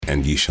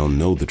and ye shall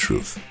know the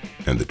truth,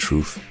 and the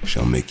truth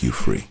shall make you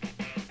free.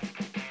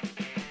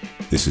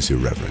 This is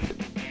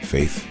Irreverent,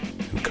 Faith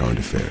and Current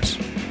Affairs.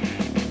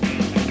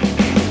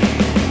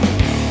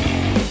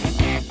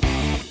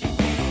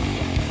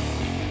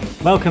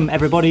 Welcome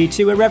everybody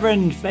to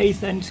Irreverent,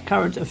 Faith and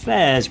Current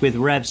Affairs with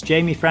Revs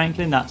Jamie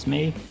Franklin, that's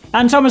me,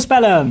 and Thomas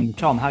Bellum.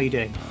 Tom, how are you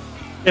doing?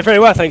 Yeah, very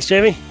well, thanks,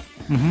 Jamie.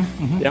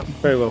 Yeah,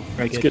 very well.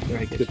 Very good. Good.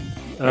 Very good.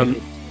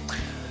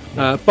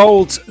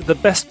 Bowled the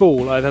best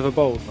ball I've ever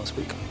bowled last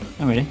week.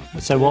 Oh really?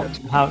 So what?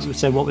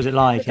 What was it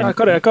like? I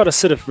got a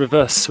sort of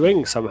reverse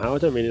swing somehow. I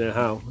don't really know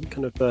how.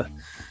 Kind of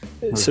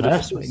it sort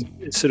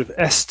of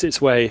S-ed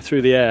its way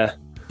through the air.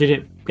 Did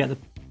it get the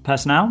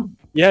person out?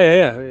 Yeah.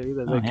 It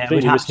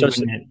would have to,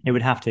 wouldn't it? It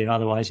would have to,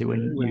 otherwise it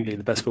wouldn't be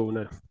the best ball.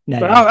 No. No.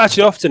 But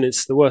actually, often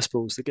it's the worst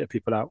balls that get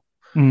people out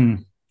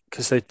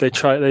because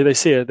they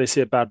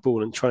see a bad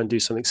ball and try and do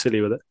something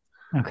silly with it.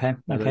 Okay.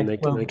 And they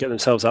get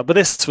themselves out. But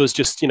this was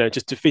just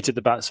defeated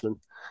the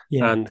batsman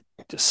and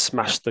just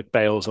smashed the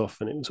bails off,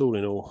 and it was all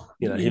in all.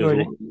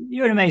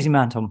 You're an amazing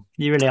man, Tom.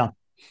 You really are.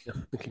 Yeah,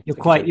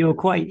 You're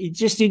quite.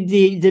 Just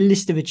the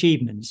list of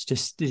achievements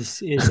just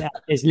is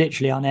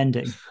literally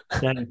unending.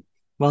 So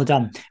well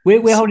done.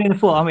 We're holding the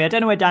fort, aren't we? I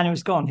don't know where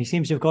Daniel's gone. He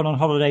seems to have gone on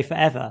holiday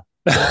forever.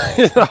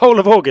 The whole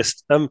of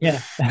August. He's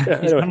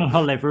gone on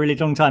holiday for a really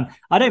long time.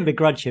 I don't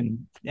begrudge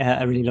him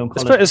a really long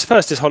holiday.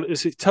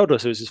 He told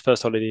us it was his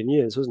first holiday in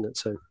years, wasn't it?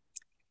 So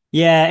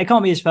yeah, it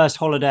can't be his first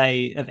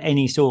holiday of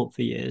any sort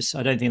for years.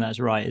 I don't think that's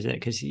right, is it?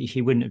 Because he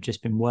wouldn't have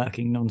just been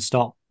working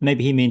non-stop.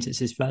 Maybe he means it's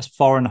his first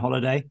foreign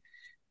holiday.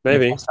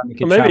 Maybe. Or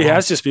maybe he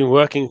has just been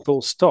working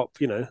full stop,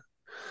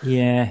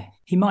 Yeah,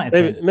 he might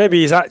have. Maybe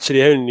he's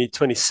actually only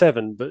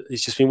 27, but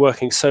he's just been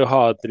working so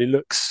hard that he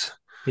looks...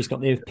 He's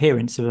got the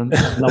appearance of an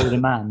older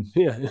man.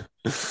 Yeah.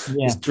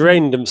 He's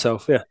drained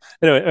himself, yeah.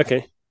 Anyway,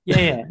 okay.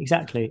 Yeah,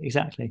 exactly.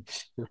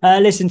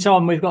 Listen,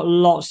 Tom, we've got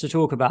lots to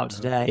talk about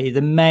today.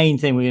 The main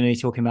thing we're going to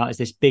be talking about is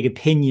this big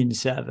opinion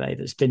survey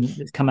that's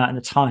come out in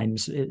the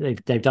Times.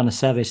 They've done a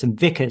survey of some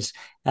vicars,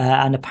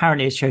 and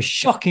apparently it shows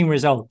shocking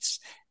results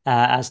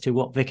as to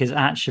what vicars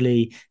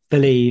actually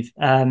believe.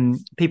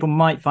 People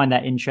might find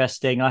that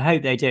interesting. I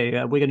hope they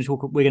do. We're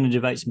going to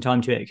devote some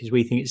time to it because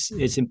we think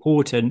it's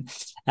important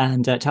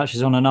and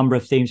touches on a number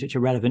of themes which are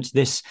relevant to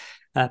this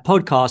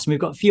podcast. And we've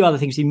got a few other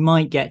things we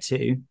might get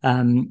to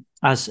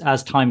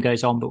as time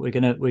goes on, but we're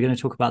going to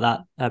talk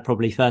about that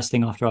probably first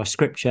thing after our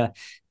scripture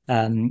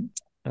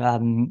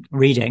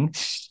reading.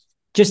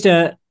 Just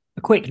a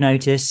quick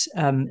notice,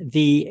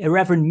 the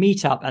Irreverent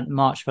meetup at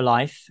March for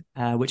Life,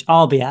 which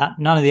I'll be at,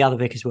 none of the other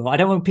vicars will. I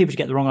don't want people to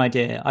get the wrong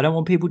idea. I don't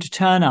want people to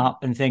turn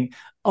up and think,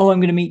 oh, I'm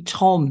going to meet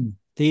Tom,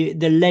 the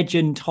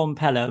legend Tom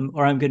Pelham,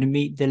 or I'm going to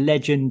meet the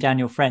legend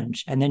Daniel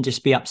French, and then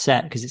just be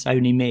upset because it's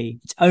only me.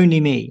 It's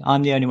only me.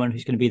 I'm the only one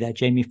who's going to be there,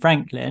 Jamie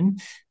Franklin.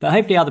 But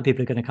hopefully other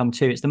people are going to come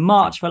too. It's the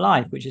March for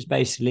Life, which is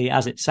basically,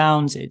 as it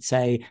sounds, it's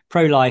a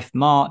pro-life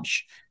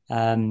march.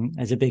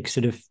 There's a big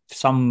sort of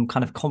some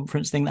kind of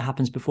conference thing that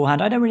happens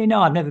beforehand. I don't really know.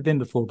 I've never been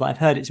before, but I've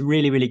heard it's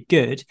really, really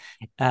good.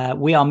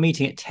 We are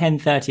meeting at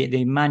 10:30 at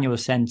the Emmanuel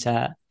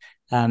Centre,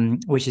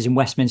 which is in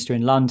Westminster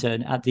in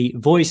London, at the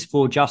Voice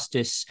for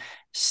Justice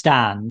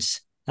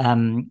stands.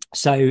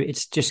 So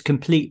it's just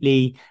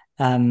completely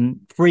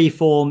free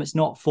form. It's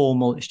not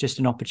formal. It's just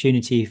an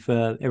opportunity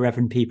for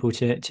irreverent people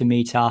to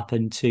meet up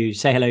and to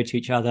say hello to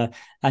each other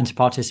and to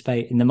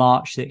participate in the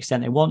march to the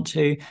extent they want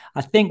to.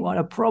 I think what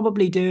I'll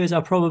probably do is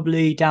I'll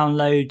probably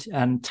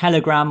download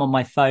Telegram on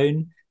my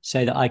phone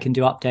so that I can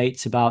do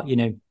updates about,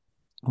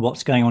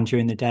 what's going on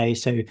during the day.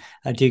 So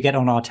do get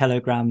on our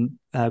Telegram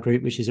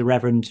group, which is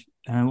Irreverent.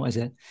 What is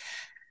it?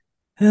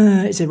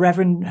 It's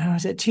Irreverent.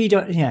 Is it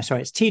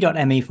it's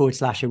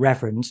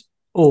t.me/irreverent.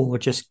 Or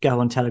just go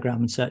on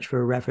Telegram and search for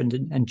Irreverent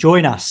and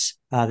join us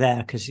there,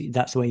 because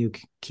that's the way you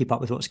keep up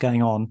with what's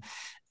going on.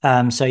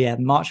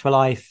 March for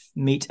Life,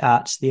 meet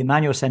at the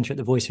Emmanuel Centre at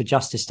the Voice for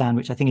Justice stand,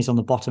 which I think is on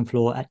the bottom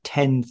floor at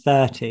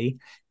 10:30.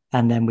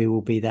 And then we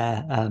will be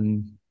there,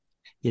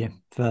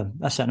 for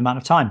a certain amount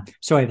of time.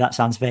 Sorry if that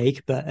sounds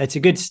vague, but it's a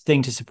good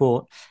thing to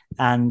support.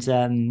 And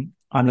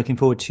I'm looking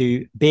forward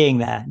to being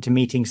there, to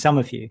meeting some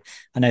of you.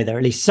 I know there are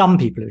at least some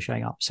people who are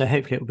showing up. So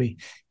hopefully it will be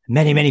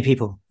many, many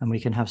people, and we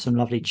can have some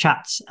lovely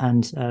chats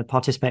and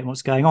participate in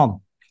what's going on.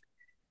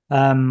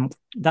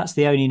 That's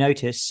the only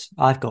notice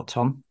I've got,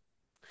 Tom.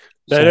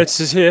 No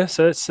notices here,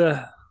 so it's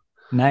apart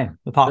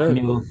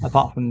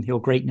from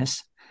your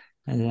greatness,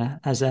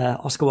 as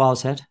Oscar Wilde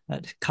said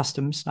at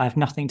Customs, I have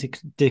nothing to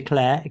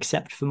declare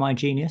except for my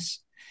genius.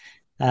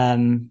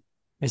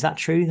 Is that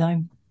true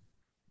though,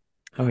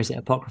 or is it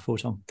apocryphal,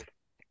 Tom?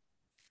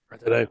 I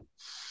don't know.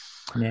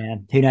 Yeah,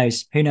 who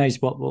knows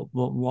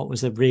what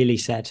was really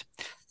said.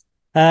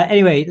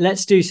 Anyway,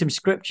 let's do some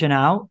scripture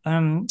now.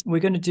 We're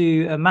going to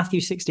do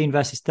Matthew 16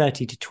 verses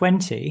 30 to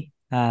 20.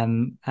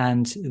 And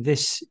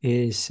this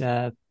is,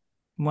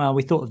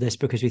 we thought of this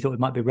because we thought it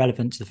might be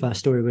relevant to the first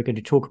story we're going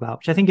to talk about,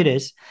 which I think it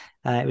is.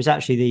 It was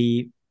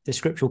actually the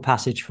scriptural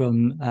passage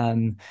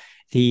from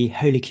the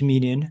Holy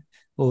Communion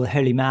or the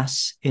Holy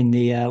Mass in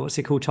the what's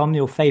it called, Tom?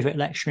 Your favourite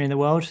lectionary in the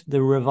world,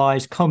 the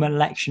Revised Common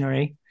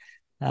Lectionary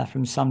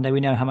from Sunday. We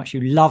know how much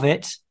you love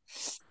it,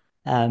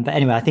 but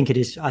anyway, I think it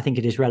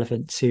is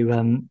relevant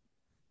to.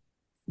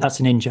 That's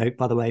an in joke,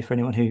 by the way, for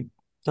anyone who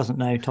doesn't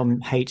know.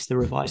 Tom hates the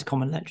Revised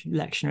Common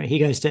Lectionary.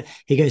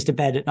 He goes to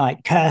bed at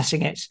night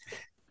cursing it.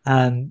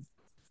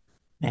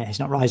 He's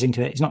not rising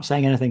to it. He's not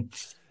saying anything.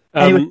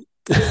 Anyway.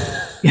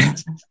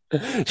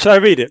 Should I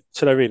read it?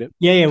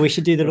 Yeah, we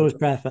should do the Lord's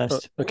Prayer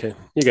first. Okay,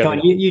 you go.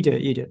 You do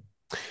it.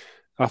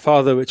 Our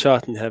Father, which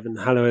art in heaven,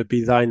 hallowed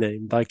be thy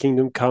name. Thy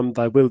kingdom come,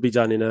 thy will be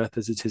done in earth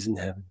as it is in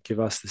heaven. Give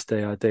us this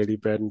day our daily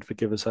bread, and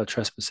forgive us our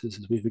trespasses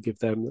as we forgive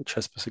them that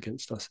trespass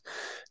against us.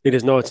 Lead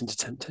us not into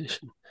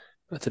temptation,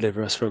 but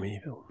deliver us from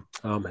evil.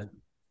 Amen.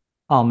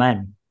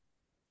 Amen.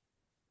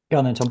 Go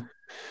on then, Tom.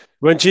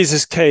 When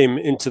Jesus came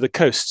into the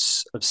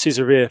coasts of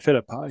Caesarea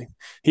Philippi,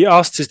 he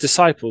asked his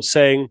disciples,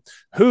 saying,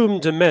 "Whom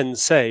do men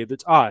say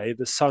that I,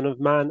 the Son of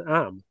Man,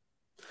 am?"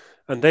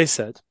 And they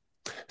said,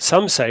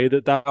 "Some say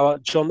that thou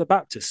art John the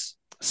Baptist,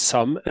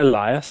 some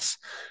Elias,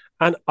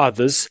 and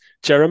others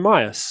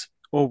Jeremias,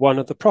 or one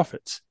of the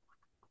prophets."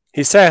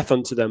 He saith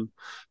unto them,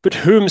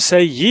 "But whom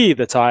say ye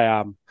that I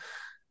am?"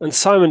 And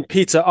Simon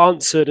Peter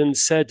answered and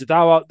said,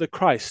 "Thou art the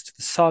Christ,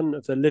 the Son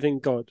of the living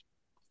God."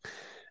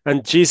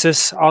 And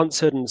Jesus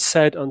answered and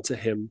said unto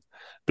him,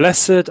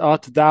 "Blessed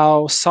art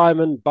thou,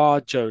 Simon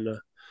Bar-Jonah,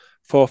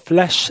 for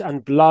flesh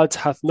and blood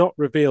hath not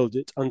revealed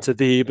it unto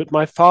thee, but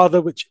my Father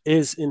which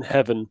is in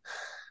heaven.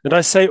 And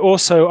I say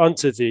also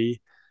unto thee,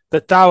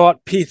 that thou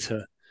art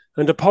Peter,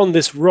 and upon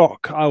this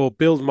rock I will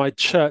build my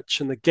church,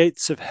 and the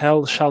gates of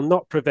hell shall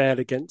not prevail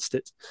against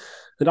it.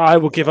 And I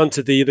will give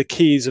unto thee the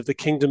keys of the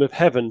kingdom of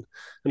heaven,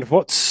 and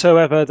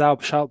whatsoever thou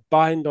shalt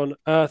bind on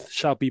earth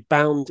shall be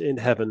bound in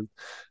heaven,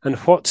 and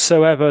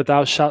whatsoever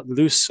thou shalt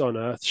loose on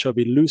earth shall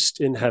be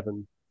loosed in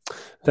heaven."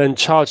 Then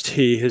charged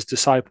he his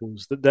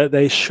disciples that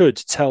they should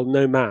tell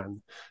no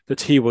man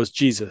that he was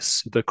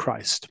Jesus the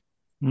Christ.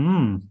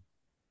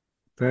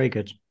 Very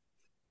good.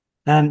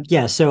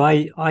 So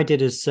I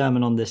did a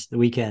sermon on this the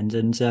weekend,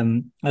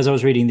 and as I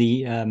was reading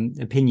the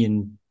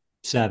opinion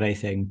survey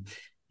thing,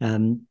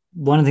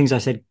 one of the things I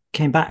said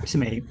came back to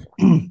me,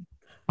 and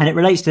it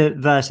relates to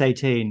verse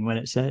 18 when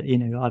it said,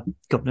 I've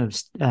got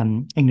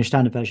an English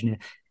Standard Version here.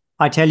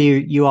 "I tell you,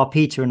 you are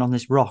Peter, and on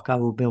this rock I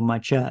will build my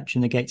church,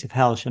 and the gates of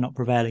hell shall not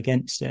prevail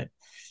against it."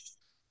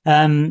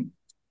 And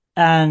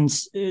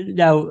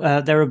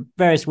now there are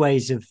various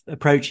ways of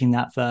approaching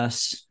that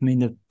verse. I mean,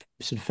 the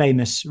sort of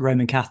famous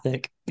Roman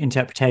Catholic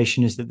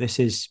interpretation is that this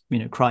is,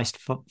 Christ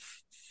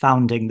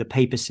founding the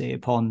papacy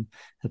upon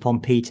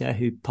Peter,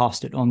 who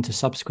passed it on to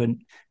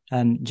subsequent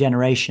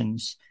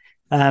generations.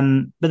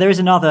 But there is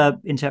another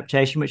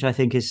interpretation which I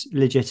think is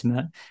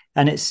legitimate,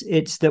 and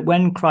it's that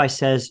when Christ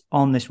says,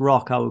 "On this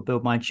rock I will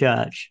build my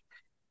church,"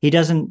 he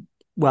doesn't.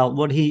 Well,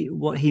 what he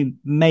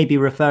may be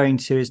referring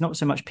to is not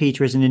so much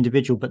Peter as an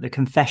individual, but the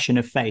confession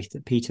of faith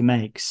that Peter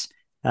makes.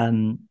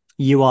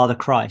 You are the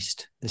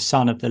Christ, the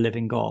Son of the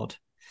living God.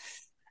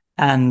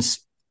 And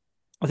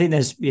I think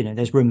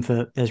there's room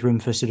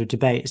for sort of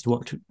debate as to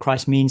what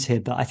Christ means here,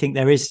 but I think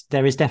there is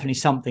definitely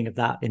something of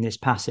that in this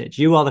passage.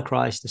 You are the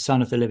Christ, the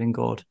Son of the living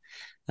God.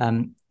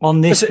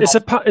 On this, it's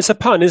a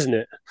pun, isn't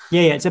it?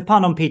 Yeah, it's a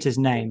pun on Peter's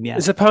name. Yeah,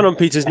 it's a pun on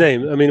Peter's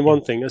name. I mean,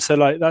 one thing. So,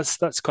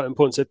 that's quite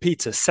important. So,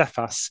 Peter,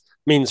 Cephas,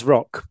 means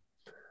rock,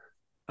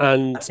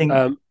 and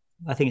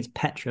I think it's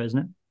Petra, isn't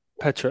it?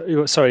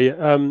 Petra. Sorry.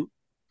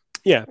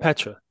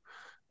 Petra.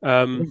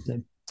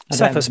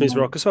 Cephas means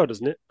rock as well,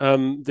 doesn't it?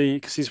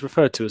 Because he's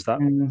referred to as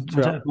that.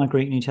 I don't have my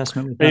Greek New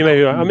Testament. You may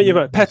be right. I mean, you're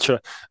right. Petra.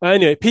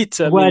 Anyway,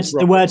 Peter.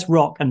 The words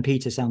rock and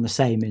Peter sound the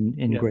same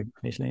in Greek,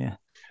 basically.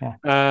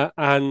 Yeah.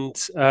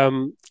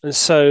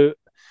 So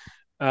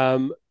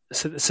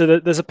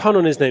there's a pun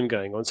on his name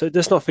going on. So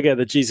let's not forget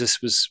that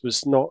Jesus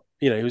was not,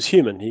 he was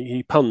human.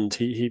 He punned.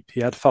 He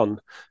had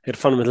fun. He had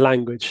fun with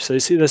language. So you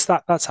see,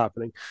 that's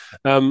happening.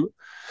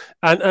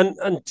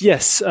 And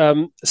yes,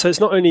 so it's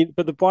not only,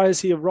 but why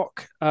is he a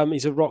rock?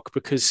 He's a rock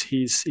because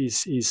he's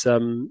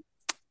in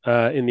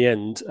the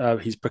end,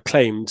 he's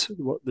proclaimed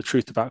the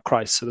truth about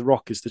Christ. So the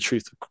rock is the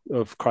truth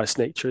of Christ's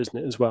nature, isn't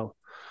it, as well?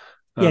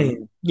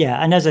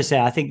 Yeah. And as I say,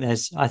 I think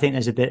there's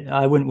a bit.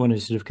 I wouldn't want to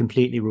sort of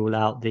completely rule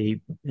out the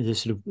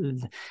sort of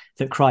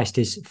that Christ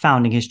is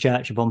founding his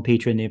church upon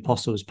Peter and the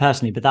apostles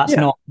personally, but that's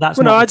not. That's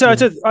well, not. No,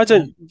 I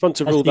don't want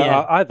to rule that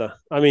out either.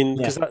 I mean,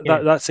 because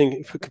that's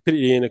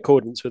completely in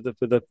accordance with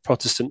the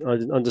Protestant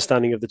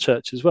understanding of the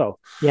church as well.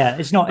 Yeah,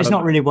 it's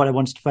not really what I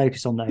wanted to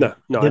focus on though.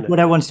 No. What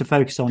I wanted to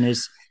focus on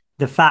is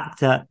the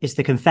fact that it's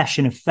the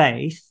confession of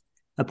faith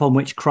upon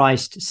which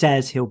Christ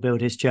says he'll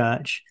build his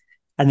church,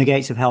 and the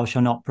gates of hell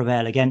shall not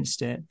prevail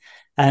against it.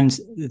 And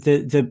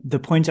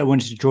the point I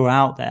wanted to draw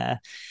out there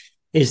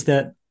is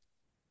that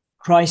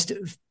Christ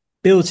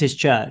builds his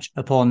church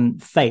upon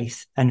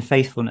faith and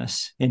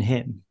faithfulness in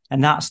him.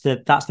 And that's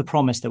the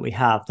promise that we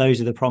have.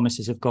 Those are the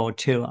promises of God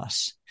to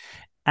us.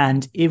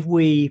 And if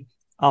we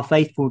are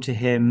faithful to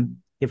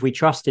him, if we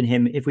trust in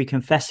him, if we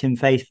confess him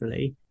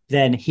faithfully,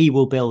 then he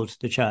will build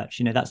the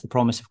church. That's the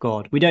promise of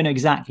God. We don't know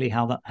exactly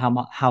how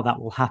that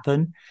will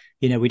happen.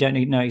 We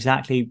don't know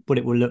exactly what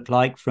it will look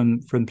like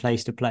from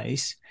place to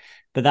place,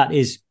 but that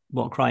is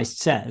what Christ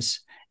says.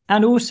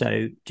 And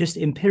also, just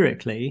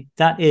empirically,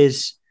 that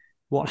is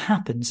what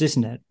happens,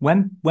 isn't it?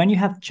 When you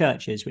have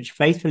churches which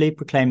faithfully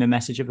proclaim the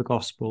message of the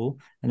gospel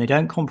and they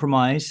don't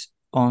compromise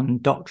on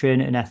doctrine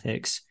and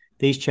ethics,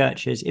 these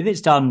churches, if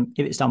it's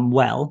done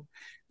well,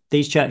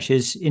 these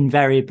churches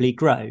invariably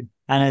grow.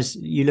 And as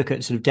you look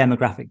at sort of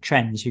demographic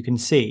trends, you can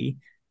see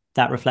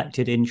that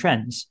reflected in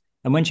trends.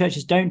 And when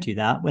churches don't do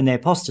that, when they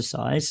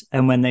apostatize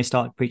and when they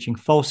start preaching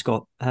false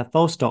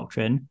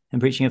doctrine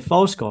and preaching a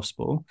false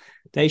gospel,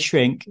 they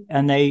shrink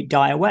and they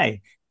die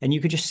away. And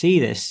you could just see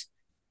this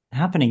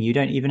happening. You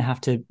don't even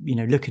have to,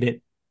 look at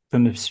it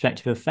from the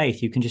perspective of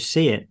faith. You can just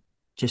see it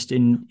just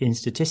in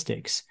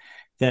statistics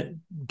that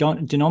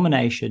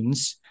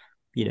denominations,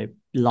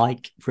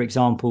 like, for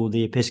example,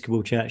 the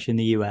Episcopal Church in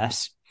the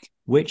US,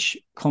 which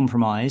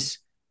compromise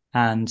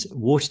and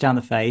water down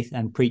the faith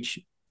and preach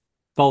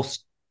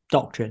false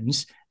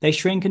doctrines, they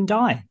shrink and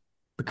die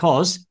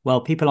because,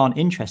 well, people aren't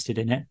interested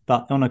in it.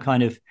 But on a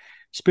kind of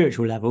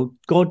spiritual level,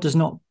 God does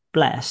not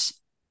bless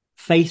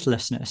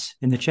faithlessness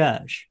in the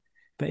church.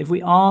 But if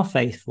we are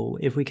faithful,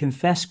 if we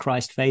confess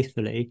Christ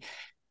faithfully,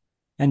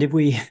 and if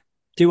we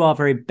do our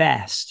very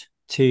best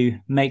to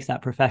make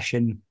that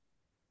profession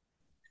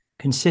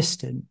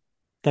consistent,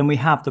 then we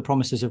have the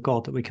promises of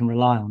God that we can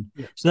rely on.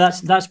 Yeah. So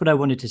that's what I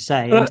wanted to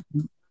say.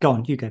 Go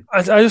on, you go.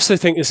 I also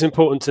think it's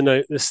important to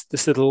note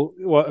this little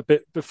a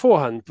bit before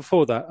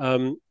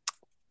that,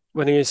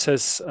 when he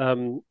says,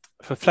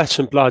 "For flesh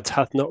and blood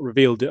hath not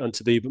revealed it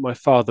unto thee, but my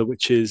Father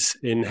which is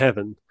in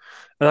heaven."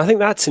 And I think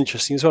that's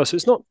interesting as well. So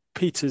it's not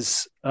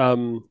Peter's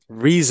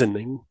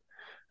reasoning,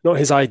 not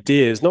his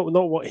ideas, not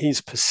what he's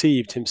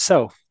perceived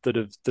himself that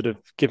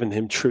have given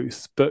him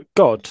truth, but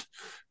God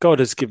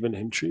has given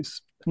him truth.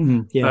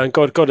 Mm-hmm, yeah. And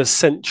God has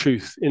sent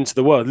truth into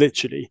the world,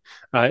 literally,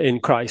 in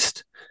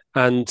Christ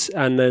and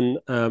then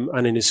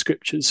in his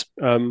scriptures.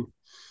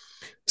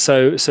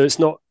 So it's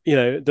not,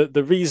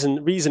 the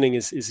reasoning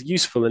is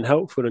useful and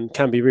helpful and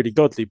can be really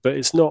godly, but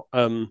it's not.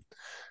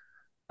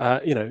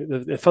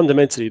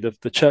 Fundamentally,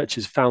 the church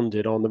is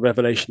founded on the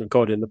revelation of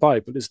God in the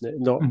Bible, isn't it?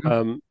 Not,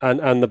 mm-hmm.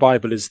 And the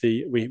Bible is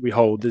we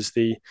hold is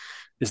the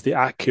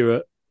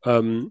accurate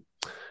and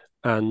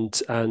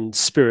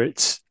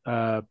spirit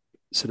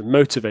sort of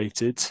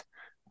motivated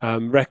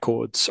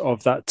records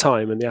of that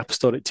time and the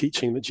apostolic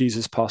teaching that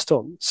Jesus passed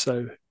on.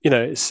 So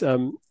it's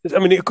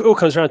it all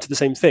comes around to the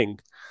same thing,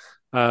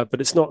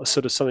 but it's not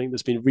sort of something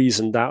that's been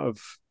reasoned out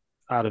of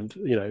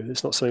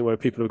it's not something where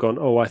people have gone,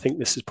 oh, I think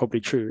this is probably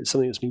true. It's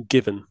something that's been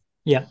given.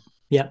 Yeah,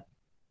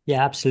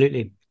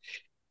 absolutely.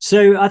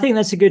 So I think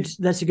that's a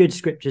good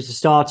scripture to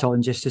start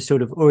on, just to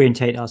sort of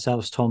orientate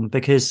ourselves, Tom,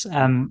 because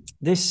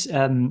this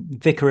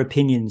vicar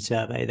opinion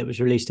survey that was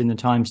released in the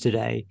Times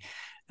today,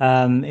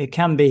 it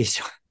can be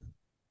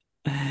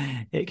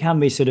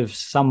sort of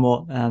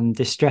somewhat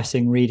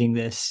distressing reading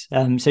this.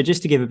 So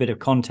just to give a bit of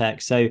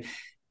context,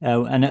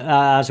 and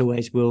as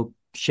always, we'll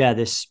share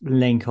this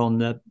link on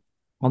the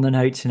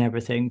notes and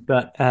everything.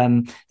 But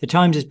the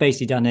Times has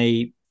basically done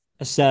a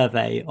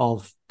survey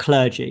of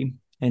clergy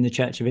in the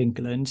Church of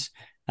England.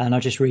 And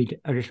I'll just read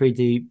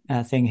the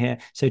thing here.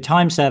 So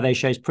Times survey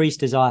shows priests'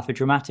 desire for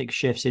dramatic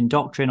shifts in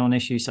doctrine on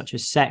issues such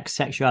as sex,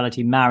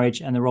 sexuality, marriage,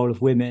 and the role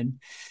of women.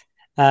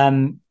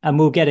 And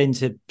we'll get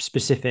into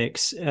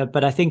specifics,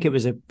 but I think it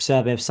was a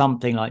survey of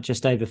something like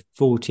just over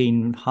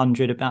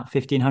 1,400, about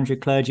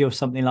 1,500 clergy or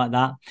something like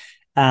that.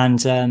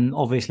 And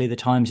obviously the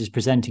Times is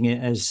presenting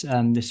it as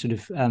this sort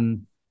of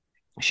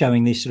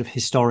showing these sort of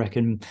historic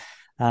and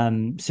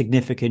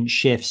significant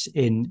shifts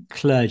in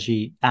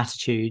clergy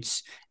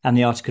attitudes, and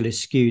the article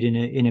is skewed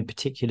in a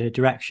particular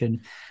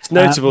direction. It's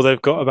notable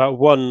they've got about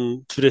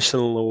one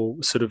traditional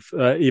or sort of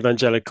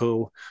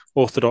evangelical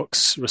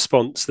Orthodox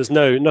response. There's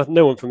no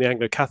one from the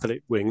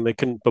Anglo-Catholic wing. They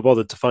couldn't be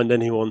bothered to find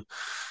anyone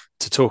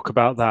to talk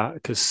about that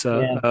because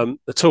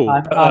at all.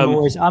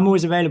 I'm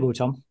always available,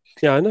 Tom.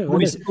 Yeah, I know.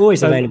 Always available.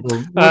 Always available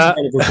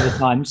for the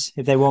Times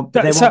if they want.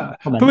 But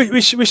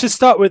we should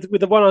start with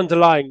the one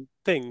underlying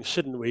thing,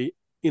 shouldn't we?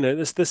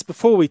 This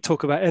before we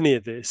talk about any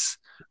of this.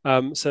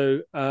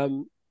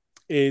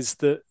 Is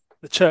that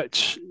the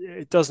church?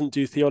 It doesn't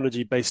do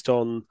theology based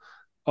on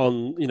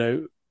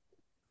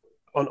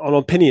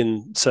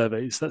opinion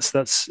surveys.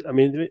 That's. I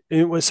mean,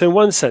 so in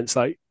one sense,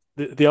 like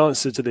the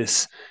answer to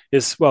this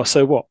is, well,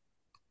 so what?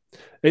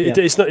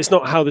 It's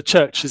not how the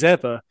church has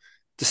ever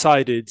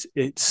decided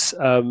it's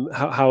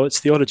how its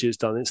theology is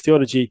done. Its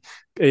theology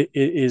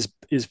is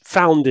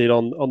founded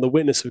on the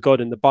witness of God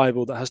in the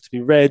Bible that has to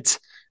be read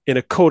in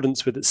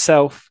accordance with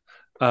itself.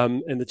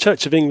 In the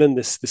Church of England,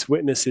 this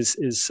witness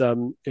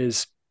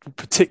is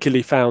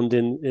particularly found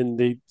in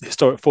the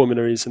historic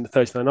formularies and the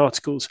 39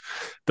 Articles,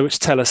 which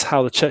tell us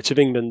how the Church of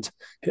England,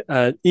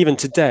 even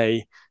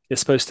today, is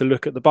supposed to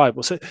look at the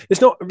Bible. So it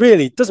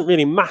doesn't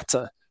really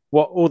matter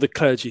what all the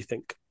clergy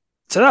think.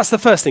 So that's the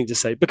first thing to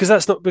say, because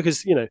that's not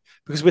because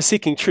we're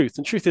seeking truth,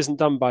 and truth isn't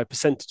done by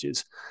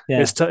percentages.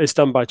 Yeah. It's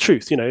done by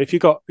truth. If you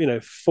got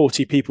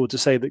 40 people to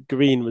say that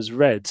green was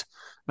red,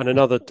 and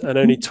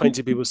only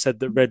 20 people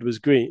said that red was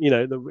green,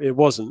 it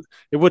wasn't.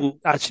 It wouldn't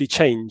actually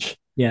change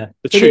the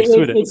truth,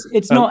 would it?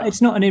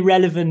 It's not an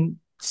irrelevant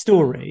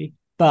story,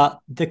 but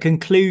the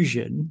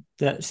conclusion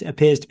that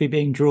appears to be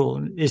being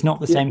drawn is not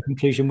the same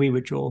conclusion we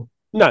would draw.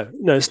 No,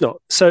 it's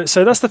not. So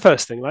that's the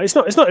first thing. Like, it's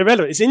not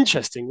irrelevant. It's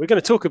interesting. We're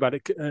going to talk about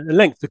it at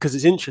length because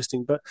it's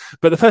interesting. But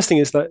the first thing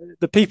is that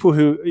the people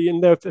who,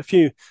 there are a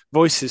few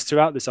voices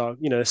throughout this are,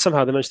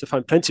 somehow they managed to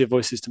find plenty of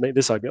voices to make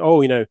this argument.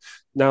 Oh,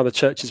 now the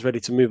church is ready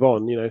to move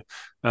on.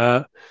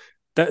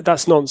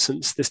 That's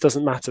nonsense. This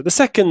doesn't matter. The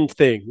second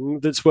thing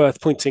that's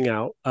worth pointing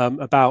out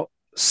about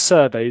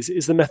surveys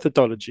is the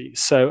methodology.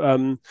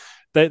 So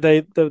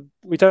we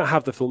don't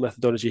have the full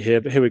methodology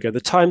here, but here we go. The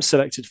time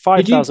selected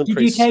 5,000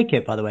 priests. Did you take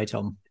it, by the way,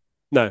 Tom?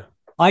 No.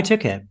 I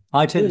took it.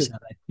 I took the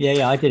survey.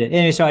 Yeah, I did it.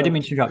 Anyway, sorry, I didn't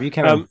mean to interrupt. You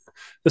carry on.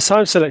 The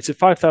time selected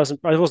 5,000.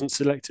 I wasn't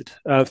selected.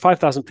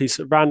 5,000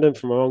 priests at random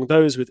from among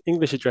those with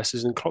English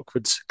addresses in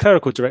Clockwood's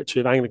Clerical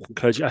Directory of Anglican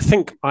Clergy. I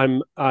think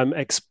I'm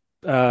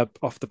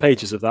off the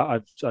pages of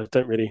that. I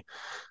don't really.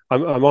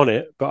 I'm on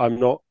it, but I'm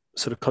not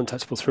sort of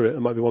contactable through it.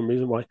 There might be one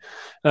reason why,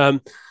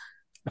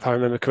 if I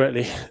remember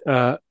correctly.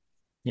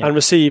 And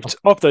received,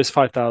 of those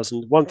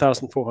 5,000,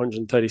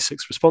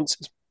 1,436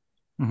 responses.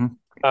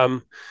 Mm-hmm.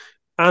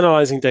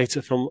 Analysing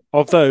data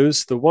of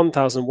those, the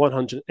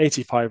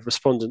 1,185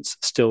 respondents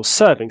still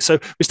serving. So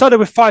we started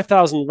with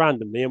 5,000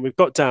 randomly, and we've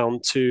got down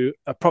to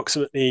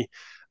approximately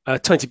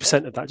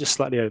 20% of that, just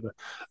slightly over.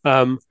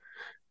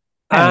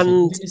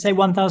 And did you say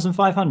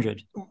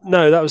 1,500?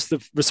 No, that was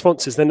the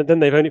responses. Then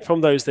they've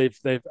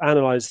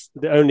analysed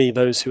only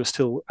those who are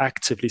still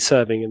actively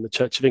serving in the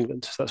Church of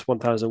England. So that's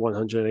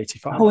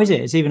 1,185. Oh, is it?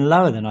 It's even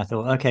lower than I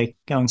thought. Okay,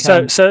 go on.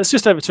 So it's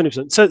just over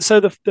 20%. So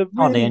the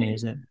hardly any,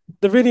 is it?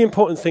 The really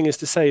important thing is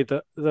to say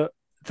that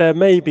there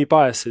may be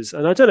biases,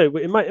 and I don't know.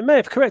 It may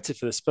have corrected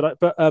for this, but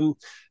I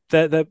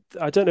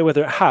don't know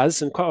whether it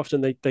has, and quite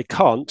often they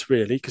can't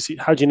really, because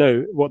how do you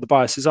know what the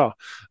biases are?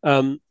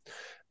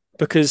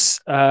 Because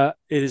it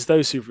is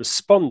those who've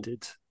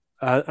responded,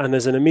 and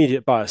there's an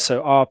immediate bias.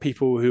 So are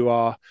people who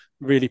are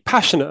really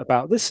passionate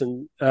about this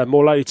and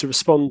more likely to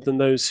respond than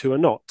those who are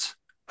not?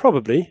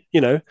 Probably,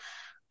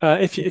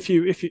 if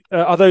you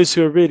are those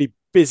who are really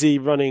busy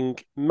running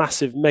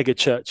massive mega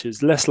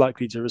churches less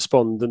likely to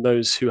respond than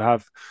those who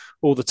have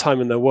all the time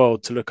in their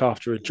world to look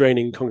after a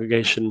draining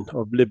congregation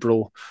of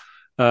liberal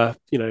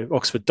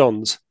Oxford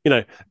Dons.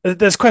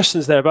 There's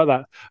questions there about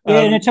that.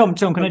 Tom,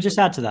 can I just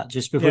add to that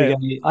just before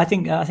we go? I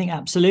think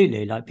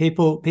absolutely. Like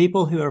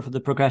people who are of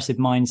the progressive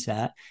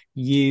mindset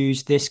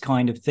use this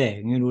kind of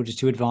thing in order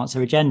to advance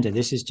their agenda.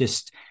 This is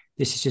just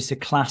a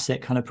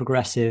classic kind of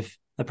progressive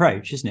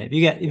approach, isn't it?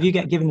 If you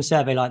get given a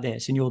survey like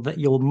this and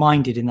you're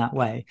minded in that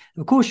way,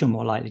 of course you're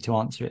more likely to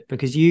answer it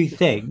because you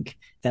think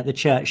that the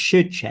church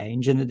should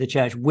change and that the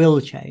church will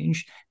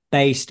change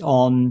based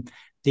on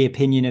the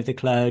opinion of the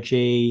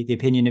clergy, the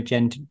opinion of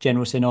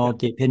General Synod,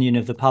 the opinion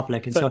of the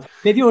public, and so on.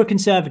 But if you're a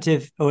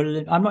conservative, or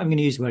I'm not even going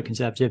to use the word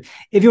conservative,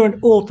 if you're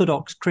an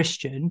Orthodox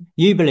Christian,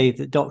 you believe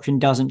that doctrine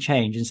doesn't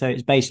change, and so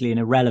it's basically an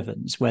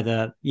irrelevance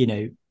whether,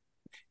 these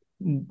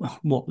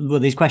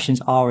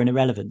questions are an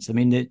irrelevance. I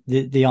mean,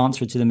 the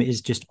answer to them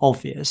is just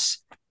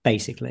obvious,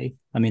 basically.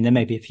 I mean, there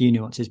may be a few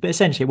nuances, but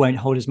essentially it won't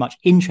hold as much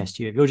interest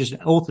to you if you're just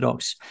an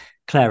Orthodox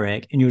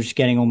cleric and you're just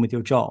getting on with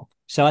your job.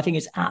 So I think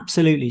it's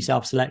absolutely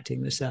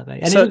self-selecting, the survey,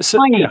 and it's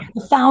tiny.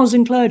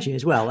 1,000 clergy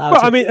as well.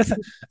 I mean,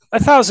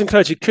 1,000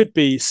 clergy could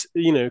be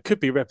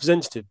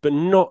representative, but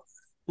not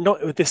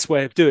with this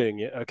way of doing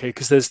it. Okay,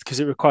 because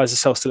it requires a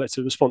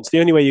self-selected response.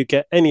 The only way you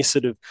get any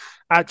sort of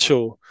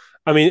actual,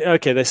 I mean,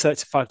 okay, they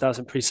selected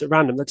 5,000 priests at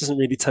random. That doesn't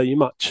really tell you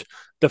much.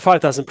 The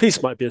 5,000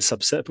 priests might be a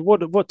subset, but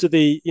what do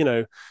the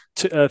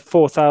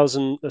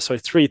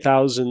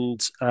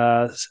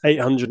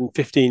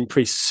 3,815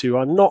 priests who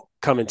are not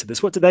coming to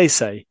this? What do they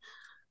say?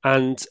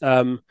 And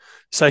are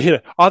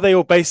they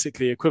all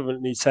basically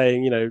equivalently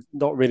saying,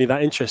 not really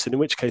that interested? In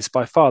which case,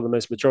 by far, the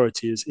most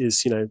majority is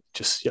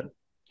just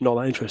not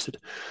that interested.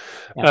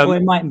 Or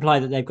it might imply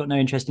that they've got no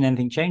interest in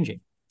anything changing.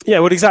 Yeah,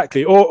 well,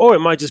 exactly. Or it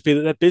might just be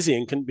that they're busy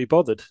and couldn't be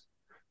bothered.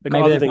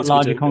 Maybe they've got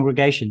larger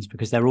congregations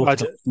because they're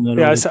Orthodox.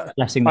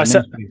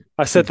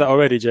 I said that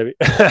already, Jamie.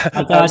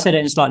 I said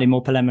it in a slightly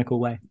more polemical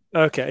way.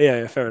 Okay,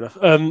 yeah, fair enough.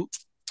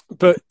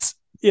 But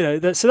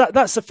that's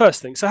the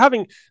first thing. So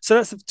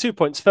that's the 2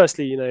 points.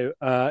 Firstly,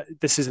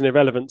 this is an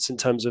irrelevance in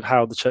terms of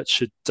how the church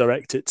should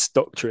direct its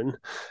doctrine,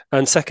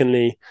 and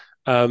secondly,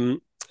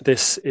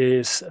 this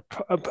is,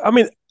 I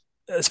mean,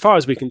 as far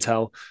as we can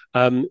tell,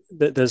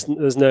 there's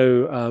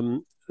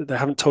no. They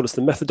haven't told us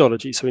the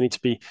methodology, so we need to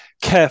be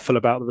careful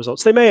about the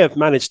results. They may have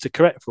managed to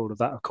correct for all of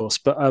that, of course,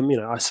 but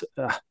I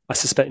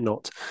suspect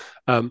not.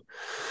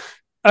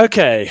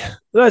 Okay,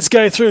 let's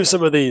go through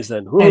some of these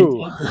then.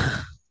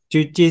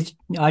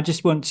 I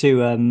just want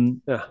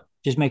to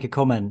just make a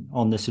comment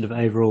on the sort of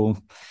overall.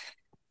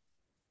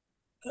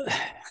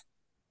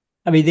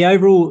 I mean, the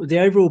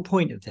overall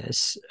point of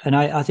this, and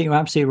I think you're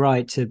absolutely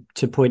right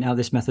to point out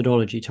this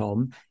methodology,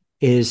 Tom,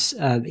 is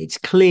it's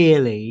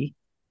clearly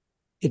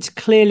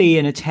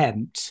an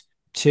attempt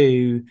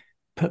to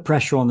put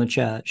pressure on the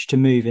church to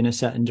move in a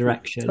certain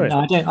direction. Oh,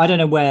 yeah. Now, I don't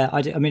know where.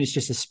 I mean, it's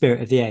just the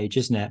spirit of the age,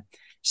 isn't it?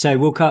 So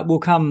we'll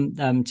come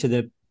to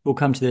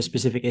the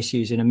specific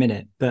issues in a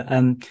minute. But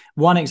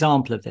one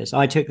example of this,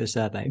 I took the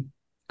survey.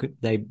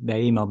 They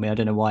emailed me. I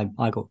don't know why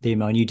I got the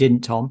email and you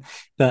didn't, Tom.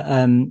 But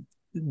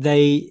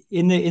they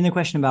in the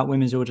question about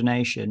women's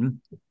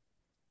ordination,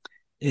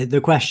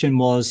 the question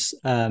was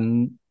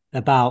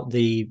about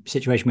the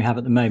situation we have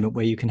at the moment,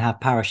 where you can have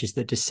parishes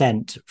that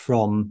dissent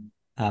from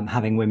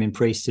having women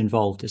priests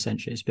involved.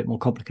 Essentially, it's a bit more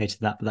complicated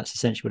than that, but that's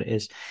essentially what it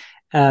is.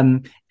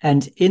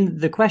 And in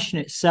the question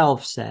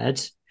itself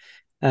said,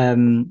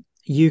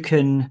 you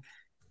can.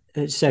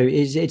 So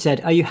it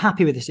said, "Are you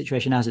happy with the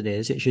situation as it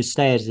is? It should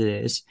stay as it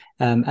is."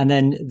 And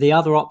then the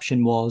other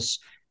option was,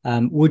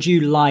 "Would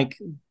you like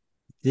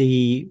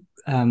the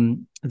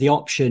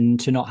option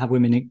to not have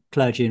women in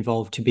clergy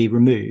involved to be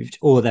removed?"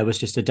 Or there was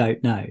just a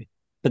don't know.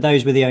 But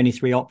those were the only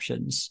three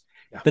options.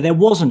 Yeah. But there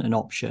wasn't an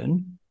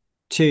option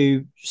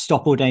to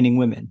stop ordaining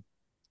women.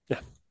 Yeah.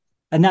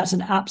 And that's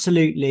an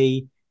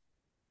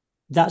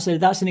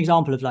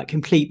example of like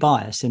complete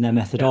bias in their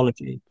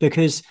methodology,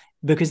 because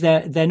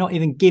they're not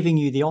even giving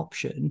you the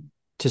option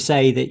to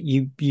say that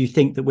you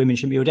think that women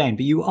shouldn't be ordained,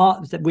 but you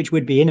are, which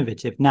would be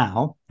innovative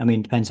now. I mean,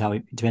 it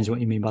depends what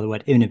you mean by the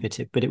word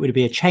innovative, but it would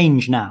be a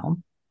change now.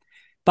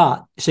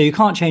 But so you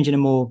can't change in a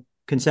more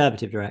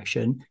conservative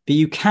direction, but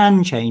you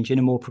can change in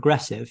a more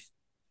progressive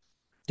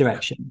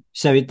direction.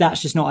 So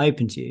that's just not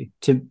open to you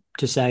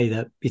to say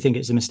that you think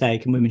it's a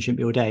mistake and women shouldn't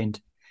be ordained.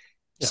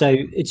 Yeah. So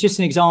it's just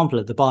an example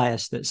of the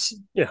bias that's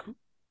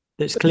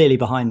clearly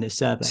behind this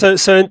survey.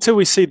 So until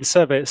we see the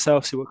survey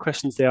itself, see what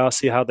questions they ask,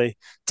 see how they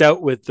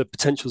dealt with the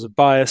potentials of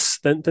bias,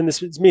 then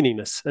this is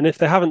meaningless. And if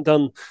they haven't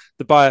done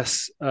the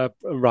bias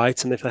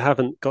right, and if they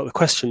haven't got the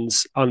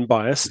questions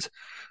unbiased,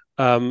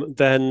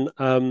 then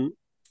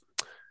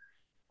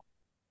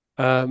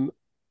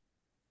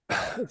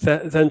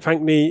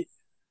frankly,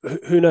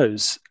 who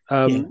knows?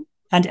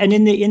 And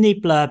in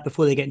the blurb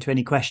before they get into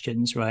any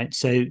questions, right?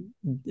 So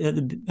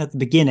at the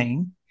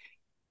beginning,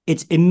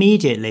 it's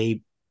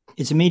immediately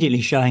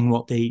showing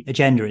what the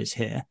agenda is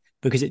here,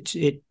 because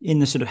it in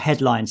the sort of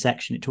headline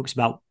section, it talks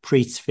about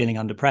priests feeling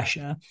under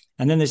pressure.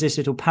 And then there's this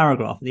little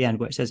paragraph at the end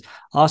where it says,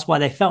 asked why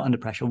they felt under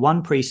pressure.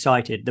 One priest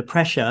cited the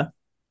pressure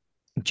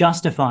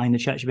justifying the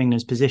Church of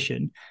England's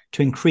position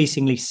to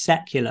increasingly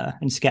secular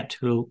and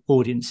skeptical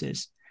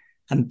audiences.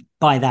 And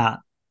by that,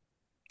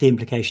 the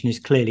implication is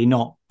clearly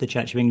not the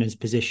Church of England's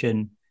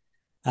position,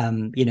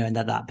 and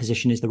that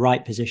position is the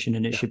right position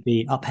and it should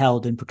be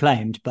upheld and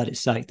proclaimed. But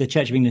it's like the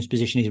Church of England's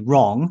position is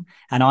wrong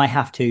and I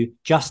have to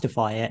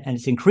justify it. And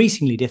it's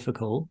increasingly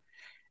difficult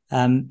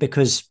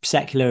because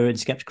secular and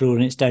skeptical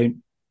audience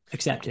don't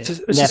accept it.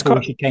 Therefore,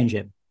 we should change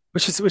it.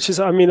 Which is,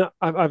 I mean,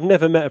 I've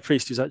never met a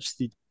priest who's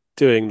actually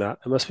doing that,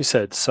 it must be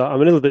said. So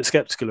I'm a little bit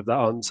skeptical of that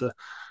answer.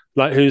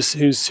 Like who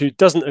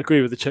doesn't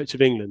agree with the Church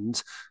of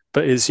England,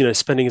 but is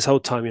spending his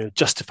whole time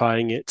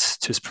justifying it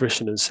to his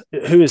parishioners.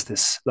 Who is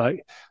this?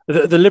 Like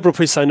the liberal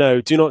priests I know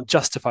do not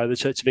justify the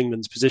Church of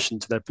England's position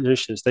to their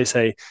parishioners. They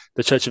say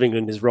the Church of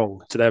England is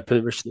wrong to their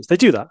parishioners. They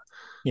do that.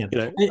 Yeah.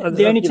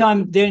 The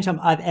only time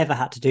I've ever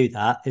had to do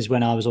that is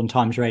when I was on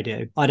Times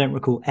Radio. I don't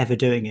recall ever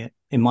doing it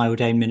in my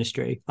ordained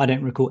ministry. I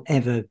don't recall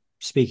ever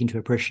speaking to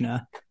a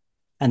parishioner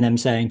and them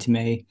saying to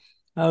me,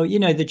 "Oh,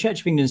 the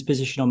Church of England's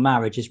position on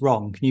marriage is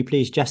wrong. Can you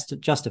please just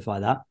justify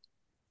that?"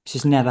 It's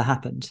just never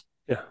happened.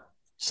 Yeah.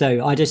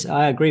 So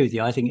I agree with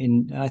you. I think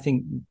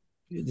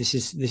this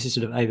is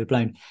sort of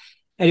overblown.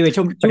 Anyway,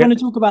 Tom, do you want to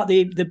talk about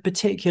the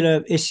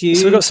particular issue?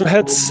 So we've got some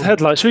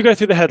headlines. Should we go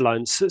through the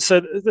headlines?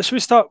 So should we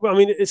start? I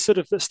mean, it's sort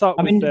of let's start.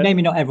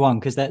 Maybe not everyone,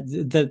 because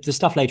the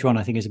stuff later on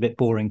I think is a bit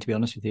boring, to be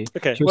honest with you.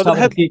 Okay. Should we start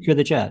with the future of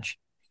the church?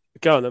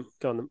 Go on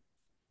them.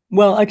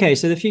 Well, okay.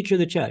 So the future of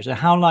the church. So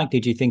how likely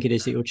do you think it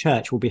is that your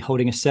church will be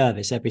holding a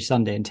service every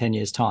Sunday in 10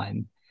 years'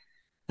 time?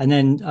 And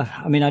then,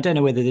 I mean, I don't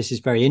know whether this is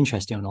very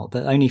interesting or not,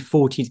 but only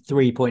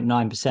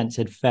 43.9%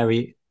 said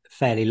very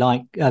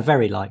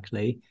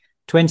likely,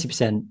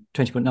 20%,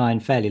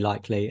 20.9 fairly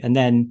likely. And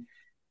then,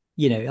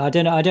 I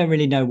don't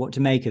really know what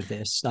to make of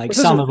this. Like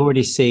some have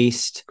already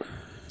ceased,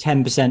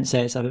 10%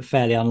 say it's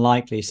fairly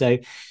unlikely. So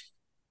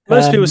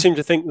most people seem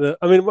to think that,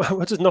 I mean,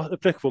 what does not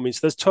applicable mean? So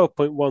there's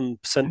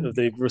 12.1% of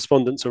the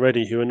respondents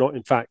already who are not,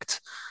 in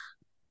fact,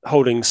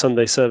 holding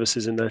Sunday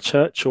services in their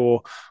church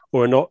or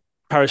are not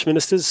parish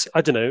ministers. I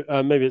don't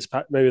know. Maybe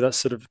that's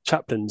sort of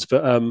chaplains,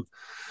 but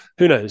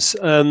who knows?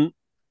 So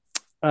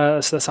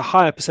that's a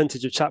higher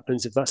percentage of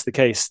chaplains, if that's the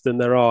case, than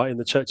there are in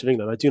the Church of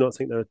England. I do not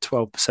think there are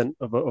 12%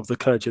 of the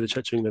clergy of the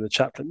Church of England are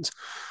chaplains.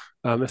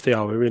 If they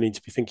are, we really need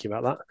to be thinking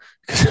about that,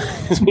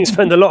 because we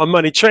spend a lot of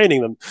money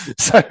training them.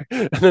 So,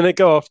 and then they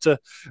go off to.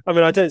 I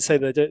mean, I dare say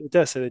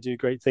they do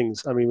great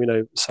things. I mean, we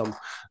know some,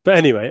 but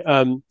anyway.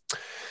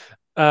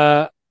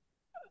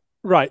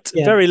 Right,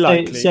 Yeah. very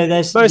likely. So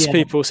there's Most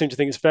people seem to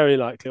think it's very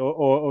likely,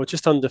 or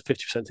just under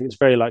 50% think it's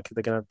very likely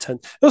they're going to have 10.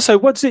 Also,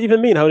 what does it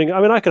even mean holding?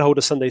 I mean, I can hold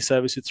a Sunday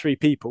service with 3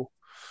 people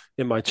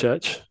in my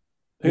church.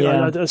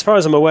 As far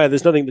as I'm aware,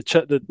 there's nothing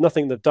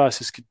nothing the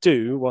diocese could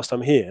do whilst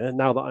I'm here.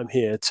 Now that I'm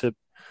here, to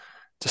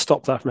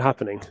stop that from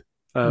happening.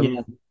 I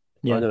don't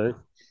know.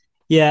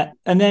 Yeah,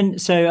 and then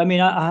I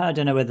mean, I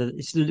don't know whether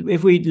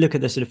if we look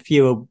at the sort of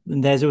fewer,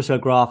 and there's also a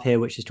graph here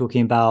which is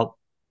talking about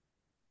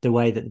the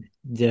way that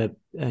the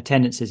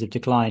attendances have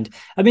declined.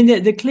 I mean,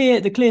 the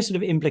clear sort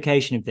of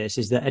implication of this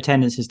is that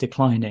attendance is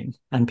declining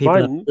and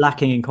people are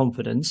lacking in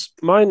confidence.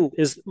 Mine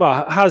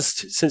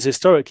has since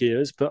historic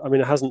years, but I mean,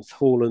 it hasn't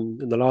fallen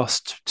in the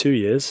last 2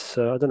 years.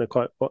 So I don't know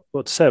quite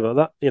what to say about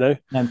that. No,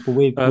 but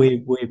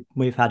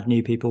we've had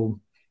new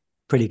people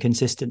pretty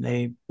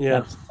consistently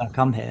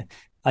come here.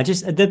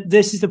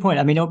 This is the point.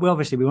 I mean,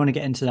 obviously we want to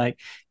get into like,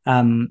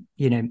 the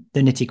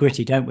nitty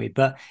gritty, don't we?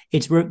 But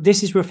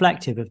this is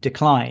reflective of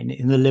decline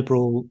in the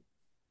liberal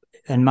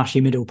and mushy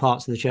middle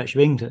parts of the Church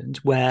of England,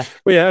 where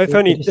if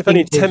only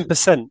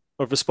 10%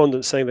 of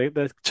respondents saying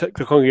the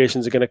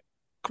congregations are going to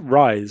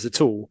rise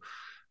at all.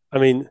 I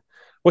mean,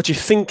 what do you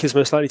think is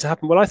most likely to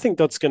happen? Well, I think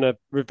God's going to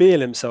reveal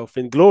Himself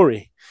in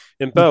glory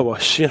in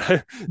Burwash,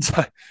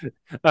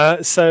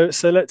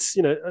 So let's,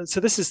 so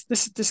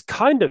this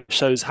kind of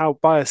shows how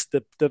biased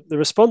the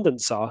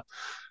respondents are,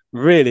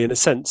 really, in a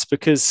sense,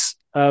 because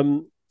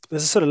there's a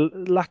sort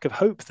of lack of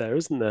hope there,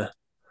 isn't there?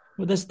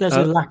 Well, there's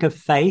a lack of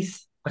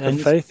faith.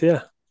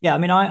 Yeah. Yeah, I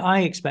mean,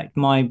 I expect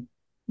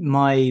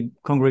my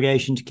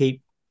congregation to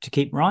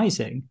keep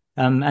rising.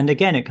 And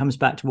again, it comes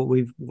back to what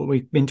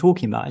we've been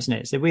talking about, isn't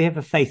it? So if we have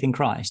a faith in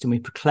Christ and we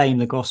proclaim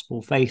the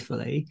gospel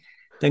faithfully,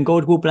 then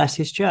God will bless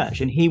His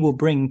church and He will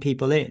bring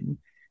people in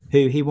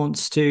who He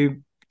wants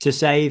to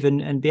save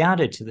and be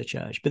added to the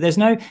church. But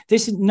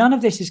none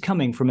of this is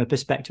coming from a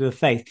perspective of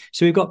faith.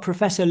 So we've got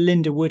Professor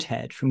Linda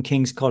Woodhead from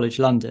King's College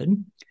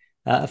London,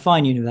 a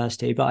fine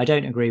university, but I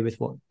don't agree with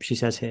what she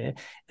says here.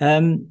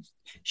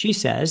 She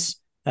says,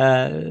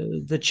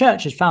 the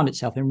church has found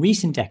itself in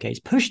recent decades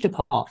pushed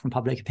apart from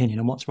public opinion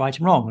on what's right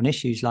and wrong on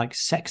issues like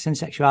sex and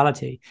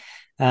sexuality.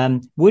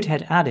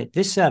 Woodhead added,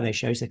 this survey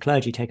shows the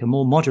clergy take a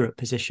more moderate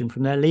position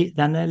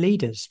than their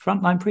leaders.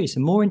 Frontline priests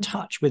are more in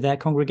touch with their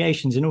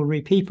congregations and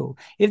ordinary people.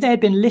 If they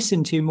had been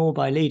listened to more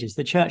by leaders,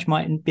 the church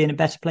might be in a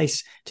better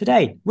place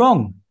today.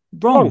 Wrong.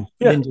 Yeah.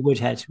 Linda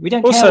Woodhead. We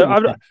don't also,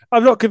 care.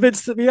 I'm not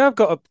convinced that we have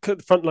got a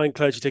frontline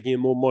clergy taking a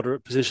more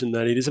moderate position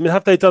than leaders. I mean,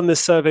 have they done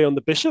this survey on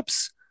the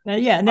bishops?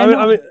 And they're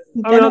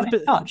not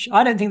in touch.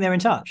 I don't think they're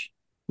in touch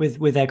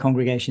with their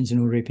congregations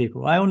and ordinary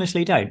people. I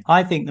honestly don't.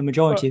 I think the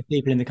majority of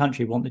people in the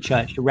country want the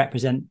church to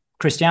represent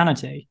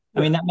Christianity.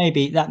 I mean, that may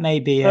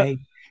be a.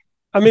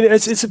 I mean,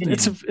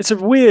 it's a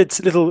weird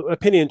little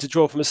opinion to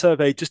draw from a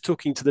survey just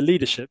talking to the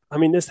leadership. I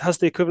mean, has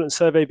the equivalent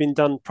survey been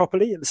done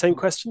properly? The same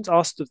questions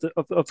asked of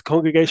the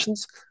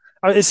congregations.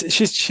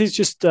 She's just.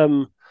 She's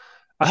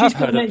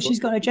got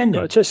an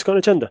agenda. She's got an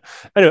agenda.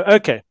 Anyway,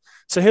 okay.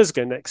 So here's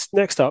go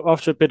next up.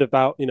 After a bit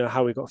about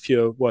how we got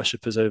fewer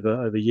worshippers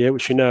over a year,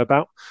 which we know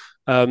about.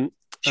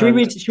 Should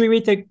we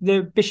read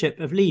the Bishop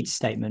of Leeds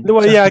statement?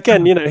 Well, yeah.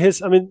 Again,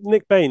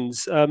 Nick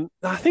Baines.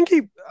 I think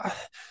he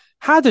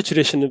had a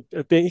tradition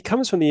of being. He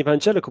comes from the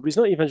evangelical, but he's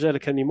not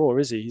evangelical anymore,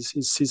 is he?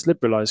 He's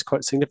liberalised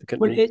quite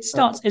significantly. Well, it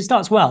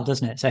starts well,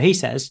 doesn't it? So he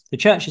says the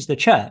church is the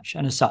church,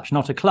 and as such,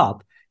 not a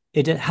club.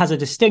 It has a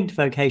distinct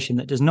vocation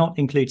that does not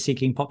include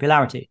seeking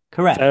popularity.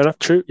 Correct. Fair enough.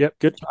 True. Yep.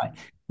 Good. Right.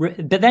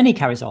 But then he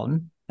carries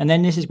on, and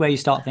then this is where you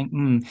start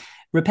thinking,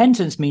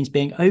 repentance means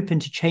being open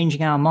to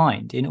changing our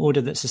mind in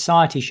order that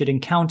society should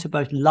encounter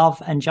both love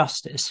and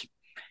justice.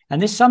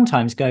 And this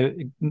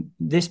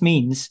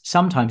means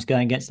sometimes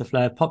going against the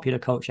flow of popular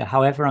culture,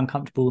 however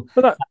uncomfortable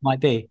that might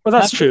be. Well,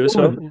 that's true as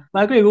well.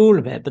 I agree with all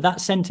of it, but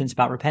that sentence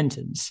about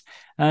repentance,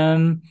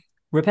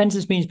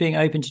 repentance means being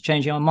open to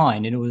changing our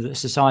mind in order that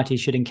society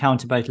should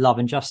encounter both love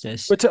and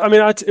justice. But I mean,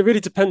 it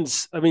really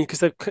depends. I mean, because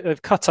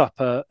they've cut up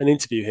an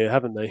interview here,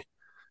 haven't they?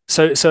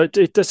 So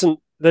it doesn't.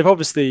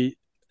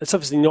 It's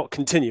obviously not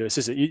continuous,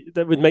 is it?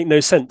 That would make no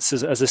sense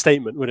as a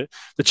statement, would it?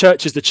 The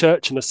church is the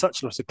church, and as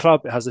such, not a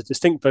club. It has a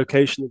distinct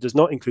vocation that does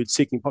not include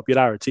seeking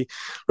popularity.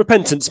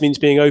 Repentance means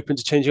being open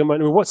to changing your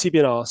mind. I mean, what's he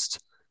been asked,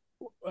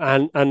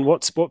 and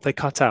what they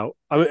cut out?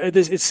 I mean,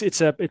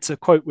 it's a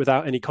quote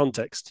without any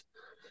context.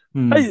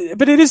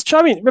 But it is.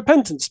 I mean,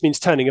 repentance means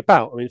turning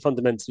about. I mean,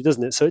 fundamentally,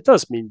 doesn't it? So it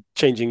does mean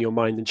changing your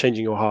mind and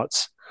changing your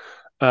hearts.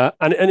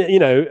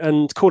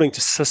 And calling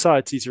to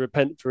society to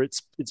repent for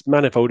its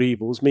manifold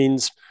evils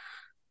means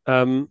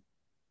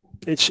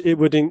it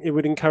would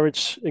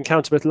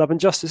encounter both love and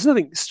justice. There's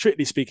nothing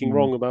strictly speaking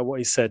wrong about what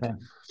he said. Yeah.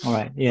 All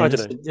right, yeah,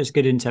 that's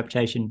good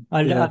interpretation.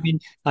 I mean,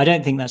 I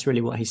don't think that's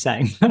really what he's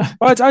saying.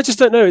 I just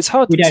don't know. It's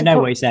hard. We don't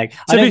know what he's saying.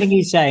 I don't think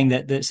he's saying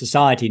that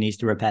society needs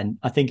to repent.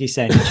 I think he's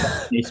saying the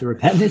church needs to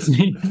repent, isn't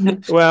he?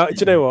 Well, do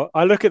you know what?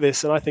 I look at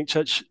this and I think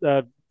church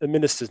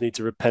ministers need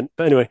to repent.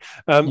 But anyway,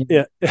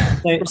 yeah.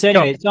 So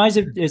anyway,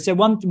 so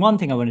one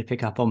thing I wanted to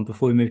pick up on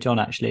before we moved on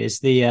actually is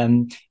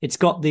the it's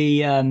got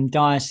the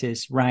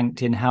diocese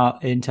ranked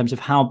in terms of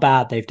how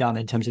bad they've done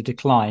in terms of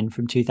decline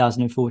from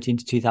 2014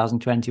 to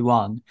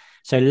 2021.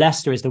 So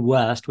Leicester is the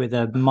worst with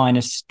a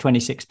minus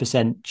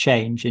 26%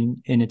 change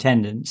in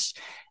attendance.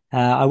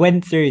 I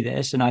went through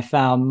this and I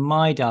found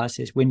my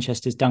diocese,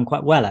 Winchester's, done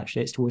quite well,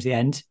 actually. It's towards the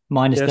end,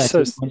 minus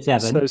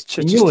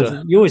 13.7.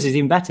 And yours is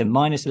even better,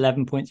 minus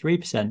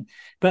 11.3%.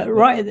 But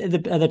right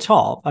at the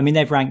top, I mean,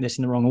 they've ranked this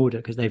in the wrong order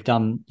because they've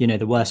done,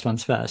 the worst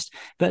ones first.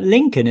 But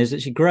Lincoln has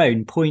actually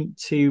grown plus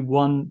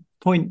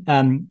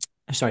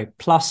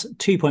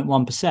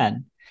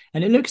 2.1%.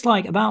 And it looks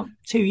like about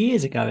 2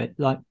 years ago, it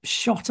like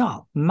shot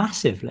up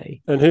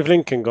massively. And who've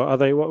Lincoln got? Are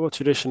they what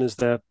tradition is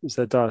their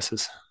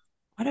diocese?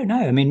 I don't know.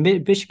 I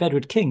mean, Bishop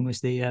Edward King was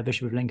the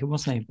Bishop of Lincoln,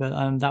 wasn't he?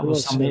 But that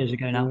was some years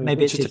ago now.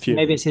 Maybe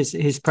it's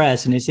his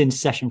prayers and his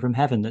intercession from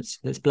heaven that's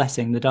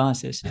blessing the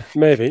diocese.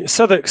 Maybe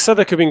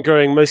Southwark have been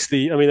growing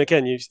mostly. I mean,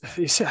 again, you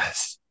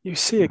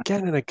see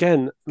again and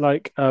again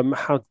like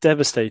how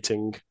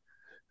devastating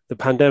the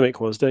pandemic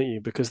was, don't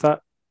you? Because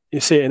that you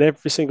see it in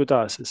every single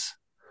diocese,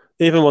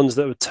 even ones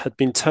that had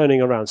been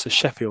turning around. So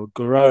Sheffield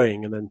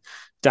growing and then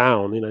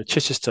down,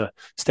 Chichester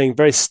staying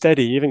very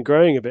steady, even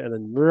growing a bit and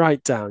then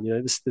right down.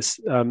 This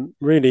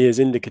really is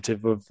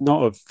indicative of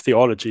not of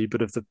theology,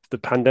 but of the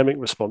pandemic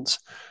response.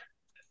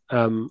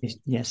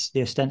 Yes,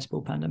 the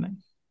ostensible pandemic.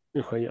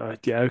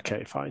 Yeah,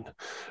 okay, fine.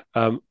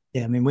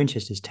 Yeah, I mean,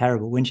 Winchester's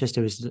terrible.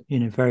 Winchester was,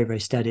 very, very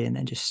steady, and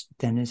then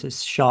there's a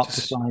sharp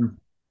decline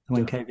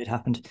when COVID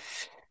happened.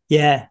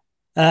 Yeah.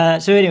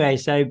 So anyway,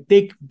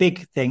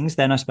 big things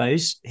then, I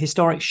suppose.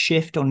 Historic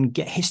shift on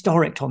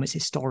Tom, it's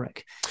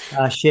historic.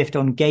 Shift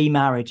on gay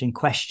marriage and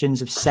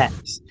questions of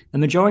sex. The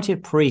majority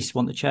of priests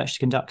want the church to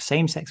conduct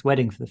same-sex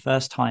wedding for the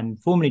first time,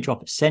 formally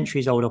drop its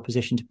centuries-old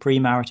opposition to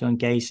premarital and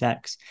gay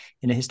sex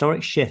in a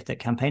historic shift that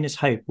campaigners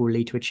hope will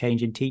lead to a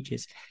change in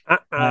teachers.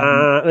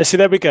 See,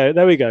 there we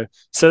go.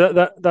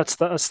 So that's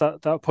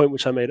that point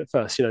which I made at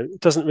first. It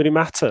doesn't really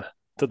matter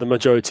that the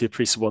majority of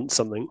priests want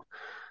something.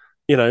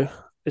 It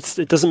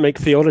doesn't make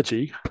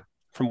theology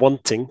from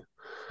wanting.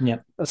 Yeah,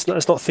 it's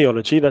not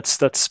theology. It's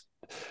the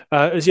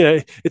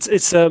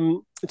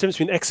difference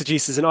between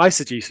exegesis and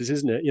eisegesis,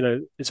 isn't it?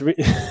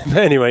 But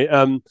anyway.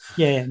 I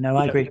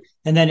agree.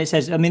 And then it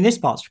says, I mean, this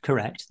part's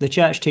correct. The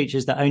church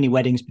teaches that only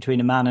weddings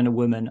between a man and a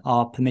woman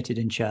are permitted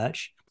in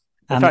church.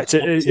 In fact,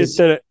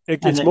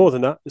 it's more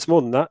than that. It's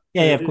more than that.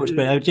 Yeah, of course,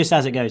 but just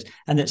as it goes,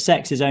 and that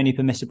sex is only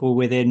permissible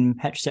within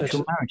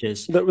heterosexual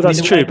marriages.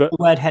 That's true, but the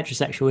word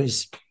heterosexual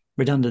is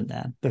redundant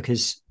there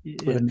because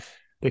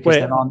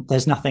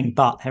there's nothing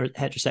but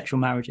heterosexual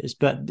marriages,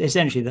 but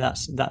essentially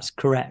that's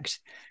correct.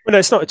 Well, no,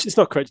 it's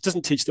not correct. It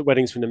doesn't teach that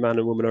weddings between a man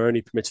and woman are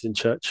only permitted in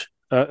church.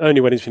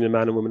 Only weddings between a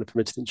man and woman are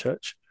permitted in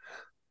church.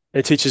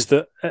 It teaches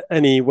that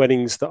any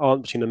weddings that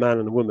aren't between a man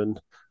and a woman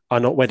are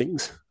not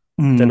weddings.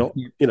 They're not,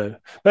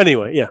 But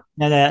anyway, yeah.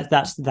 No,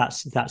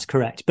 that's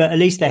correct. But at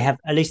least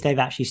they've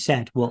actually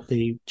said what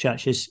the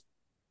church's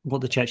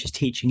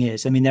teaching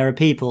is. I mean, there are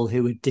people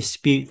who would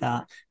dispute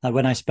that. Like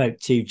when I spoke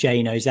to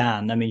Jane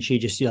Ozanne, I mean, she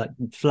just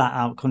flat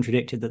out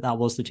contradicted that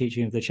was the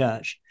teaching of the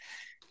church.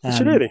 Is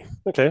she really?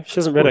 Okay. She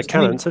hasn't read her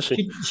canons, has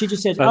she? She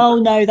just said, oh,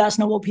 no, that's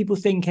not what people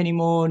think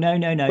anymore. No.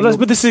 Well,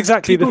 but this is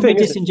exactly the thing.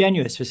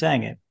 Disingenuous for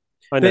saying it.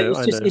 I know.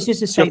 It's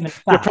just a statement.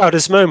 Your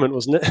proudest moment,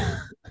 wasn't it?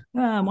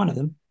 One of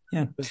them,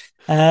 yeah.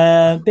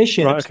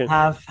 Bishops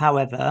have,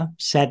 however,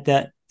 said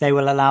that they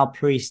will allow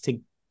priests to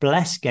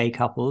bless gay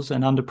couples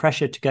and are under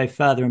pressure to go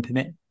further and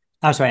permit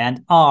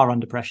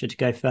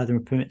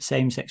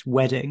same-sex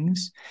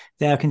weddings.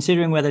 They are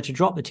considering whether to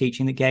drop the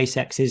teaching that gay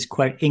sex is,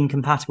 quote,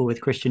 incompatible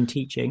with Christian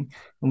teaching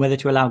and whether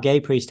to allow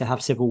gay priests to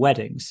have civil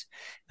weddings.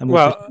 I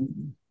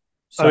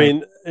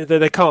mean,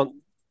 they can't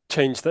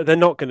change that. They're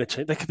not going to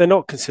change. They're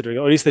not considering,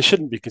 or at least they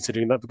shouldn't be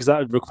considering that, because that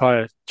would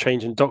require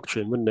change in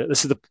doctrine, wouldn't it?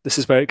 This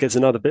is where it gets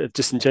another bit of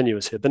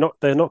disingenuous here.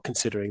 They're not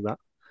considering that.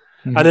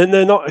 Mm-hmm. And then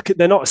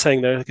they're not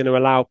saying they're going to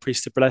allow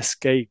priests to bless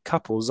gay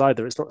couples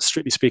either. It's not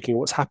strictly speaking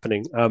what's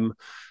happening.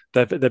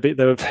 They're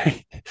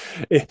very,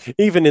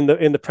 even in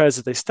the prayers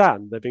as they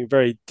stand, they're being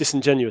very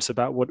disingenuous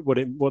about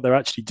what they're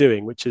actually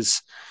doing, which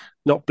is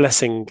not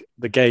blessing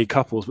the gay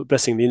couples, but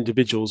blessing the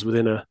individuals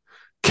within a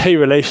gay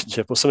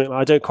relationship or something.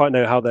 I don't quite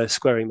know how they're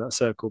squaring that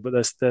circle, but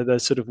they're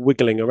sort of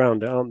wiggling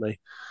around it, aren't they?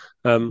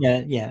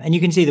 And you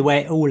can see the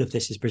way all of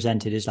this is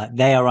presented is like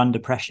they are under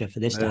pressure for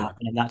this to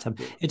happen at that time.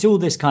 It's all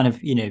this kind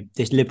of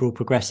this liberal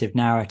progressive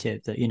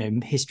narrative that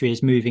history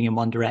is moving in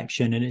one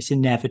direction and it's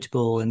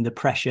inevitable, and the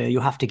pressure, you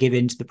have to give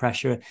in to the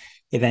pressure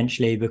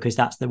eventually because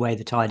that's the way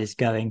the tide is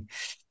going.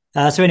 So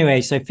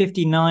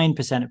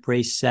 59% of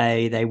priests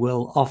say they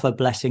will offer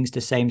blessings to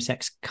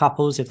same-sex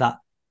couples if that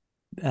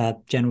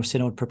General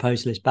Synod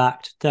proposal is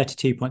backed.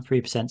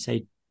 32.3%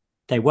 say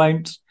they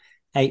won't.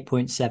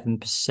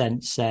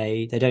 8.7%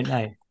 say they don't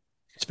know.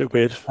 It's a bit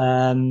weird.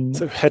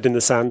 So head in the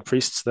sand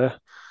priests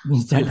there.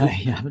 Don't know. Yeah,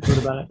 I haven't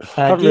thought about it.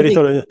 Haven't really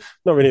thought it.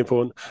 Not really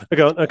important.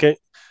 Okay, okay.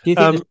 Do you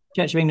think the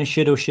Church of England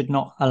should or should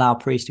not allow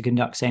priests to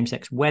conduct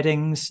same-sex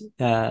weddings?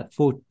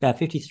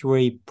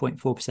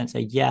 53.4%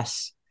 say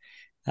yes.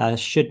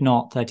 Should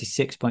not,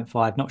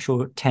 36.5%. Not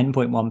sure,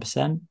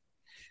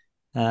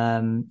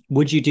 10.1%.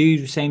 Would you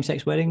do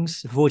same-sex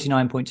weddings?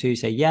 49.2%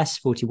 say yes.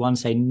 41%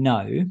 say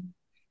no.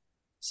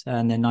 So,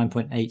 and then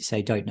 9.8%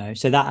 say don't know.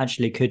 So that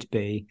actually could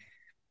be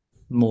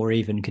more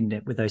even, couldn't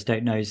it? With those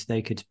don't knows,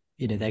 they could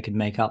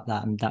make up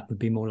that, and that would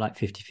be more like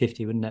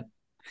 50-50, wouldn't it?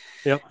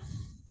 Yeah.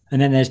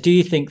 And then there's, do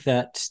you think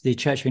that the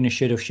Church of England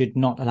should or should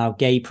not allow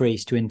gay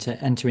priests to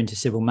enter into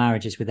civil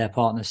marriages with their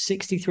partners?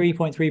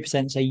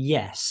 63.3% say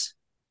yes.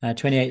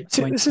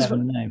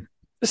 28.7% no.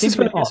 This is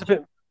when it gets a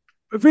bit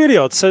really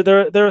odd. So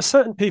there are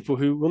certain people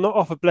who will not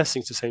offer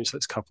blessings to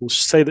same-sex couples,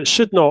 say that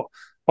should not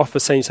offer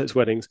same-sex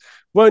weddings,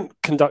 won't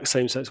conduct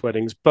same-sex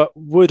weddings, but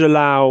would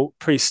allow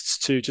priests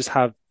to just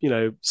have,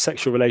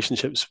 sexual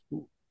relationships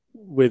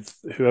with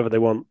whoever they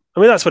want. I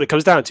mean, that's what it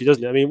comes down to,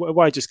 doesn't it? I mean,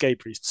 why just gay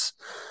priests?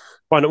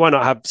 Why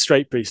not have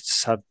straight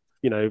priests have,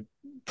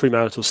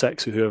 premarital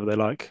sex with whoever they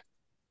like?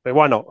 I mean,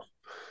 why not?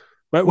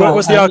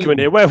 What's the argument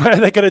here? Where are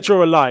they going to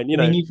draw a line?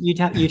 I mean, you'd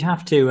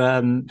have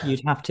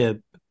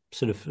to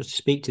sort of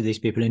speak to these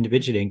people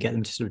individually and get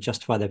them to sort of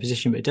justify their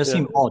position. But it does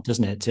seem odd,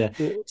 doesn't it,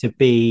 to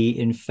be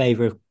in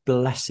favour of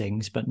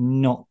blessings but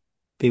not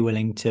be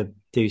willing to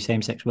do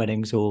same-sex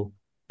weddings or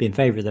be in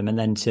favour of them, and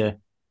then to.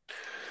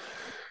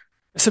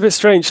 It's a bit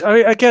strange.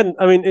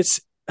 It's.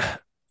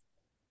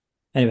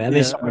 Anyway,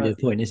 it's not really the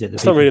point, is it?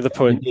 It's not really the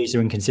point. These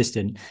are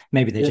inconsistent.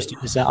 Maybe they just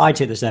took the survey. I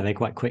took the survey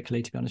quite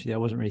quickly, to be honest with you. I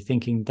wasn't really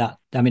thinking that.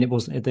 I mean, it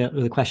wasn't.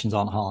 The questions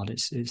aren't hard.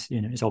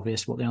 It's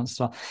obvious what the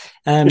answers are.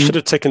 You should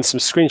have taken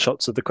some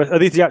screenshots of the questions. Are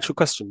these the actual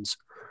questions?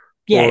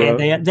 Yeah,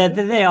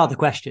 they are the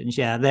questions.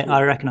 Yeah,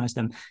 I recognise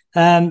them.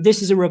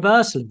 This is a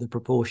reversal of the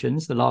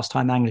proportions. The last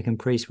time Anglican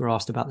priests were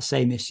asked about the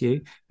same issue,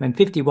 when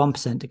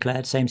 51%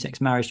 declared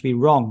same-sex marriage to be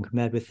wrong,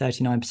 compared with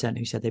 39%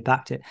 who said they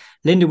backed it.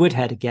 Linda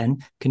Woodhead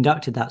again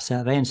conducted that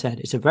survey and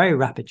said it's a very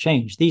rapid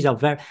change. These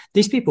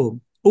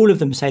people, all of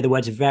them say the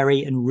words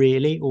 "very" and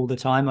 "really" all the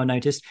time. I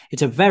noticed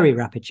it's a very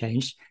rapid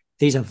change.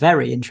 These are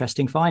very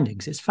interesting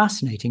findings. It's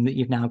fascinating that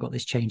you've now got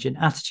this change in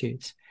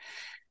attitudes.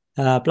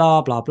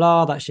 Blah, blah,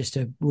 blah. That's just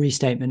a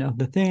restatement of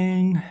the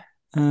thing.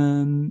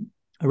 A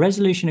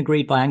resolution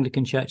agreed by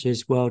Anglican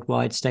churches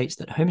worldwide states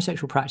that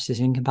homosexual practice is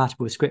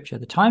incompatible with Scripture.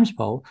 The Times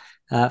poll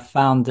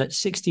found that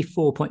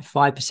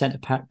 64.5%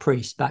 of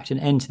priests backed an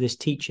end to this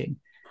teaching.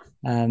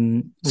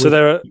 It's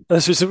a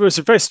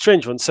very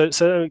strange one. So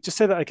just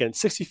say that again.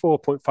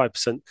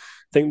 64.5%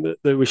 think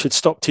that we should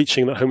stop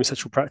teaching that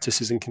homosexual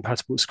practice is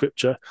incompatible with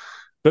Scripture.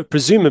 But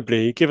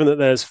presumably, given that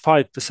there's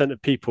 5%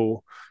 of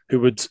people who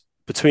would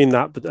between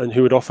that and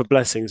who would offer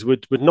blessings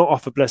would not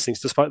offer blessings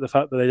despite the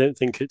fact that they don't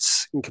think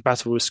it's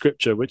incompatible with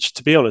Scripture, which,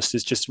 to be honest,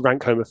 is just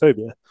rank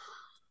homophobia.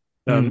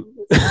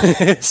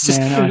 It's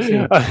just,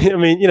 I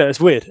mean, it's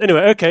weird.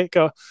 Anyway, okay,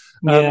 go.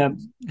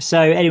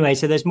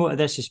 So there's more.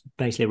 That's just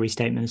basically a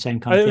restatement, the same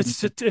kind of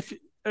thing.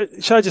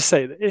 Shall I just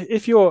say that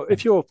if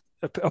your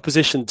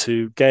opposition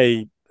to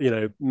gay,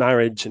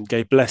 marriage and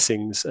gay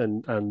blessings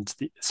and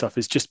the stuff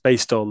is just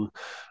based on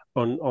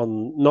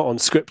not on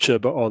Scripture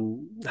but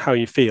on how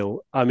you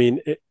feel, I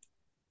mean,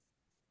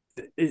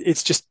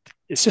 it's just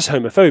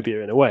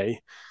homophobia in a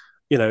way.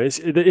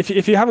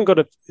 If you haven't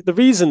got the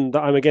reason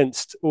that I'm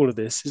against all of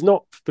this is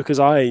not because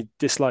I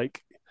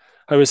dislike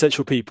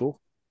homosexual people.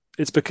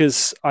 It's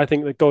because I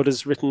think that God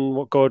has written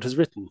what God has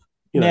written.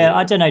 Yeah,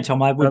 I don't know,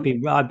 Tom.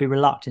 I'd be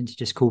reluctant to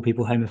just call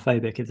people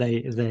homophobic if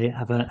they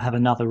have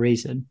another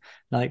reason.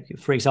 Like,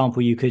 for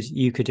example, you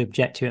could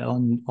object to it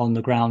on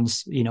the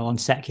grounds, on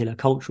secular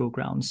cultural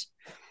grounds.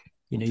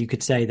 You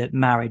could say that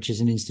marriage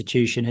as an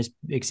institution has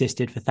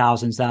existed for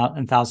thousands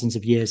and thousands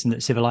of years, and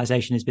that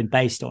civilization has been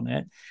based on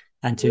it.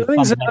 And to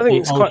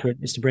fundamentally alter it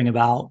is to bring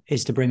about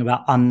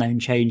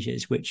unknown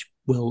changes, which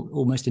will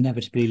almost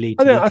inevitably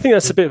lead. I think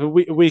that's a bit of a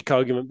weak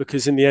argument,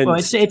 because in the end,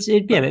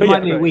 it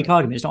might be a weak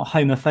argument. It's not a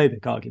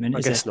homophobic argument.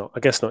 I guess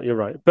not. You're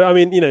right, but I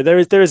mean, there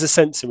is a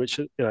sense in which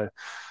I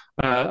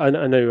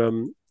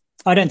know.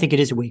 I don't think it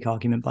is a weak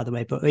argument, by the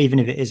way. But even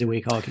if it is a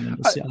weak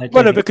argument,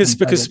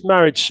 because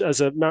marriage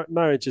as a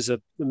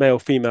male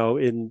female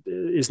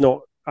is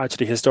not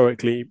actually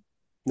historically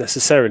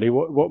necessarily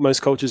what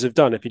most cultures have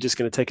done. If you're just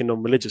going to take a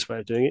non-religious way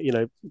of doing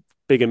it,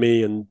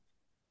 bigamy and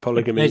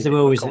polygamy. Those are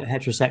always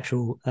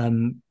heterosexual.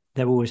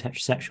 They're always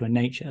heterosexual in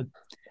nature.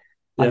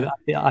 Yeah.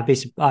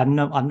 I've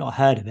not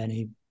heard of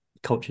any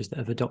cultures that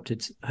have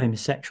adopted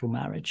homosexual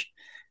marriage,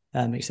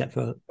 except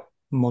for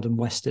modern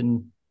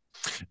Western.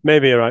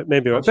 Maybe you're right.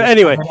 But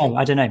anyway,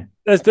 I don't know.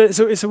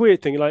 So it's a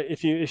weird thing. Like,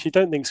 if you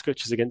don't think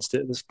Scripture's against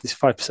it, there's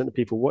 5% of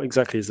people. What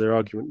exactly is their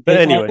argument? But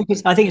anyway,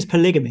 I think it's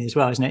polygamy as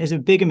well, isn't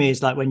it? Bigamy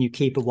is like when you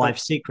keep a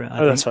wife's secret.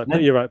 That's right. No,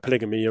 you're right.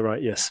 Polygamy. You're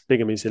right. Yes,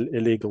 bigamy is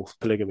illegal.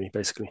 Polygamy,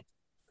 basically.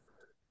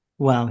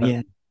 Well,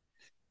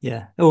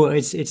 yeah. Oh,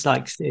 it's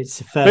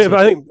the first. But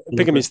I think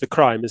bigamy is the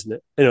crime, isn't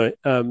it? Anyway.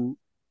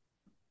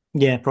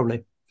 Yeah,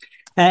 probably.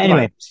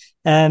 Anyway,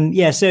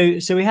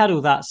 so we had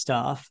all that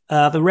stuff.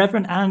 The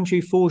Reverend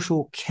Andrew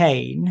Forshaw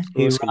Kane,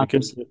 who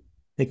runs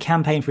the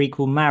Campaign for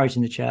Equal Marriage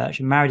in the church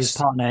and married his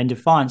partner in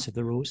defiance of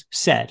the rules,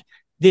 said,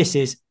 "This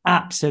is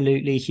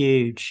absolutely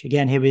huge."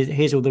 Again,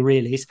 here's all the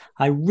reallys.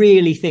 "I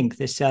really think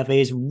this survey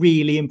is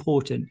really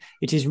important.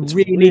 It is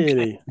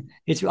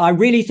I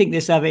really think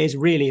this survey is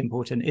really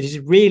important. It is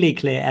really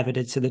clear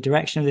evidence of the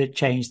direction of the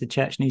change the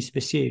church needs to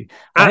pursue."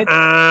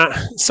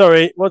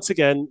 Sorry, once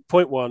again,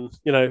 point one,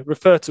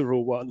 refer to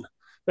rule one.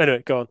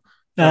 Anyway, go on.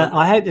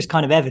 I hope this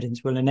kind of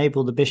evidence will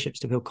enable the bishops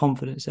to feel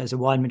confidence there's a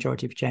wide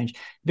majority for change.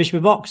 Bishop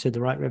of Oxford, the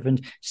Right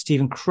Reverend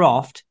Stephen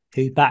Croft,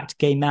 who backed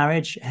gay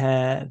marriage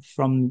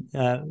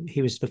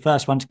he was the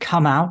first one to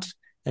come out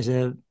as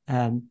a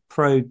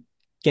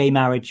pro-gay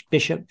marriage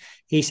bishop.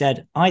 He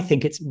said, "I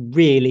think it's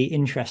really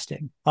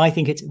interesting. I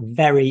think it's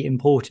very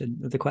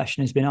important that the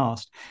question has been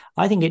asked.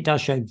 I think it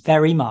does show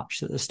very much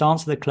that the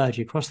stance of the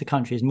clergy across the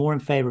country is more in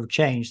favour of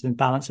change than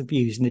balance of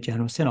views in the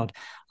General Synod.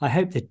 I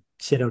hope the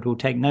Synod will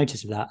take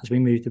notice of that as we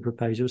move the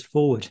proposals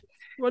forward."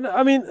 Well,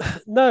 I mean,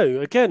 no,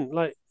 again,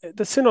 like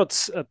the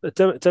Synod's a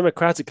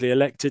democratically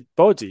elected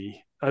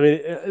body. I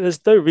mean,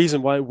 there's no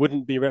reason why it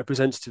wouldn't be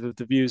representative of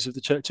the views of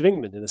the Church of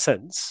England in a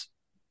sense.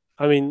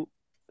 I mean,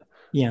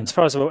 as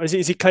far as I'm aware,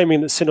 is he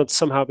claiming that Synod's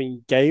somehow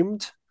been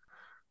gamed?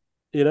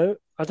 I don't know.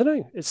 I don't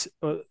know. It's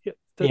a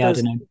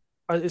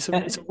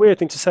weird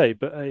thing to say,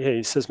 but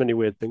he says many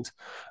weird things.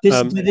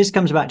 This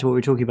comes back to what we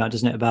were talking about,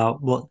 doesn't it?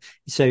 About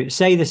so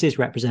say this is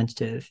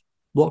representative.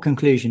 What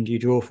conclusion do you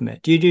draw from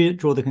it? Do you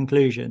draw the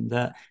conclusion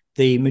that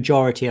the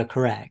majority are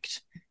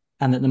correct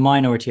and that the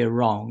minority are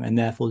wrong, and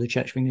therefore the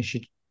Church of England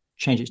should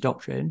change its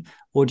doctrine?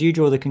 Or do you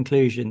draw the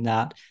conclusion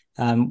that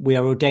we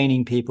are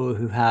ordaining people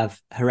who have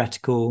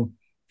heretical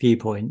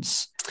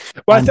viewpoints?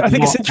 Well, I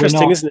think it's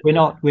interesting, isn't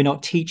it? We're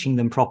not teaching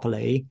them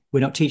properly.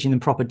 We're not teaching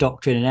them proper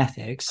doctrine and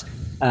ethics.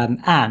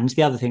 And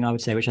the other thing I would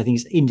say, which I think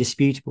is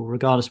indisputable,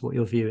 regardless of what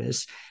your view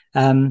is,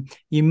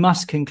 you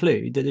must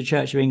conclude that the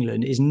Church of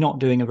England is not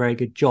doing a very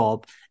good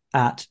job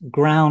at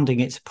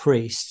grounding its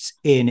priests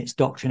in its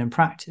doctrine and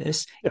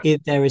practice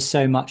if there is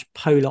so much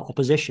polar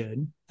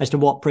opposition as to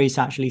what priests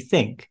actually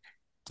think.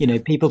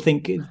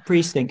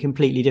 Priests think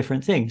completely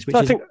different things, which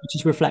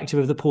is reflective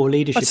of the poor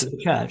leadership of the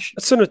church.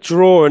 I sort of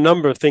draw a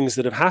number of things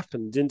that have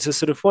happened into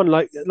sort of one,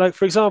 like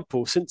for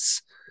example,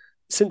 since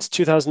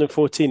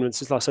 2014, when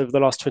since over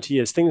the last 20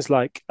 years, things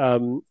like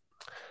kind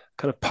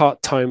of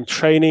part-time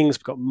trainings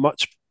have got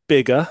much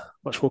bigger,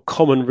 much more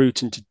common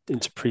route into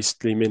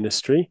priestly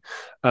ministry.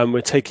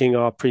 We're taking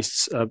our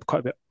priests quite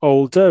a bit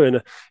older in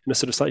a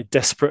sort of slightly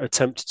desperate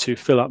attempt to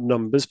fill up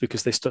numbers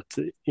because they start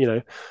to,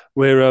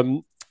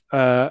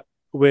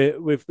 we're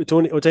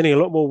ordaining a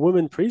lot more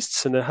women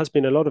priests, and there has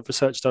been a lot of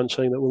research done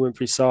showing that women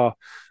priests are,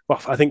 well,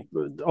 I think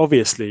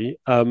obviously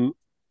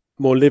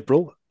more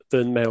liberal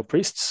than male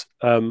priests,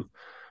 not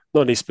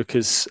least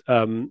because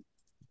there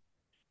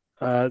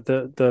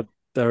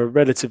are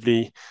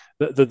relatively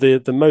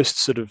the most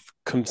sort of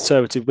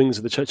conservative wings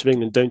of the Church of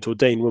England don't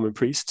ordain women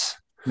priests.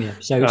 Yeah,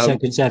 so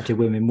conservative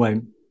women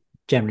won't,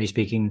 generally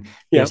speaking,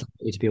 be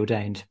likely to be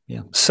ordained.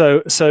 Yeah.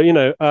 So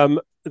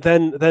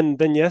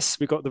then yes,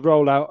 we got the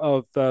rollout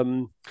of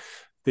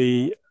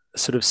the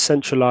sort of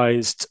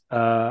centralized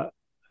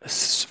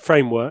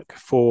framework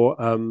for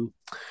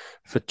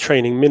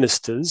training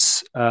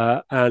ministers,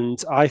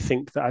 and I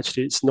think that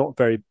actually it's not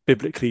very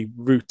biblically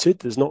rooted.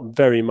 There's not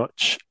very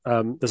much.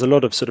 There's a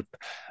lot of sort of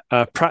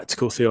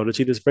practical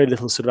theology. There's very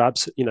little sort of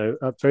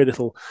very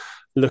little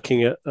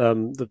looking at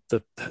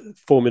the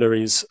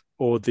formularies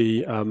or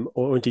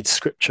or indeed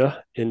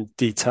scripture in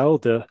detail.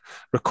 The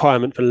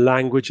requirement for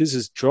languages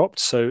is dropped,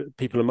 so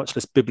people are much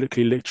less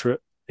biblically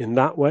literate in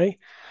that way.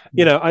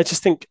 I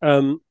just think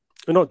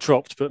not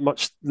dropped, but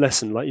much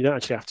lessened. Like you don't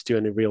actually have to do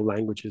any real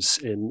languages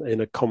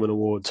in a Common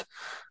Award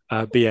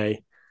BA.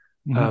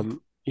 You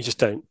just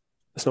don't.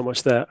 There's not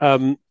much there.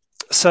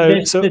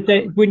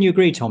 Wouldn't you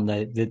agree, Tom,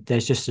 though, that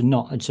there's just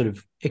not a sort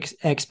of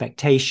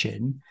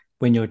expectation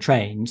when you're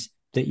trained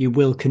that you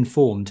will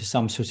conform to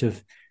some sort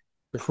of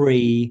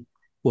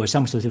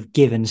some sort of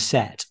given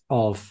set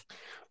of...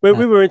 We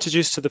were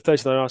introduced to the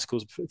 39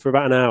 articles for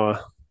about an hour,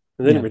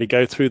 and they didn't really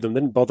go through them. They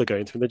didn't bother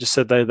going through them. They just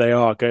said they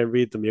are. Go and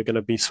read them. You're going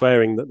to be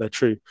swearing that they're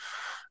true.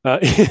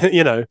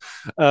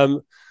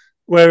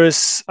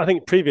 Whereas I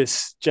think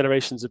previous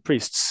generations of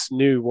priests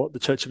knew what the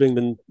Church of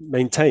England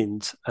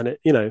maintained, and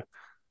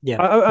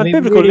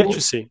biblical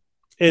literacy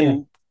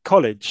in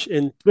college,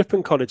 in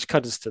Ripon College,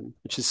 Cuddesdon,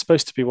 which is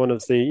supposed to be one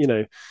of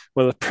the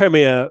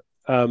premier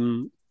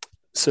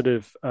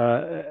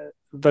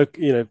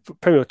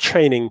premier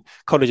training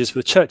colleges for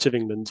the Church of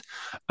England.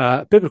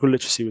 Biblical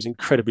literacy was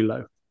incredibly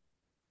low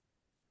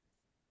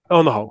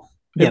on the whole.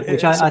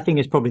 Which I think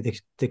is probably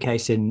the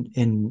case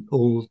in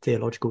all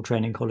theological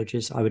training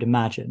colleges, I would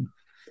imagine.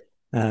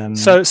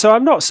 So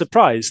I'm not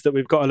surprised that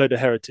we've got a load of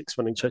heretics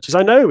running churches.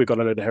 I know we've got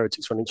a load of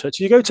heretics running churches.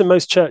 You go to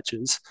most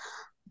churches,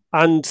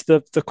 and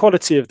the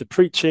quality of the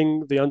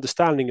preaching, the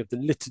understanding of the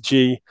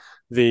liturgy,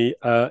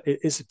 it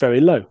is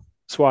very low.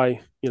 That's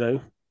why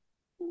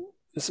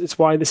it's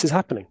why this is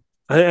happening.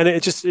 And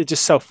it's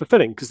just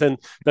self-fulfilling, because then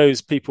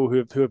those people who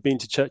have been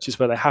to churches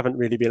where they haven't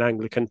really been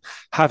Anglican,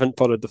 haven't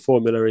followed the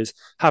formularies,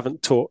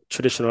 haven't taught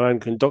traditional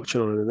Anglican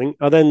doctrine or anything,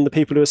 are then the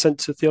people who are sent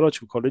to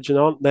theological college and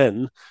aren't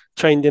then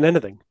trained in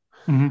anything.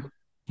 Mm-hmm.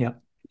 Yeah.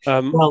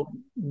 Well,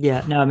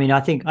 yeah. No, I mean, I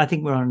think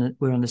we're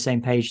on the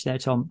same page there,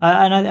 Tom.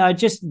 And I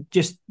just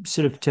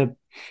sort of to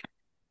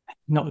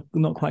not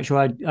quite sure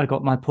I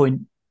got my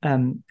point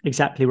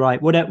exactly right.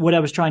 What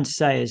I was trying to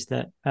say is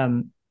that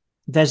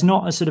there's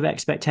not a sort of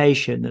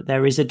expectation that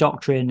there is a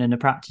doctrine and a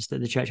practice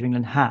that the Church of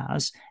England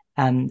has,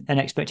 and an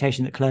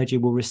expectation that clergy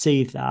will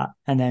receive that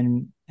and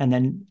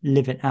then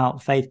live it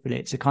out faithfully.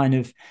 It's a kind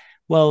of,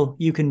 well,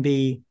 you can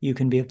be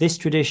of this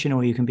tradition,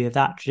 or you can be of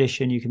that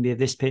tradition, you can be of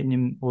this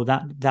opinion or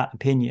that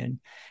opinion,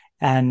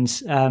 and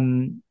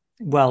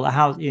well, a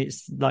house,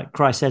 it's like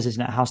Christ says,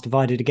 isn't it? A house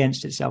divided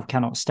against itself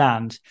cannot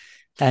stand.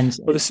 And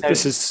well,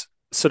 this is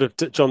sort of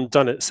John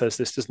Dunnett says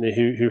this, doesn't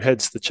he? Who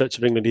heads the Church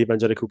of England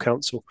Evangelical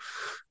Council,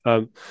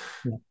 who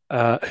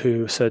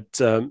said,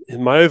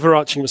 in my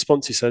overarching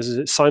response, he says, is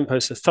it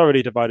signposts a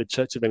thoroughly divided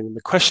Church of England.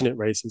 The question it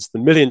raises, the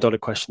 $1 million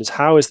question, is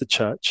how is the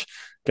Church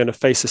going to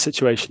face a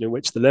situation in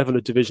which the level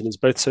of division is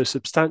both so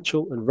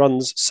substantial and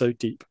runs so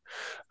deep?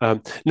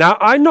 Now,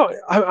 I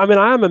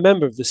am a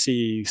member of the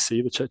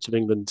CEC, the Church of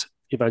England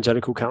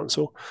Evangelical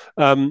Council,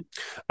 and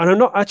I'm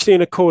not actually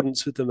in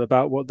accordance with them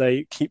about what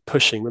they keep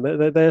pushing.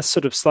 They're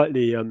sort of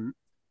slightly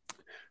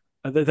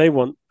they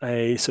want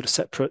a sort of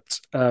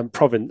separate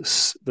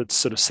province that's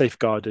sort of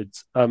safeguarded.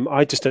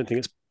 I just don't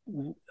think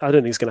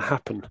it's going to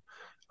happen.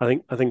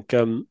 I think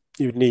you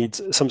need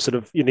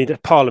you need a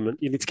parliament.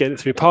 You need to get it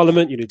through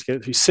parliament. You need to get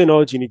it through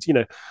synod. You need,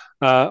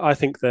 I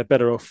think they're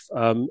better off,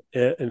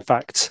 in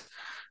fact,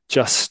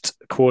 just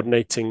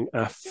coordinating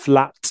a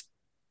flat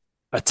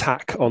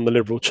attack on the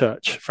liberal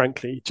church.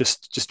 Frankly,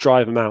 just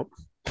drive them out.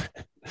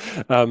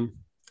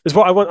 Is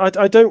what I want.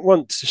 I don't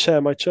want to share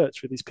my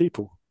church with these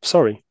people.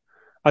 Sorry.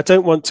 I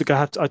don't want to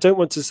have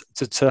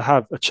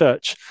a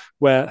church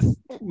where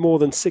more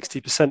than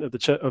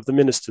 60% of the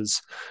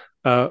ministers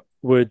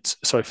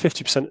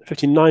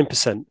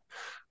 59%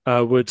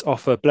 would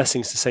offer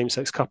blessings to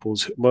same-sex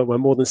couples, where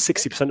more than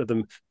 60% of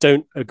them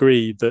don't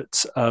agree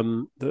that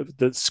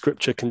that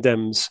Scripture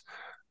condemns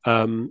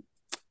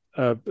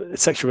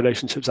sexual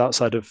relationships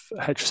outside of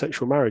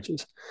heterosexual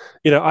marriages.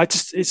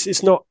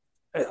 It's not.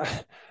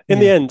 In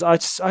the end, I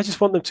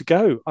just want them to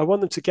go. I want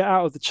them to get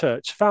out of the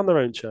church, found their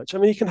own church. I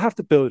mean, you can have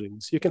the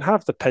buildings, you can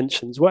have the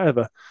pensions,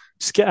 whatever.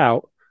 Just get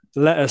out.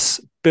 Let us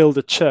build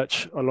a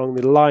church along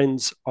the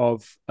lines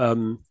of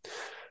the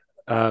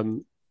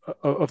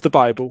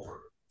Bible.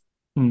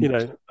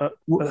 But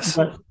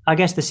I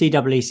guess the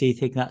CEEC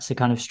think that's a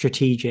kind of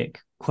strategic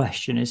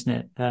question, isn't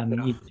it?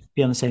 You'd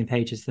be on the same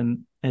page as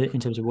them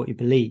in terms of what you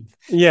believe.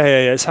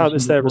 Yeah. It's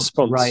their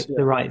response.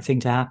 The right thing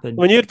to happen.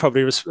 I mean, you'd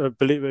probably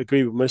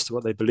agree with most of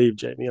what they believe,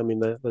 Jamie. I mean,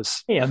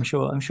 there's. Yeah, I'm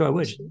sure I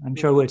would.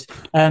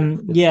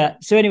 Yeah.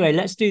 So anyway,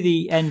 let's do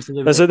the end of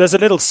the. There's a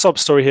little sob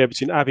story here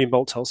between Abby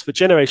Malthouse. For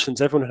generations,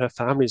 everyone in her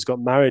family has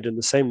got married in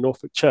the same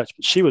Norfolk church,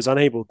 but she was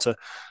unable to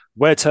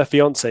wed her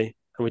fiance,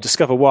 and we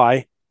discover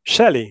why.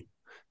 Shelley.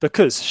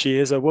 Because she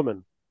is a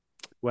woman.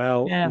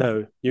 Well, yeah.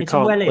 No, you it's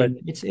can't.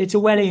 It's a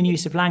Wellian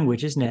use of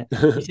language, isn't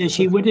it?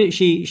 She would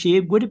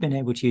have been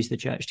able to use the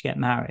church to get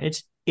married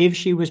if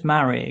she was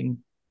marrying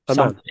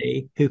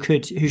somebody who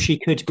she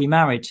could be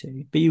married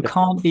to. But you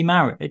can't be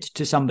married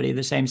to somebody of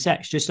the same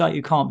sex, just like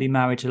you can't be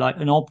married to like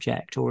an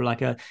object or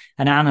like an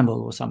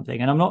animal or something.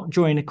 And I'm not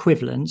drawing a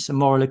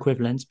moral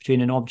equivalence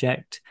between an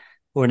object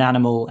or an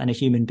animal and a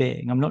human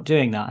being. I'm not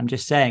doing that. I'm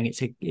just saying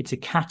it's a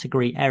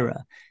category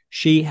error.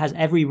 She has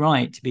every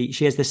right to be.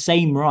 She has the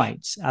same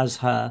rights as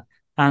her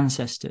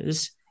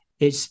ancestors.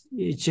 It's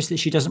just that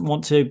she doesn't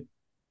want to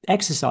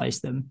exercise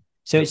them.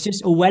 So it's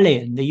just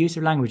Orwellian. The use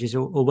of language is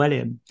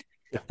Orwellian.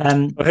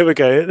 Well, here we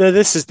go.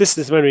 This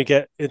is when we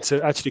get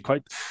into actually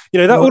quite.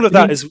 All of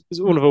that is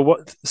all of a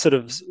what sort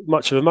of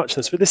much of a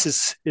muchness. But this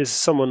is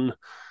someone.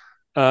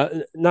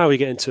 Now we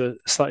get into a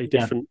slightly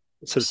different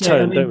sort of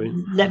tone, don't we?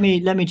 Let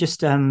me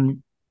just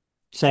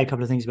say a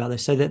couple of things about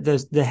this. So that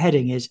the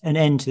heading is an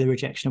end to the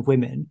rejection of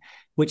women,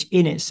 which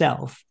in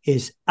itself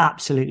is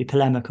absolutely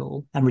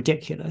polemical and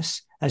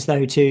ridiculous, as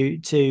though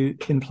to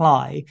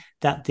imply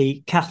that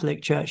the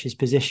Catholic Church's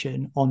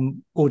position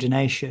on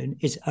ordination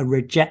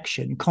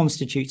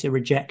constitutes a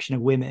rejection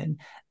of women.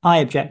 I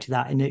object to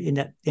that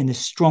in the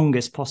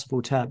strongest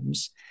possible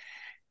terms.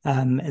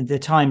 The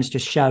Times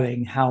just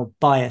showing how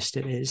biased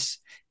it is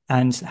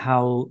and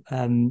how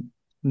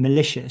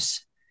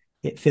malicious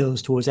it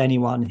feels towards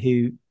anyone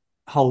who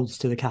holds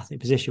to the Catholic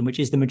position, which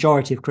is the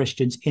majority of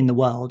Christians in the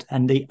world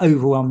and the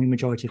overwhelming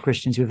majority of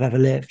Christians who have ever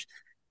lived.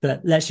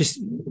 But let's just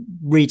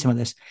read some of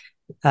this.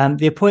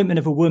 The appointment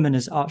of a woman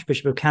as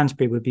Archbishop of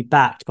Canterbury would be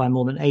backed by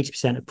more than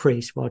 80% of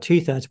priests, while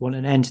 2/3 want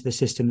an end to the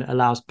system that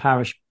allows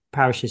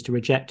parishes to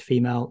reject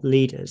female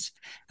leaders.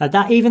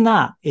 That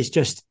is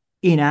just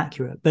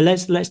inaccurate.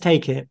 But let's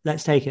take it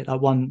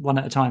like one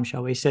at a time,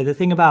 shall we? So the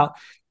thing about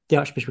the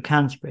Archbishop of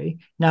Canterbury.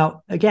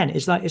 Now, again,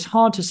 it's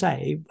hard to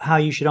say how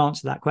you should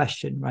answer that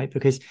question, right?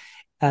 Because,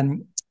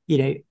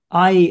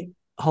 I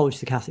hold to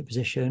the Catholic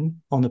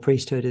position on the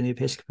priesthood and the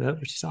episcopate,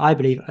 which is, I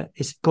believe,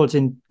 it's God's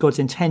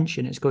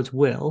intention, it's God's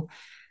will,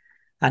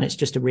 and it's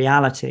just a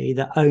reality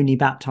that only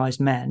baptized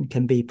men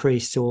can be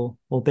priests or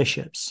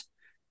bishops.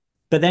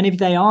 But then, if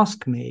they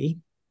ask me,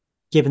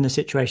 given the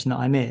situation that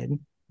I'm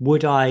in,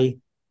 would I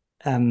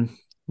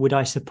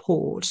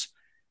support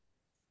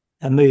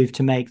a move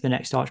to make the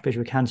next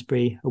Archbishop of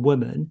Canterbury a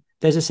woman?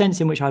 There's a sense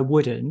in which I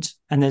wouldn't,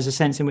 and there's a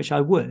sense in which I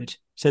would.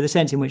 So the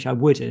sense in which I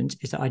wouldn't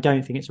is that I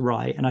don't think it's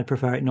right, and I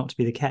prefer it not to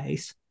be the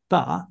case.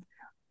 But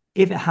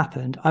if it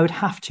happened, I would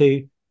have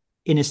to,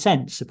 in a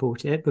sense,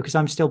 support it because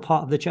I'm still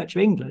part of the Church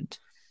of England.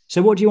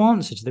 So what do you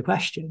answer to the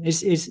question?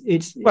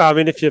 Well, I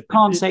mean, if you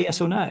can't say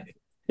yes or no,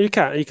 you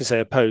can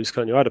say oppose,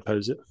 can't you? I'd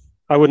oppose it.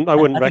 I wouldn't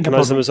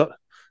recognise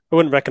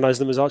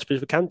them as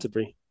Archbishop of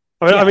Canterbury.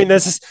 I mean,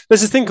 there's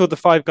this thing called the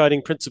 5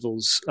 Guiding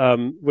Principles,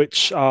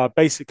 which are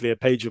basically a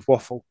page of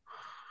waffle.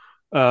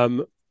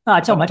 Tom, I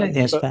don't think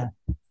it's fair.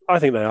 I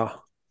think they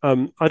are.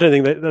 I don't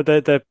think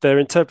they're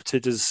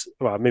interpreted as,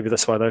 well. Maybe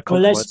that's why they're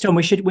compromised. Well, Tom,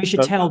 we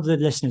should tell the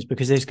listeners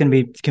because it's going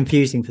to be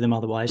confusing for them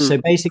otherwise. So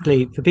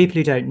basically, for people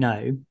who don't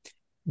know,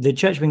 the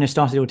Church of England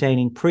started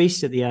ordaining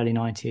priests at the early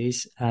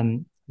 90s.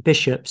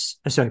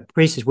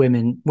 Priests as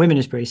women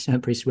as priests,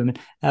 priests as women,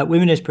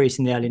 women as priests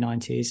in the early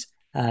 90s,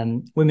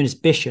 women as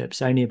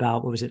bishops only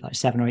about,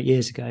 7 or 8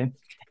 years ago.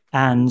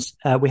 And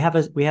we have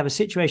a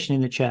situation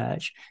in the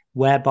church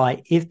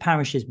whereby if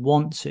parishes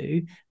want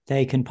to,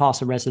 they can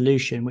pass a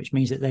resolution, which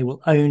means that they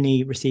will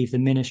only receive the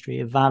ministry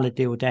of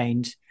validly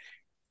ordained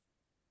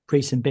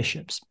priests and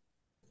bishops,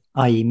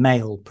 i.e.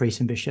 male priests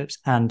and bishops,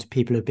 and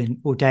people who have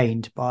been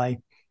ordained by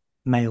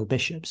male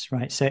bishops,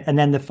 right? So, and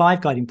then the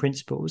 5 guiding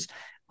principles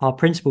are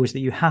principles that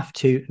you have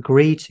to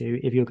agree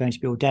to if you're going to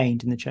be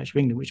ordained in the Church of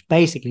England, which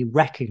basically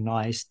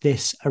recognize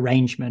this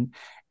arrangement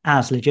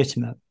as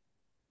legitimate.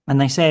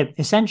 And they say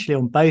essentially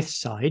on both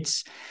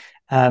sides,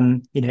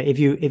 if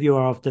you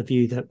are of the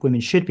view that women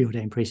should be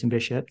ordained priest and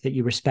bishop, that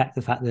you respect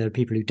the fact that there are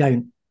people who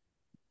don't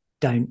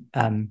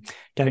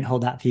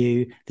hold that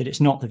view, that it's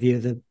not the view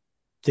of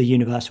the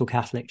universal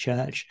Catholic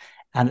Church,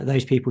 and that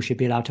those people should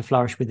be allowed to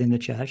flourish within the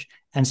church.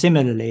 And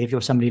similarly, if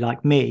you're somebody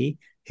like me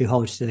who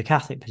holds to the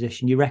Catholic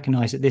position, you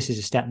recognise that this is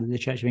a step that the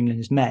Church of England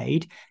has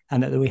made,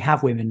 and that we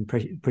have women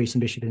priests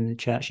and bishops in the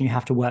church, and you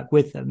have to work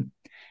with them.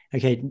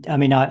 Okay, I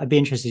mean, I'd be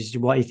interested as to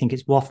why you think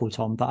it's waffle,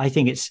 Tom, but I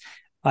think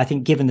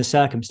given the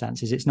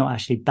circumstances, it's not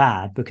actually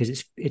bad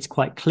because it's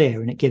quite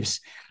clear, and it gives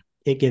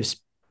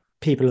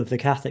people of the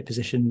Catholic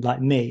position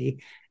like me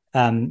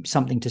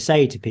something to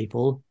say to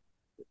people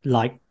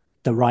like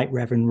the Right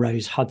Reverend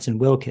Rose Hudson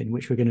Wilkin,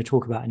 which we're going to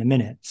talk about in a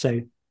minute.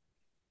 So,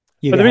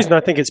 but the reason I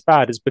think it's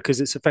bad is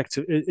because it's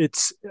effective.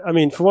 It's, I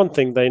mean, for one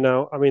thing,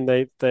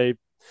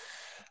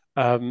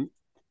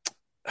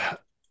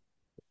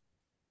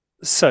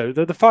 so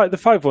the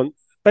five one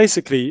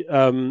basically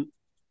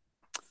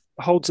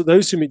holds that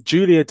those whom it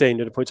duly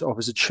ordained and appointed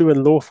office are true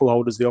and lawful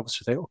holders of the office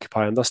they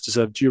occupy, and thus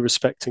deserve due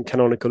respect and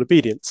canonical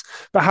obedience.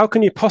 But how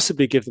can you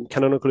possibly give them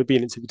canonical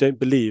obedience if you don't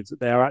believe that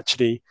they are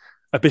actually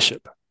a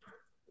bishop?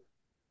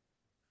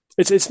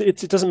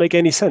 It doesn't make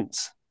any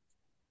sense.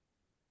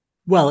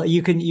 Well,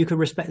 you can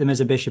respect them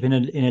as a bishop in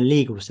a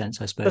legal sense,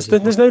 I suppose.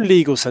 There's no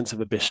legal sense of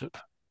a bishop.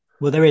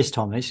 Well, there is,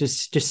 Tom. It's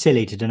just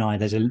silly to deny.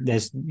 There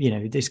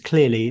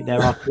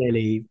are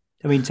clearly.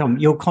 I mean, Tom,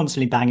 you're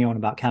constantly banging on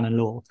about canon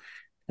law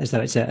as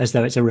though it's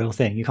a real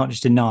thing. You can't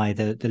just deny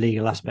the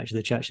legal aspect of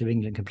the Church of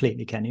England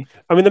completely, can you?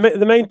 I mean,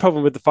 the main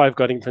problem with the 5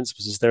 guiding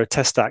principles is they're a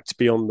test act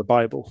beyond the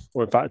Bible,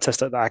 or in fact, a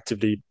test act that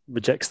actively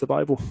rejects the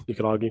Bible. You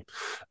could argue.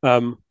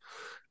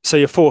 So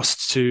you're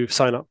forced to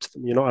sign up to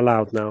them. You're not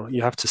allowed now.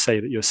 You have to say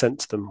that you're sent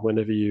to them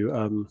whenever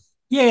you.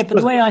 Yeah, but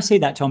the way I see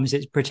that, Tom, is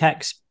it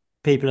protects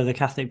people of the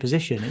Catholic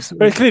position.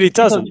 It clearly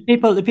doesn't.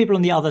 The people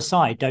on the other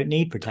side don't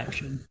need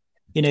protection.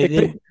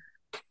 It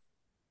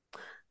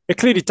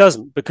clearly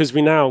doesn't, because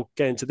we now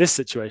get into this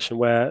situation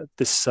where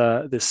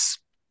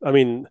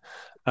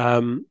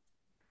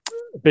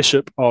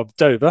Bishop of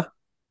Dover.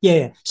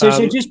 Yeah.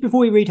 So just before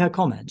we read her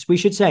comments, we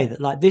should say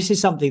that this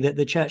is something that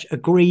the church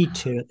agreed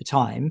to at the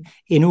time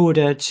in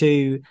order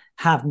to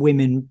have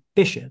women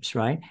bishops,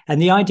 right?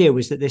 And the idea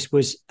was that this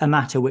was a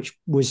matter which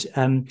was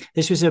an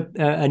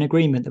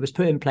agreement that was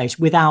put in place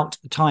without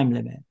a time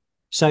limit,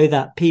 so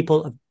that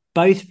people of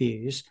both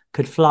views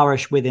could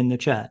flourish within the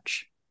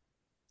church.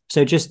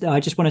 So I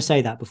just want to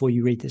say that before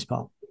you read this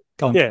part.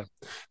 Go on. Yeah.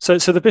 So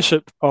the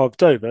Bishop of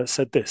Dover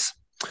said this.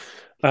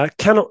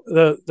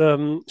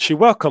 She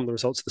welcomed the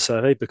results of the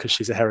survey because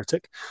she's a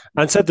heretic,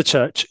 and said the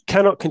church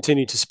cannot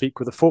continue to speak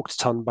with a forked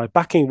tongue by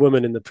backing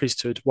women in the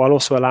priesthood while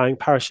also allowing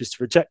parishes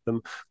to reject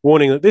them,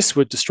 warning that this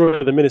would destroy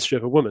the ministry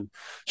of a woman.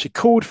 She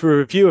called for a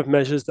review of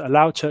measures that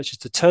allow churches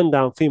to turn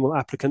down female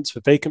applicants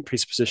for vacant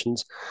priest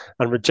positions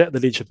and reject the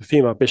leadership of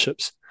female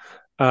bishops.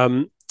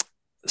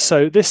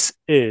 So this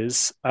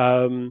is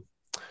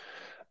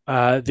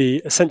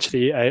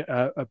essentially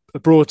a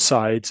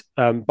broadside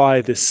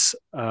by this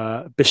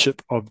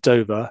Bishop of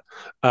Dover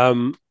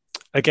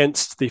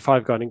against the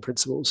five guiding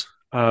principles.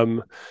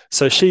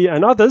 So she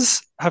and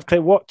others have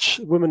claimed, watch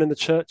women in the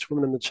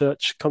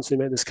church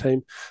constantly make this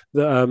claim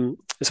that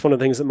it's one of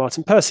the things that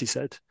Martin Percy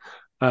said.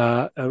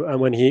 And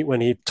when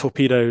he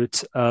torpedoed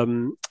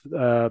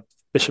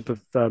Bishop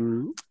of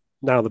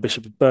now the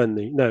Bishop of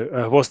Burnley,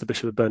 was the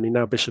Bishop of Burnley,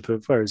 now Bishop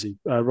of, where is he?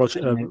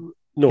 Roger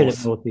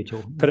North.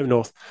 Philip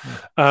North.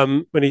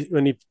 Yeah.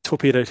 When he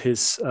torpedoed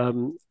his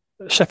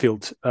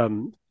Sheffield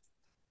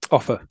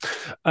offer,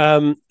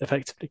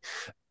 effectively,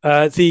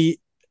 the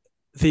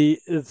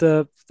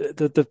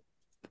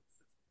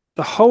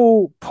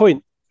whole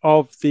point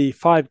of the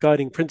five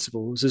guiding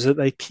principles is that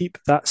they keep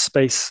that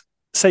space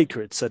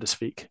sacred, so to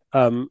speak.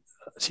 To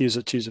use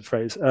a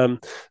phrase,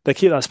 they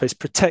keep that space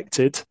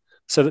protected,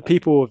 so that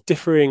people of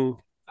differing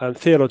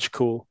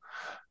theological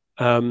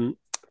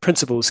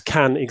principles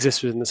can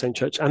exist within the same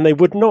church, and they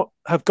would not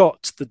have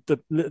got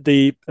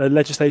the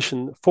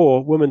legislation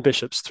for women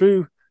bishops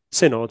through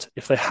synod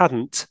if they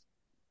hadn't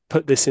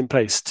put this in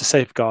place to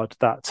safeguard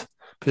that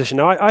position.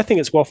 Now, I think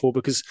it's waffle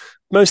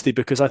mostly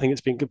because I think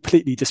it's been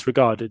completely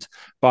disregarded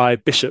by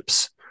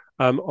bishops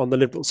on the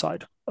liberal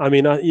side. I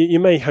mean, you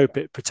may hope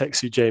it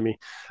protects you, Jamie,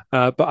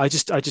 but I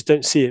just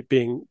don't see it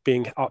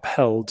being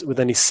upheld with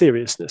any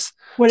seriousness.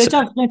 Well, it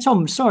does. No,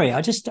 Tom, sorry,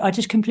 I just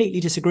completely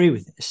disagree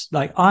with this.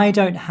 Like, I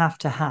don't have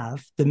to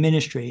have the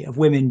ministry of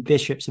women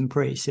bishops and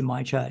priests in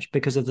my church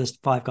because of the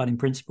five guiding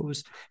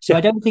principles. So yeah.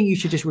 I don't think you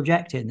should just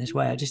reject it in this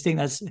way. I just think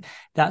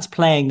that's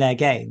playing their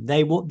game.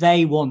 They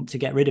want to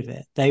get rid of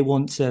it. They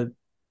want to,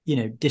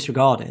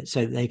 disregard it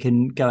so that they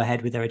can go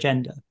ahead with their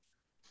agenda.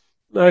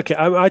 Okay,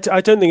 I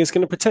don't think it's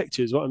going to protect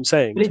you, is what I'm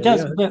saying. But it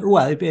does. Yeah.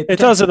 It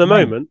does at the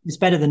moment. It's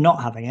better than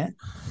not having it.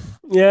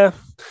 Yeah.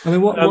 I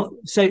mean,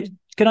 so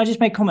can I just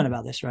make a comment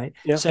about this, right?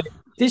 Yeah. So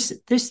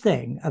this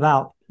thing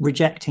about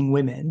rejecting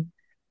women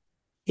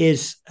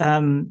is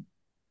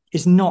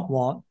not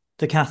what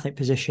the Catholic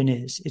position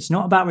is. It's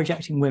not about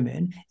rejecting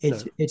women.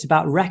 It's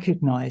about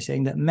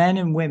recognizing that men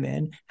and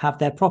women have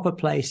their proper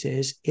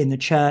places in the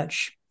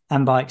church,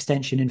 and by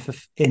extension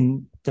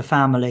in the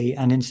family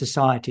and in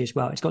society as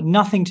well. It's got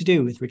nothing to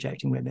do with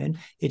rejecting women.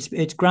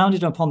 It's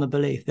grounded upon the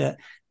belief that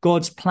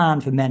God's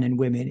plan for men and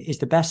women is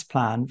the best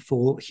plan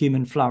for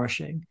human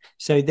flourishing.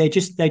 So they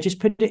just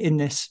put it in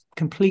this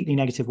completely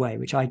negative way,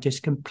 which I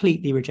just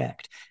completely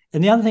reject.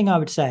 And the other thing I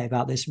would say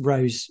about this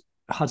Rose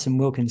Hudson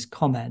Wilkins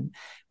comment,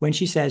 when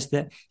she says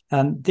that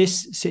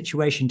this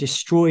situation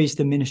destroys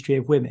the ministry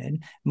of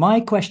women, my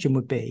question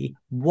would be,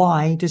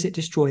 why does it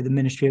destroy the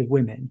ministry of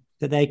women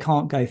that they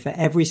can't go for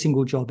every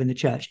single job in the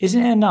church?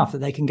 Isn't it enough that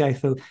they can go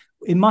for,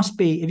 it must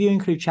be, if you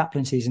include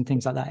chaplaincies and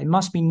things like that, it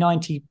must be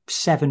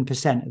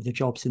 97% of the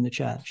jobs in the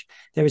church.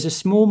 There is a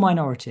small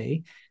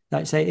minority,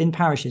 like say in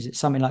parishes, it's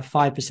something like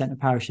 5% of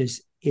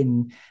parishes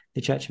in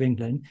the Church of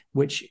England,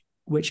 which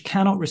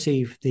cannot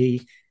receive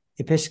the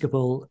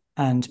episcopal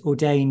and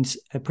ordained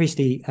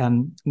priestly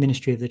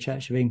ministry of the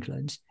Church of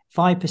England,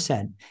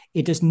 5%.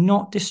 It does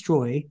not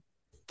destroy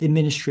the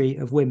ministry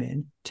of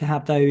women to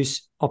have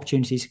those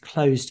opportunities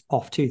closed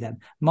off to them.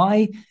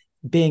 My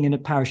being in a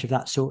parish of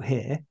that sort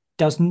here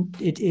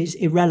it is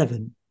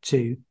irrelevant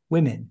to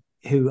women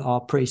who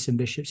are priests and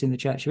bishops in the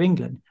Church of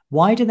England.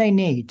 Why do they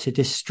need to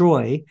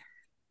destroy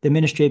the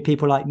ministry of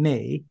people like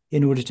me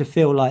in order to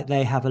feel like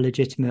they have a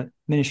legitimate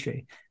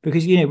ministry?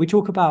 Because, we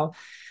talk about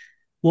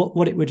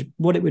what it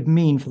would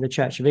mean for the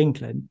Church of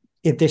England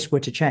if this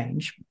were to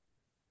change.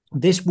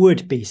 This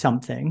would be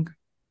something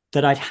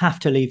that I'd have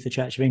to leave the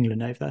Church of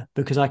England over,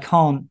 because I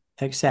can't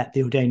accept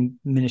the ordained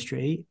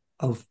ministry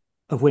of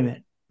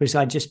women, because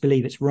I just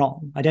believe it's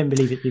wrong. I don't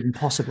believe it's even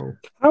possible.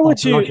 How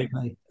would you? I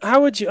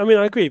mean,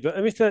 I agree, but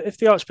I mean, if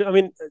the Archbishop, I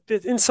mean,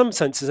 in some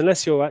senses,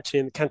 unless you're actually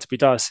in the Canterbury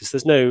diocese,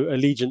 there's no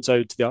allegiance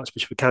owed to the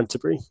Archbishop of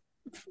Canterbury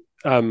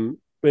in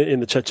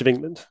the Church of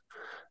England.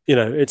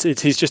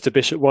 He's just a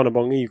bishop, one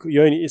among you.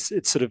 You only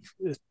it's sort of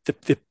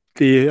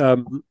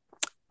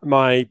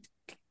my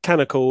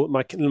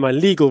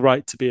legal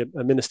right to be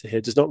a minister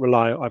here does not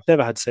rely. I've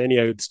never had to say any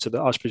oaths to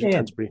the Archbishop of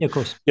Canterbury. Yeah, of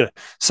course.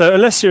 So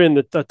unless you're in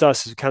the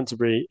Diocese of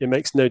Canterbury, it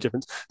makes no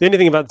difference. The only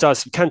thing about the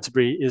Diocese of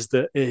Canterbury is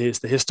that it is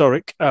the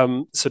historic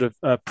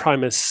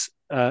primus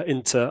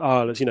inter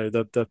ales,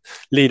 the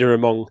leader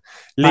among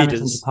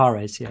leaders.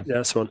 Pares, yeah,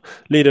 that's one.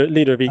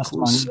 Leader of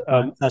equals.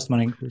 First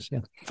one equals, yeah.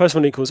 First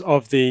one equals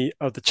of the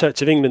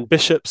Church of England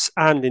bishops,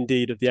 and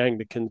indeed of the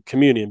Anglican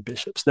Communion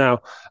bishops. Now,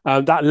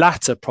 that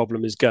latter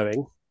problem is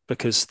going,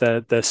 because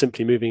they're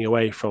simply moving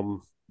away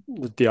from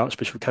the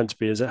Archbishop of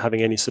Canterbury as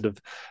having any sort of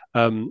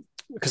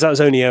because that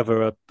was only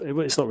ever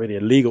it's not really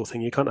a legal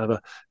thing. You can't have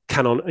a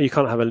canon. You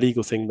can't have a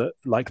legal thing that.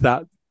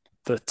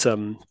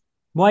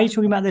 Why are you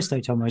talking about this though,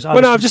 Tom?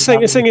 I'm just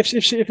saying if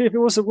it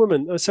was a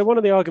woman. So one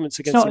of the arguments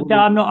against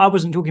I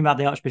wasn't talking about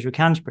the Archbishop of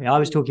Canterbury. I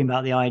was talking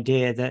about the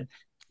idea that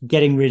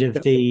getting rid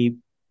of the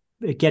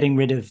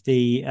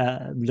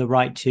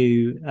right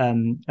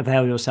to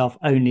avail yourself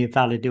only of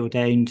validly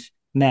ordained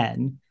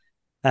men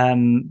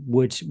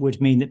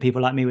would mean that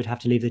people like me would have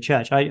to leave the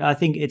church. I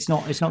think it's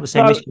not the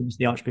same issue as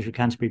the Archbishop of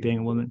Canterbury being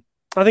a woman.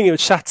 I think it would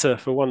shatter,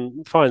 for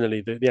one,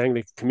 finally, the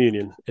Anglican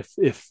Communion if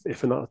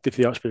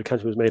the Archbishop of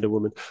Canterbury was made a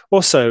woman.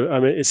 Also, I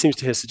mean, it seems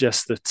to here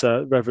suggest that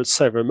Reverend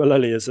Sarah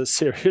Mullally is a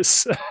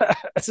serious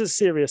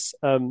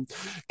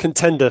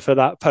contender for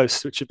that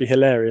post, which would be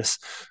hilarious.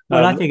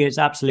 Well, I think it's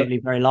absolutely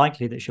very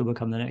likely that she'll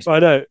become the next. I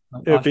know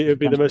it would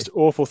be the most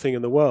awful thing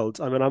in the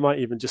world. I mean, I might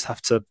even just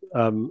have to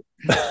I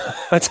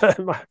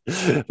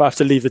have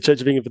to leave the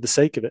Church of England for the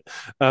sake of it.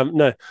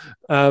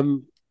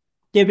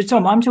 Yeah, but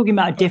Tom, I'm talking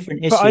about a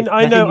different issue. I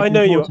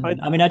know you.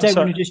 I mean, I don't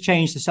want to just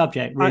change the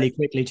subject really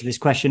quickly to this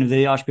question of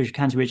the Archbishop of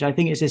Canterbury, which I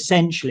think is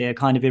essentially a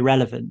kind of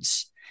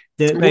irrelevance.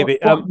 Maybe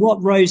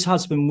what Rose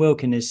husband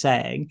Wilkin is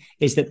saying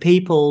is that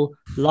people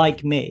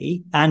like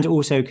me and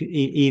also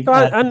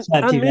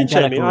conservative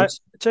evangelicals.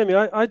 Jamie,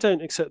 I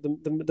don't accept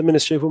the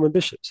ministry of women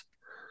bishops.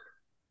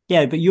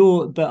 Yeah, but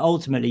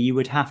ultimately you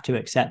would have to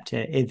accept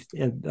it if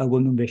a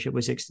woman bishop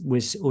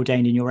was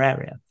ordained in your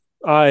area.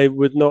 I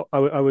would not.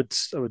 I would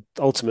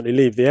ultimately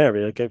leave the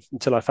area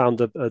until I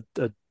found a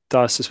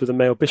diocese with a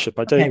male bishop.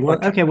 I don't.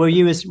 Well,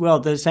 you as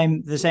well. The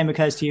same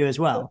occurs to you as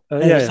well.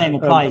 The same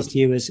applies to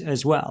you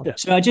as well. Yeah.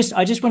 So I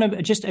just want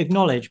to just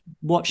acknowledge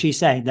what she's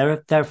saying. There are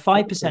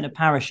 5% of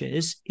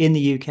parishes in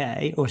the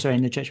UK, or sorry,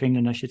 in the Church of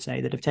England, I should say,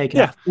 that have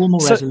taken a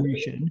formal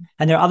resolution,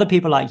 and there are other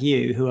people like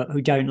you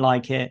who don't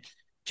like it.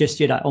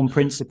 Just on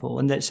principle,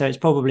 and so it's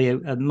probably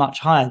a much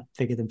higher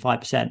figure than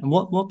 5%. And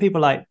what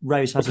people like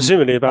Rose,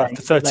 presumably about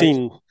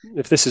 13,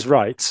 if this is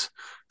right,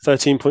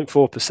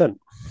 13.4%.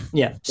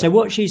 Yeah. So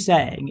what she's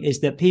saying is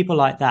that people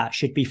like that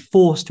should be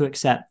forced to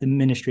accept the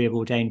ministry of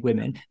ordained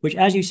women, which,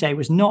 as you say,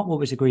 was not what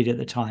was agreed at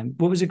the time.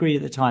 What was agreed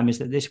at the time is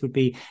that this would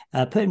be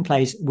put in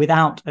place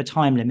without a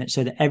time limit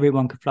so that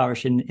everyone could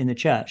flourish in the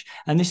church.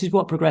 And this is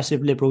what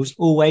progressive liberals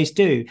always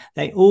do.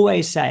 They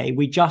always say,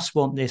 we just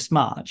want this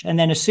much. And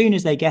then as soon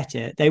as they get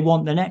it, they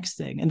want the next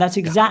thing. And that's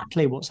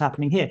exactly what's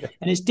happening here.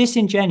 And it's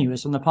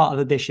disingenuous on the part of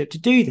a bishop to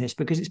do this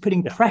because it's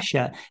putting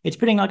pressure. It's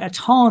putting like a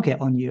target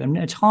on you and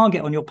a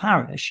target on your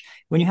parish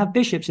when you have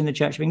bishops in the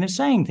Church of England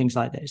saying things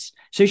like this.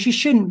 So she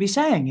shouldn't be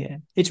saying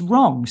it. It's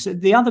wrong. So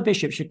the other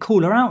bishops should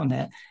call her out on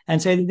it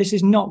and say that this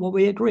is not what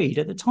we agreed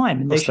at the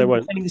time. And they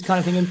shouldn't be saying this kind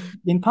of thing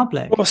in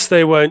public. Of course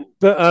they won't.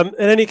 But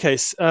in any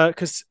case,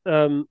 because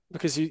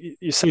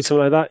you say something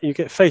like that, you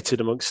get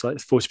fated amongst like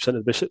 40% of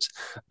the bishops.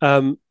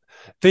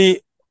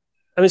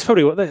 It's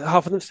probably what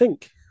half of them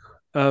think.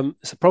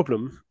 It's a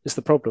problem. It's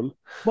the problem.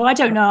 Well, I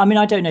don't know. I mean,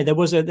 I don't know.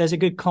 There's a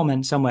good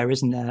comment somewhere,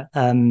 isn't there,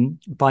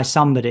 by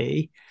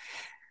somebody.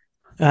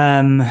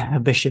 A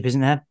bishop, isn't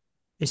there?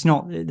 It's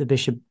not the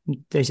bishop.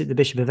 Is it the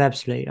Bishop of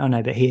Ebbsfleet? Oh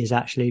no, but he is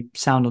actually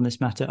sound on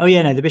this matter. Oh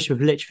yeah, no, the Bishop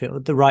of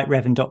Lichfield, the Right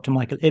Reverend Dr.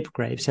 Michael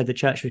Ipgrave, said the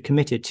church was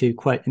committed to,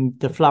 quote,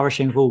 the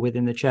flourishing of all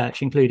within the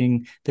church,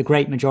 including the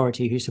great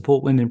majority who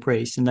support women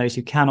priests and those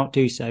who cannot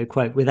do so,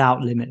 quote, without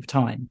limit of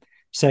time.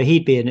 So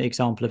he'd be an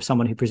example of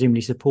someone who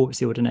presumably supports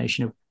the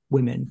ordination of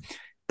women,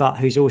 but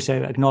who's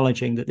also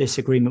acknowledging that this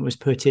agreement was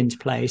put into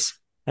place,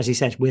 as he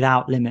says,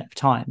 without limit of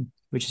time,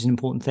 which is an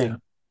important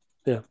thing.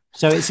 Yeah.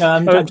 So it's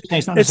I'm just saying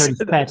it's not necessarily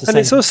fair to say.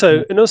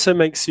 And it also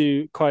makes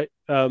you quite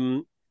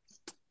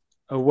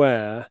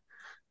aware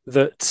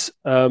that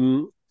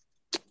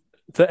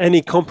that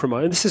any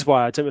compromise, and this is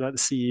why I don't really like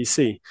the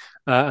CEC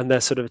and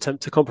their sort of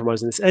attempt to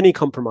compromise in this. Any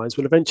compromise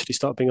will eventually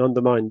start being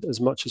undermined as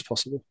much as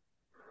possible.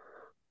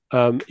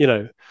 And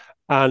it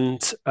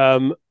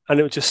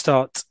will just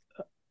start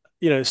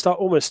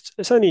almost.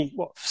 It's only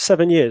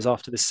 7 years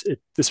after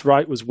this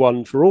right was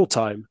won for all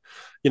time.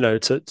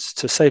 To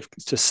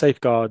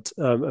safeguard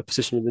a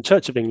position in the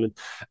Church of England,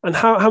 and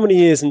how many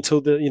years until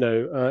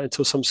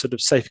until some sort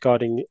of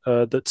safeguarding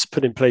that's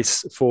put in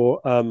place for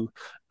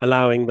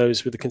allowing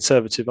those with a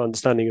conservative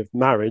understanding of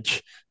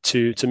marriage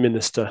to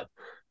minister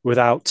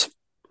without,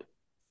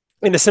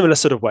 in a similar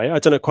sort of way. I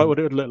don't know quite what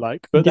it would look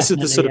like, but this is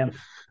the sort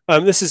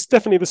of this is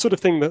definitely the sort of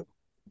thing that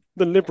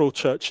the liberal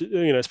church,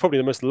 it's probably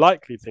the most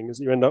likely thing is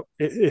that you end up,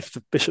 if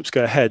the bishops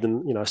go ahead,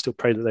 and I still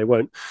pray that they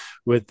won't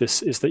with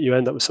this, is that you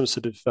end up with some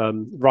sort of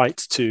right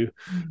to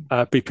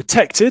be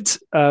protected,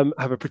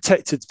 have a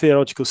protected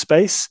theological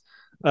space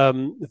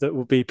that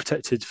will be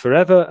protected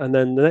forever, and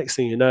then the next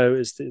thing you know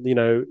is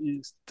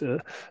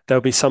that there'll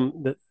be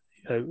some that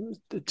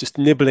just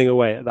nibbling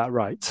away at that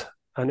right,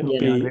 and it will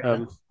be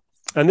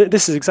and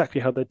this is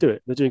exactly how they do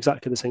it. They do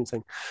exactly the same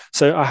thing.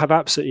 So I have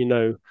absolutely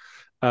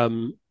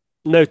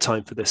no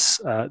time for this.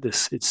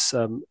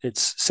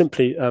 It's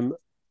simply.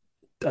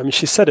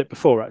 She said it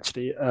before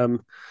actually,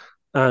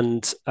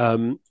 and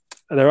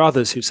there are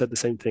others who said the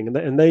same thing.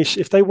 And they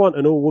if they want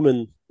an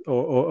all-woman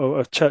or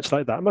a church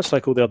like that, much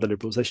like all the other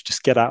liberals, they should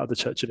just get out of the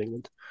Church of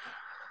England.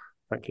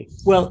 Frankly.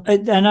 Well,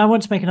 and I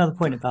want to make another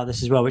point about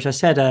this as well, which I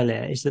said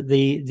earlier, is that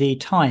the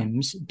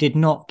Times did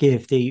not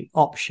give the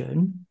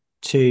option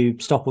to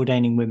stop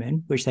ordaining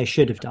women, which they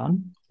should have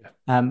done,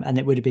 and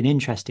it would have been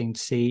interesting to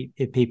see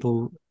if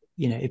people.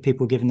 If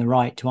people were given the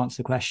right to answer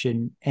the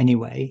question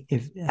anyway,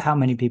 how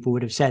many people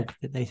would have said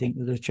that they think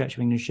that the Church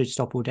of England should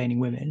stop ordaining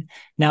women?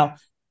 Now,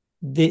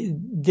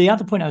 the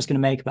other point I was going to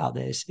make about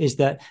this is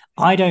that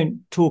I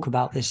don't talk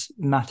about this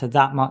matter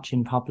that much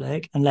in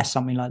public unless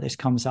something like this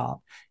comes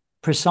up,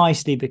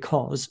 precisely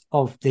because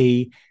of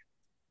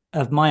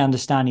my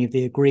understanding of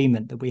the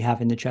agreement that we have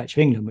in the Church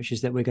of England, which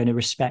is that we're going to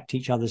respect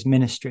each other's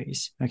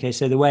ministries. Okay,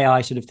 so the way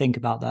I sort of think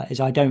about that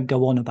is I don't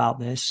go on about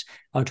this.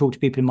 I'll talk to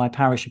people in my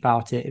parish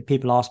about it. If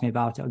people ask me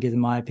about it, I'll give them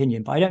my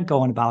opinion, but I don't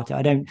go on about it.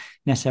 I don't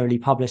necessarily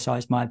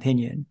publicize my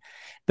opinion.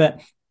 But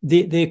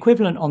the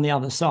equivalent on the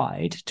other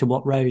side to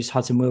what Rose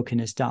Hudson Wilkin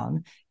has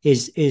done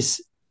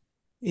is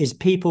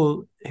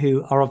people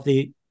who are of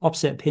the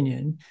opposite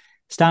opinion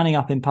standing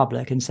up in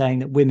public and saying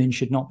that women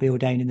should not be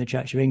ordained in the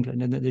Church of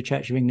England and that the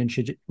Church of England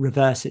should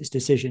reverse its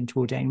decision to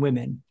ordain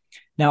women.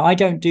 Now, I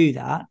don't do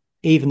that,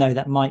 even though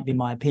that might be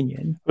my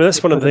opinion. Well,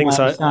 that's one of the things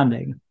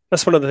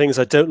that's one of the things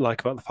I don't like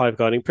about the 5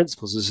 guiding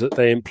principles, is that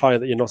they imply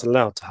that you're not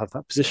allowed to have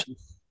that position.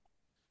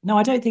 No,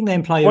 I don't think they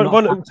imply you're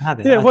not allowed to have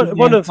it. Yeah,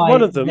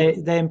 one of them.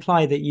 They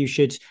imply that you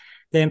should.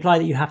 They imply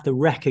that you have to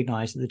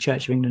recognise that the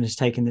Church of England has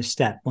taken this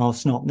step,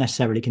 whilst not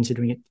necessarily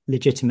considering it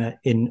legitimate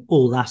in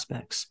all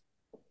aspects.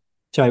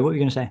 Sorry, what were you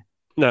going to say?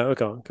 No,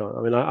 go on.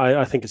 I mean,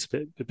 I think it's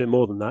a bit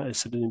more than that.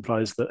 It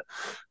implies that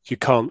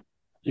you're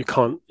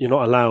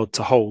not allowed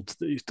to hold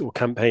or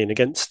campaign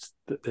against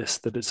this.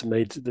 That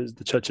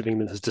the Church of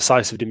England has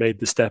decisively made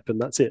the step,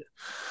 and that's it.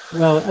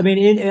 Well, I mean,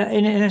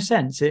 in a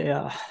sense,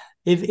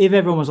 if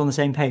everyone was on the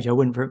same page, I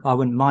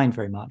wouldn't mind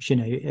very much. You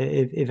know,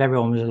 if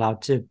everyone was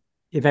allowed to.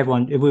 If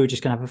we were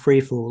just going to have a free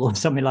for all or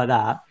something like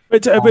that.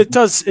 It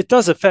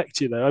does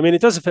affect you, though. I mean,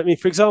 it does affect me.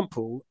 For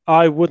example,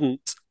 I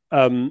wouldn't.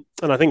 And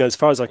I think, as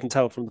far as I can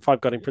tell from the 5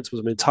 guiding principles,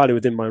 I'm entirely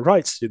within my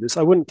rights to do this.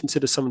 I wouldn't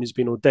consider someone who's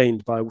been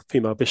ordained by a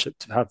female bishop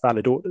to have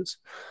valid orders.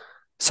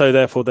 So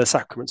therefore, their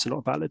sacraments are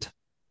not valid.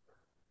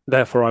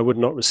 Therefore, I would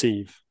not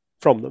receive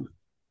from them.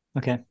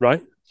 Okay.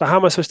 Right? But how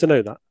am I supposed to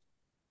know that?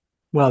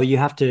 Well, you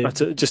have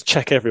to just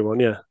check everyone,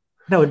 yeah.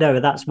 No,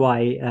 that's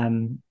why...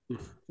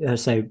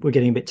 so we're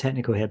getting a bit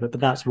technical here, but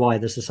that's why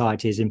the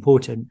society is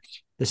important.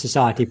 The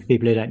society, for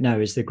people who don't know,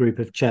 is the group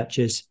of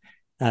churches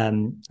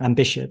and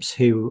bishops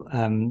who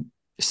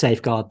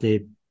safeguard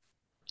the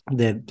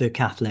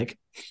Catholic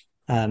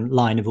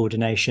line of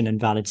ordination and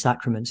valid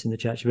sacraments in the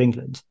Church of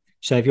England.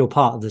 So if you're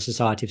part of the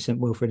Society of St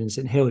Wilfrid and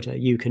St Hilda,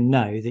 you can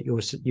know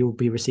that you'll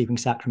be receiving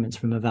sacraments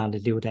from a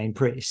validly ordained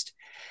priest.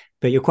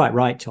 But you're quite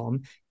right,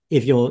 Tom.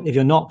 If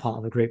you're not part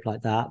of a group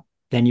like that,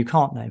 then you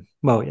can't know.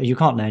 Well, you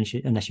can't know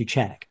unless you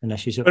check,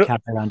 unless you sort of carry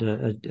around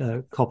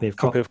a copy of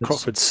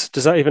Crockford's.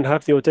 Does that even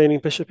have the ordaining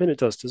bishop in it?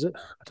 Does it?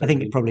 I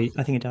think it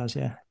does.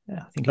 Yeah,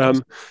 I think it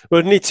does. Well,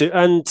 it needs to,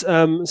 and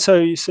so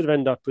you sort of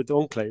end up with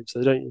enclaves,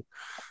 don't you?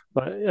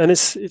 And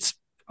it's.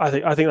 I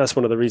think that's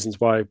one of the reasons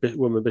why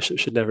women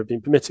bishops should never have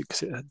been permitted,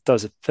 because it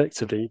does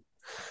effectively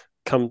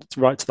come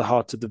right to the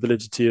heart of the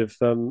validity of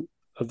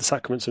the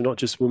sacraments, of not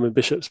just women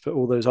bishops but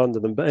all those under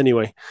them. But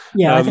anyway,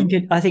 yeah, I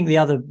think the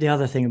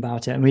other thing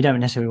about it, and we don't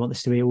necessarily want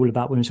this to be all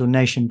about women's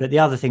ordination, but the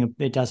other thing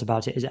it does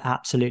about it is it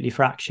absolutely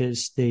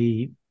fractures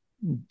the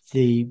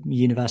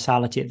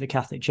universality of the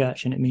Catholic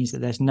Church, and it means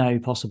that there's no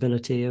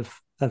possibility of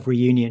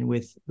reunion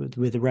with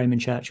the Roman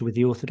Church or with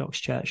the Orthodox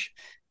Church,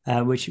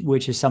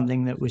 which is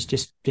something that was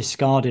just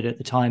discarded at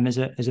the time as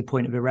a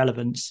point of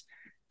irrelevance,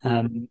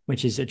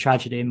 which is a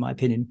tragedy in my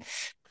opinion.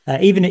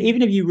 Even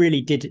if you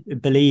really did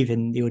believe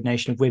in the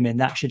ordination of women,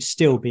 that should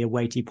still be a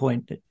weighty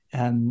point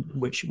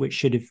which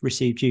should have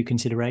received due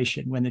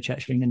consideration when the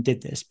Church of England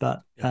did this.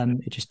 But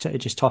it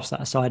just tossed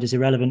that aside as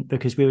irrelevant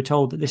because we were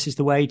told that this is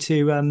the way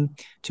to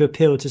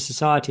appeal to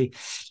society.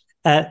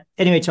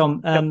 Anyway,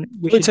 Tom, can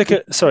we take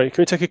a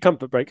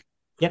comfort break?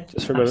 Yep,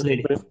 just for a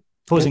absolutely. moment.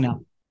 Pausing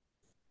now.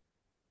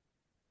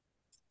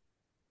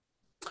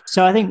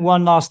 So I think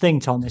one last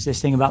thing, Tom, is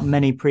this thing about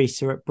many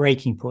priests are at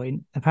breaking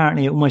point.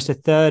 Apparently, almost a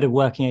third of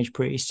working age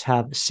priests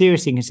have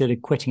seriously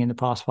considered quitting in the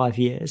past 5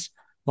 years,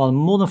 while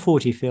more than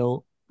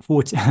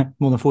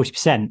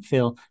 40%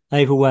 feel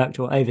overworked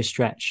or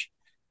overstretched,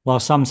 while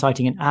some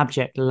citing an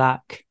abject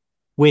lack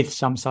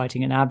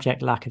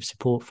of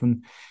support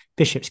from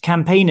bishops.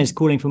 Campaigners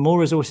calling for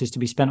more resources to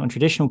be spent on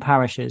traditional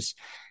parishes.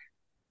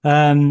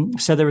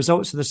 So the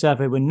results of the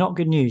survey were not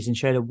good news and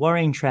showed a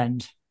worrying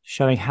trend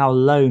showing how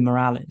low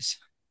morale is.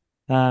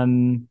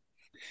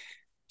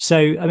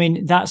 So, I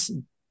mean, that's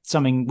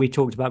something we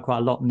talked about quite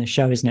a lot in the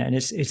show, isn't it? And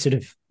it's sort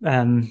of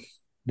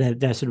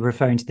they're sort of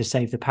referring to the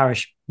Save the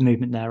Parish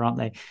movement there, aren't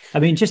they? I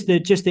mean, just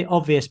the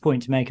obvious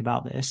point to make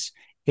about this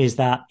is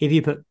that if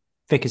you put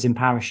vicars in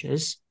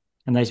parishes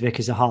and those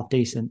vicars are half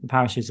decent, the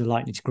parishes are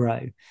likely to grow.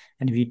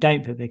 And if you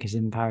don't put vicars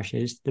in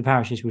parishes, the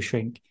parishes will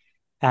shrink.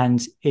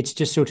 And it's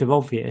just sort of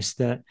obvious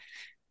that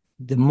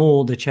the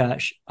more the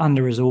church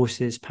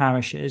under-resources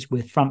parishes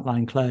with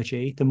frontline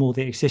clergy, the more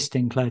the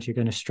existing clergy are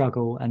going to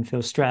struggle and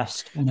feel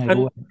stressed and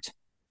overworked.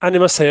 And I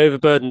must say,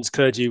 overburdens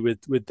clergy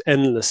with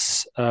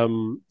endless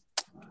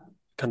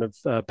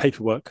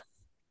paperwork.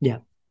 Yeah.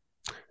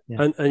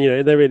 And you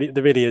know, there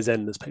really is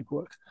endless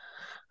paperwork.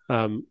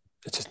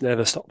 It just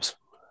never stops.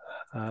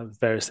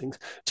 Various things,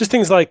 just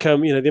things like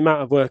the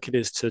amount of work it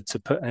is to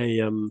put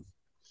a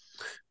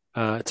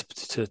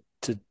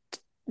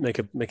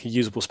make a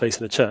usable space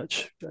in the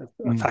church,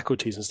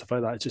 faculties and stuff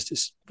like that.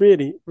 It's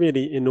really,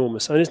 really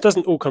enormous. And it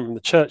doesn't all come from the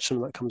church. Some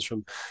of that comes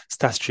from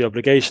statutory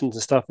obligations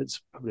and stuff.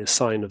 It's probably a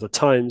sign of the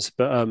times,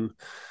 but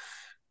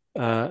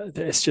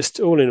it's just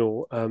all in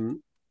all,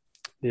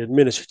 the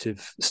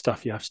administrative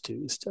stuff you have to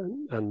do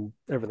and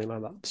everything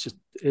like that.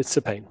 It's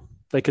a pain.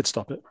 They could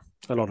stop it,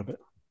 a lot of it.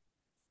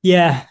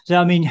 Yeah. So,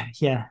 I mean,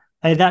 yeah.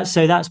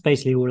 That's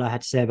basically all I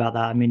had to say about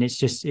that. I mean, it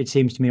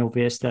seems to me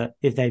obvious that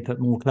if they put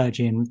more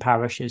clergy in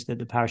parishes, that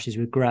the parishes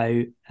would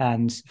grow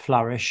and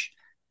flourish,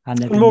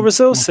 and more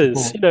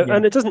resources,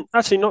 And it doesn't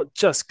actually, not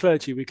just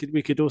clergy. We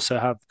could also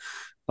have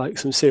like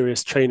some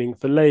serious training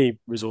for lay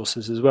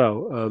resources as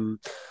well.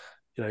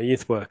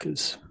 Youth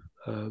workers,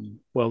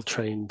 well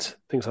trained,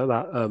 things like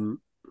that.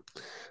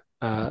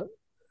 But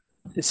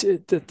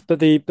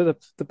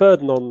the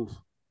burden on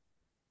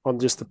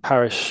just the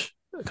parish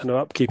kind of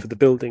upkeep of the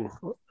building,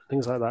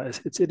 things like that,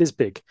 it is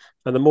big.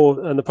 And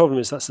the problem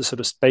is that's the sort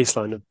of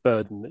baseline of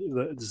burden.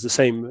 It's the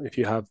same if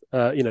you have,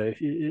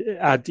 if you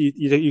add,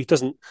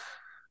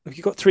 if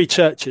you've got 3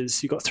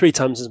 churches, you've got 3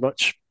 times as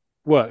much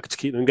work to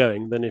keep them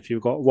going than if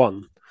you've got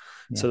 1.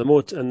 Yeah. So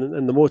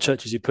the more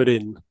churches you put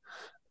in,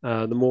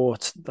 the more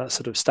that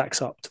sort of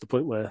stacks up to the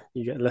point where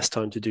you get less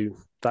time to do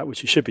that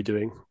which you should be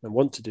doing and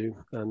want to do,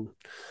 and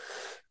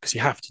because you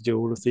have to do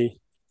all of the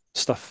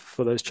stuff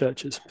for those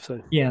churches.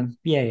 So yeah,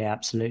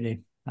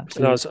 absolutely.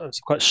 And I was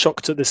quite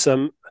shocked at this.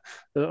 Sort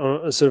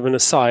of an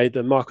aside,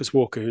 Marcus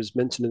Walker, who's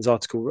mentioned in his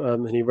article,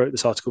 and he wrote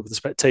this article for the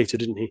Spectator,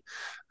 didn't he?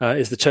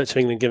 Is the Church of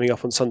England giving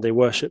up on Sunday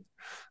worship?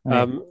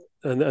 Right.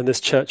 And this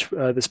church,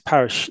 this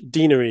parish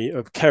deanery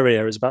of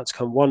Kerrier is about to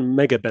become one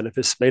mega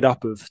benefice made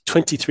up of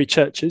 23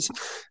 churches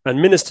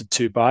and ministered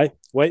to by,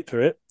 wait for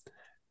it,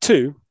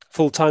 2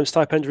 full-time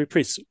stipendiary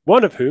priests,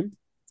 one of whom,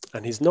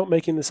 and he's not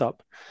making this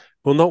up,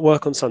 will not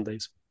work on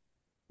Sundays.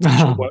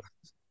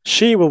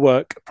 She will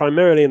work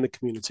primarily in the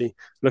community,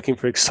 looking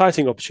for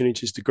exciting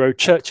opportunities to grow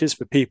churches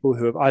for people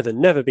who have either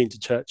never been to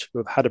church, who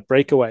have had a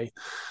breakaway.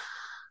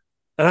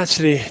 And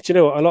actually, do you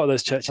know what? A lot of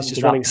those churches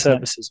just running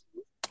services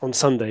on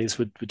Sundays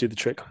would do the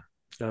trick.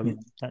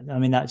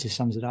 That just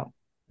sums it up.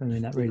 I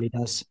mean, that really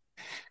does.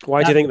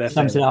 Why do you think that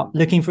sums it up?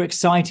 Looking for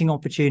exciting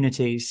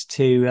opportunities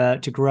to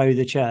grow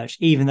the church,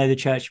 even though the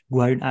church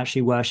won't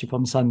actually worship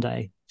on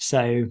Sunday.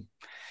 So,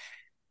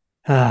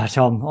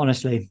 Tom,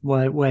 honestly,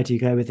 where do you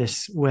go with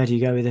this? Where do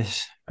you go with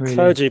this? Really? A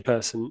clergy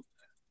person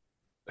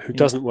who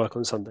doesn't work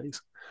on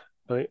Sundays.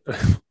 Right?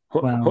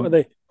 What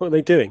are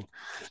they doing?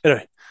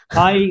 Anyway,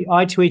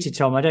 I tweeted,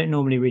 Tom. I don't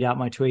normally read out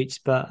my tweets,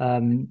 but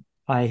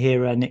I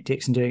hear Nick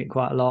Dixon doing it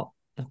quite a lot.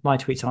 My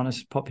tweets aren't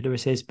as popular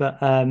as his,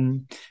 but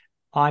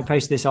I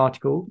posted this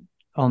article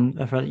from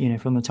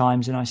the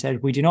Times, and I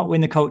said, "We do not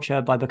win the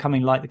culture by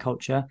becoming like the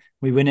culture.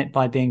 We win it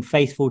by being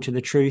faithful to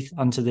the truth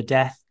unto the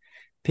death.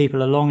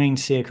 People are longing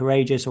to see a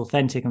courageous,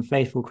 authentic, and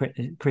faithful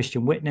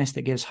Christian witness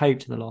that gives hope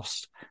to the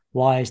lost.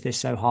 Why is this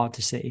so hard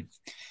to see?"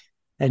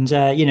 And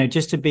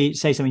just to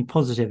say something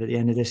positive at the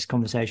end of this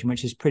conversation,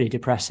 which is pretty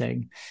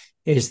depressing,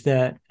 is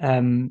that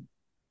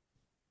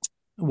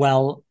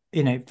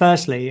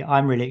firstly,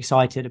 I'm really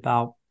excited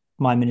about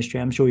my ministry.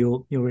 I'm sure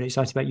you're really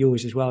excited about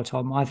yours as well,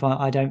 Tom.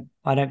 I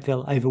don't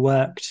feel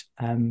overworked.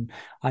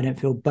 I don't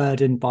feel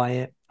burdened by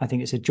it. I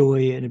think it's a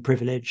joy and a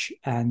privilege,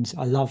 and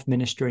I love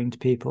ministering to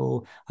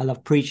people. I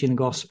love preaching the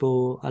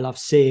gospel. I love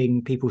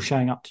seeing people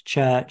showing up to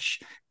church,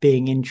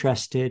 being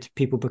interested,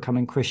 people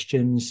becoming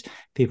Christians,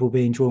 people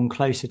being drawn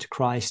closer to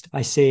Christ.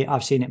 I've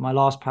seen it in my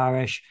last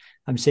parish.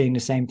 I'm seeing the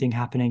same thing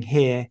happening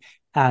here,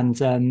 and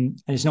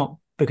it's not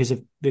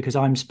because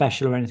I'm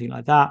special or anything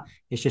like that.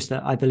 It's just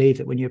that I believe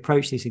that when you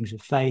approach these things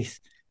with faith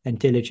and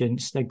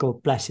diligence, that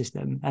God blesses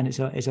them, and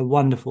it's a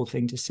wonderful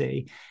thing to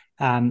see.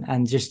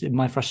 And just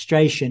my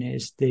frustration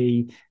is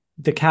the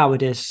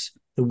cowardice,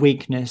 the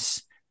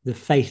weakness, the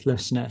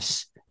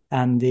faithlessness,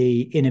 and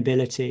the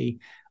inability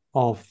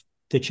of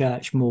the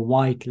church more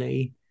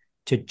widely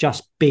to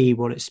just be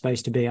what it's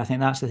supposed to be. I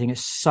think that's the thing.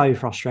 It's so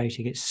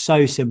frustrating. It's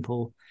so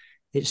simple.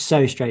 It's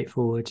so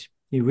straightforward.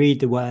 You read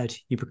the word,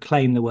 you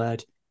proclaim the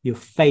word, you're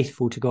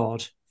faithful to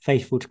God,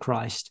 faithful to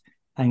Christ,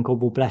 and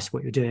God will bless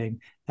what you're doing.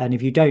 And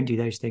if you don't do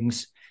those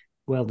things,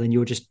 well, then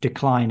you'll just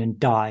decline and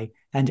die.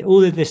 And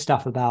all of this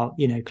stuff about,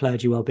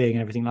 clergy well-being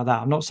and everything like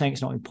that, I'm not saying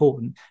it's not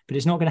important, but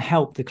it's not going to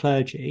help the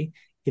clergy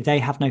if they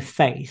have no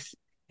faith,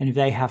 and if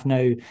they have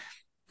no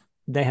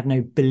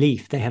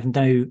belief, they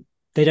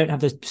don't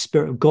have the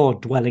Spirit of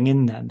God dwelling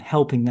in them,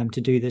 helping them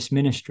to do this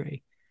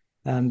ministry,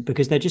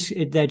 because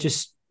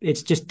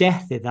it's just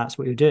death. If that's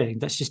what you're doing,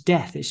 that's just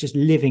death. It's just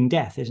living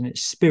death, isn't it?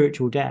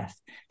 Spiritual death,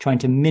 trying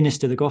to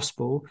minister the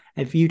gospel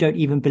if you don't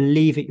even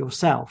believe it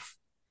yourself,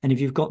 and if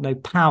you've got no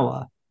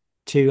power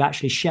to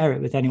actually share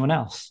it with anyone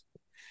else.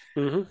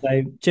 Mm-hmm.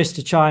 So just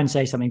to try and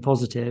say something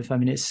positive, I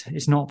mean,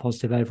 it's not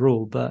positive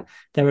overall, but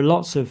there are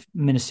lots of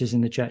ministers in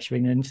the Church of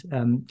England,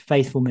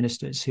 faithful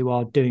ministers who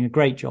are doing a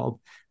great job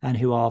and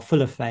who are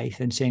full of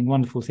faith and seeing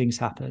wonderful things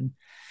happen.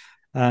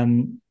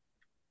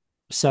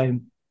 So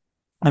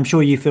I'm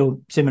sure you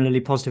feel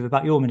similarly positive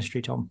about your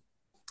ministry, Tom.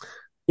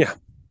 Yeah,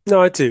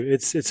 No, I do.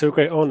 It's a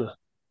great honor.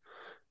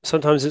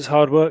 Sometimes it's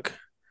hard work.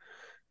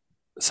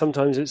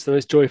 Sometimes it's the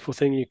most joyful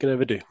thing you can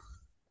ever do.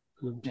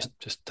 I'm Yeah.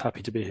 just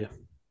happy to be here.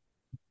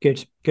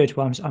 Good.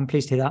 Well, I'm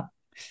pleased to hear that.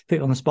 Put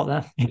you on the spot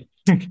there.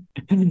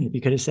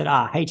 You could have said,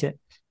 I hate it.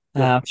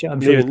 No, I'm sure.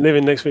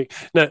 leaving next week.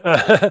 No,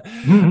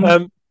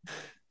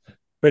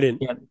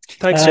 brilliant. Yeah.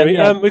 Thanks, Jamie.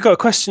 Yeah. We've got a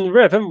question,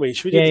 Rev, haven't we?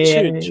 Should we do the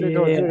tune? Should we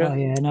go on? Here we go. Oh,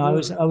 yeah. No,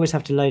 I always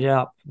have to load it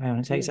up. Hang on,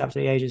 it takes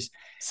absolutely ages.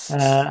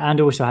 And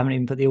also, I haven't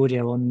even put the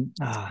audio on.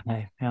 Ah,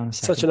 no. Hang on a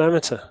second. Such an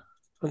amateur.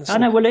 I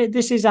know. Well,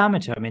 this is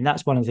amateur. I mean,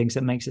 that's one of the things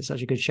that makes it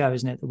such a good show,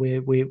 isn't it? That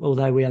we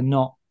although we are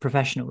not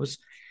professionals,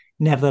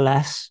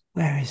 nevertheless,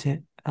 where is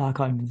it? Oh, I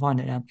can't even find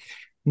it now.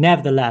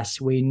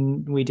 Nevertheless,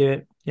 we do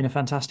it in a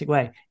fantastic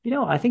way. You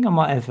know what? I think I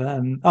might have.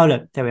 Oh,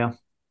 look, there we are.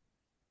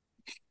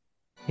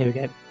 Here we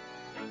go.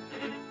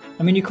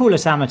 I mean, you call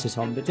us amateurs,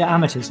 Tom, but the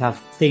amateurs have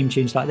theme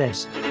tunes like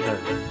this. No.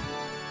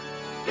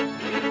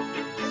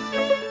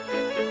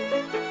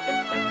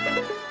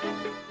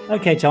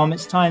 Okay, Tom,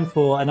 it's time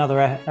for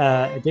another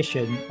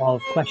edition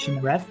of Question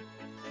the Rev.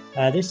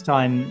 This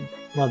time,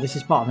 well, this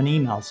is part of an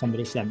email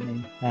somebody sent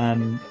me,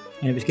 and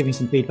it was giving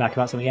some feedback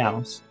about something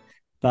else.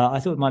 But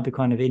I thought it might be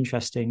kind of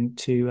interesting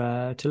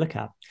to look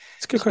at.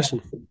 It's a good question.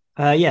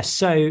 Yes.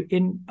 So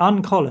in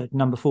Uncollared,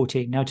 number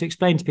 14. Now, to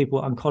explain to people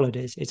what Uncollared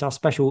is, it's our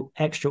special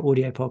extra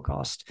audio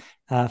podcast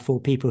for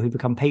people who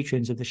become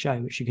patrons of the show,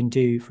 which you can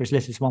do for as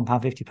little as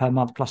 £1.50 per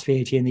month plus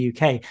VAT in the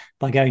UK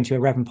by going to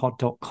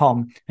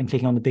irreverentpod.com and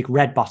clicking on the big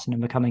red button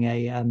and becoming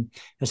a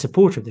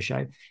supporter of the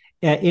show.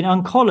 In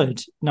Uncollared,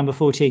 number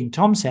 14,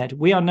 Tom said,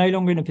 we are no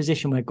longer in a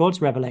position where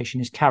God's revelation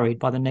is carried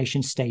by the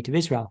nation state of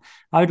Israel.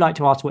 I would like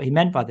to ask what he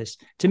meant by this.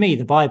 To me,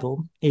 the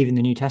Bible, even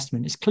the New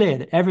Testament, is clear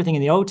that everything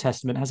in the Old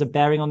Testament has a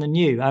bearing on the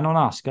New and on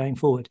us going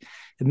forward.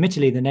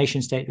 Admittedly, the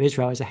nation state of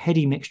Israel is a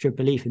heady mixture of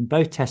belief in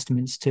both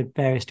testaments to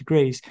various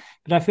degrees,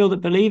 but I feel that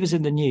believers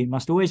in the New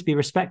must always be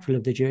respectful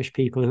of the Jewish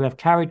people who have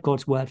carried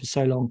God's word for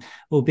so long,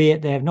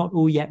 albeit they have not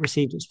all yet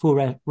received its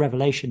full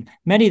revelation.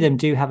 Many of them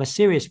do have a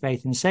serious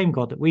faith in the same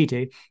God that we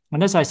do,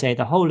 and as I say,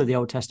 the whole of the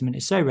Old Testament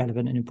is so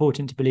relevant and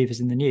important to believers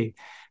in the New.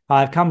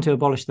 I have come to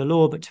abolish the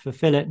law, but to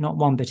fulfill it, not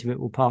one bit of it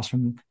will pass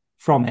from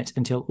it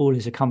until all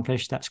is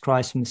accomplished. That's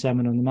Christ from the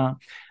Sermon on the Mount.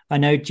 I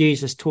know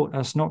Jesus taught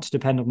us not to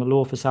depend on the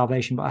law for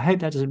salvation, but I hope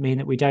that doesn't mean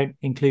that we don't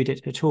include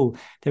it at all.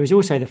 There is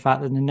also the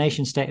fact that the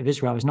nation state of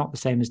Israel is not the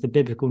same as the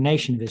biblical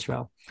nation of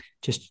Israel.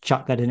 Just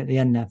chuck that in at the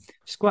end there.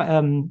 It's quite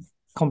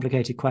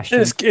complicated question.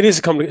 It is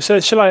a complicated.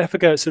 So shall I have a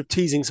go at sort of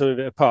teasing some of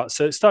it apart?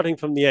 So starting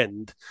from the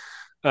end,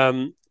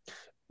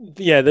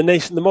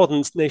 the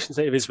modern nation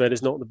state of Israel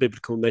is not the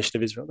biblical nation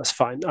of Israel. That's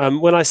fine.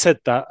 When I said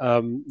that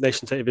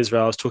nation state of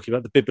Israel, I was talking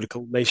about the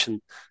biblical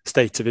nation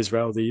state of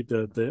Israel,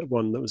 the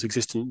one that was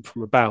existent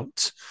from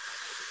about,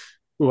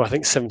 I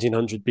think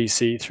 1700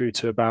 BC through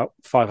to about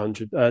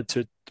 500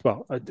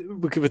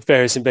 with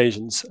various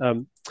invasions.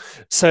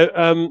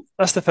 So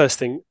that's the first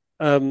thing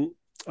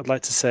I'd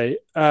like to say.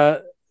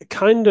 How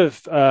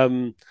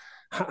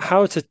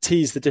to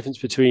tease the difference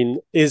between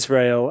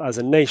Israel as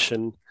a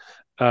nation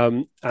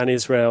and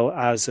Israel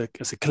as a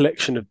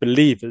collection of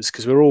believers,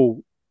 because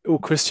all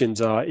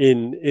Christians are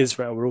in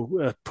Israel. We're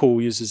all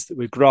Paul uses that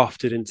we're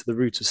grafted into the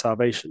root of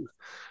salvation,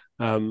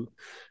 so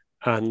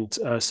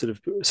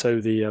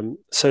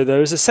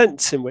there is a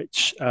sense in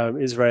which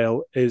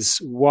Israel is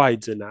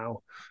wider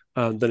now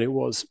than it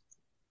was,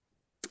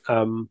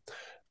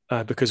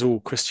 because all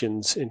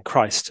Christians in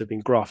Christ have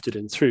been grafted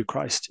in through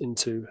Christ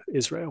into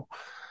Israel.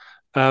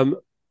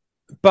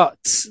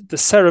 But the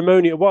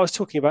ceremonial, what I was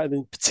talking about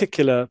in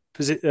particular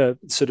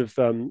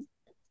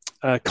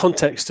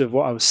context of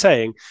what I was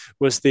saying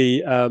was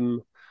the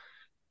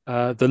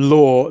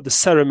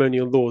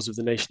ceremonial laws of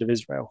the nation of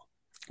Israel,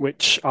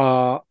 which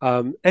are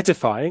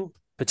edifying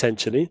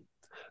potentially,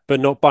 but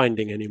not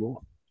binding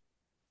anymore.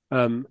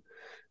 And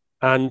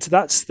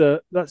that's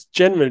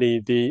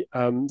generally the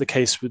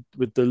case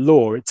with the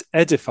law. It's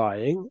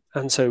edifying,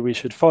 and so we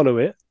should follow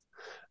it,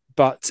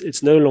 but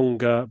it's no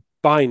longer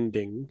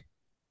binding.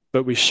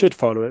 But we should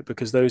follow it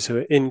because those who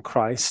are in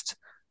Christ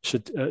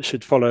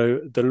should follow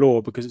the law,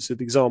 because it's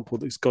an example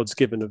that God's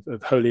given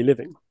of holy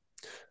living.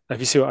 If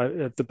you see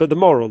but the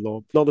moral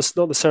law, not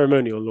the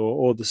ceremonial law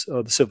or the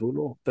civil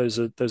law, those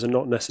are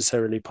not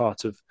necessarily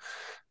part of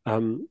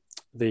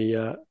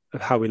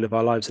of how we live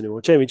our lives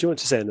anymore. Jamie, do you want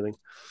to say anything?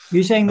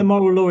 You're saying the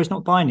moral law is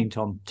not binding,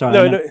 Tom?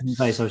 Sorry, no.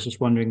 I was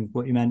just wondering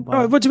what you meant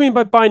by. Oh, what do you mean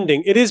by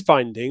binding? It is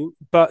binding,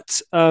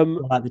 but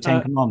like the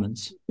Ten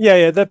Commandments.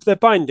 Yeah, they're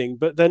binding,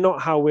 but they're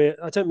not how we're.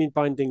 I don't mean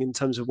binding in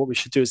terms of what we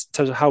should do, it's in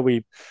terms of how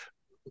we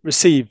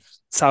receive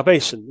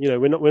salvation. You know,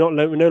 we're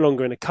no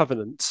longer in a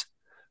covenant.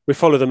 We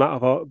follow them out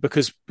of our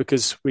because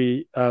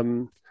we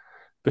have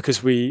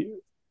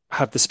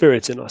the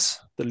Spirit in us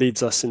that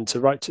leads us into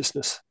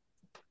righteousness.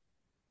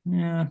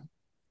 Yeah,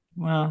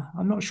 well,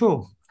 I'm not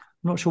sure.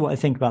 I'm not sure what I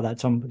think about that,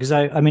 Tom, because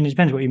I mean, it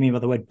depends what you mean by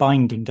the word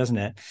binding, doesn't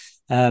it?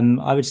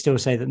 I would still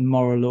say that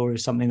moral law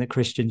is something that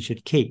Christians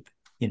should keep,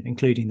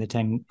 including the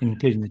ten.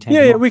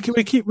 Yeah,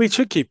 we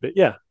should keep it,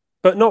 yeah,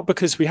 but not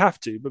because we have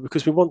to, but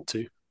because we want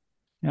to.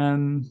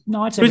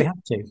 No, I'd say we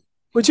have to.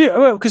 Would you?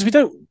 Well, because we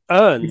don't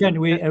earn. We don't.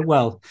 We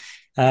don't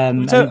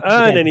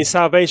earn any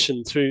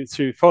salvation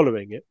through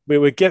following it.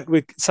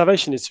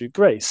 Salvation is through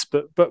grace,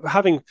 but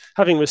having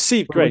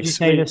received grace. Would you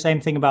say the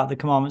same thing about the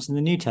commandments in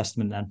the New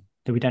Testament then?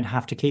 That we don't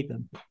have to keep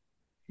them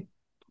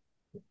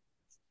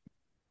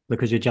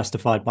because you're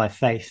justified by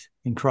faith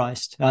in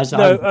Christ. I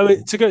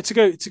mean, to go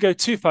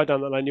too far down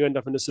that line, you end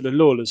up in a sort of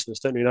lawlessness,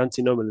 don't you? An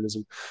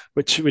antinomianism,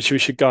 which we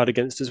should guard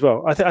against as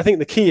well. I think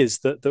the key is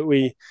that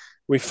we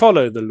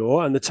follow the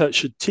law, and the church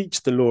should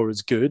teach the law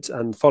as good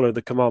and follow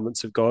the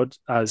commandments of God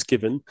as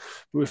given.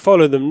 But we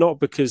follow them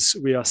not because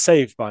we are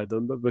saved by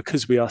them, but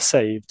because we are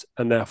saved,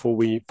 and therefore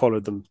we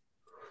follow them.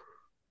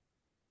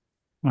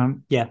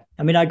 Yeah,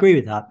 I mean, I agree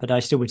with that, but I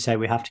still would say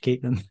we have to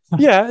keep them.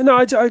 Yeah, no,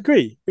 I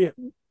agree. We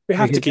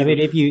have to keep. I mean,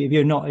 if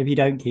you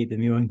don't keep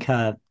them, you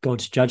incur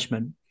God's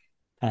judgment,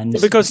 and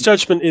because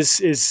judgment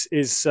is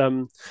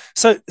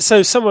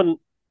so someone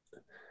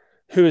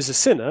who is a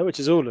sinner, which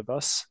is all of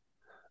us,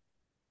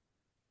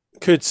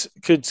 would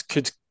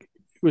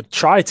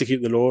try to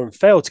keep the law and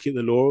fail to keep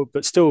the law,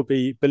 but still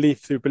be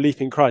through belief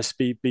in Christ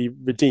be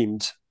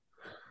redeemed.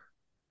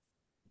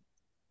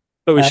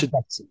 But we should.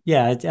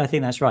 Yeah, I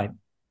think that's right.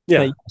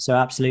 Yeah. But, so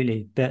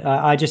absolutely, but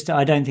I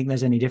don't think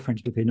there's any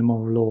difference between the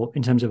moral law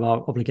in terms of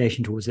our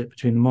obligation towards it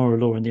between the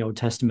moral law in the Old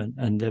Testament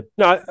and the.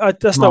 No,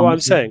 that's not what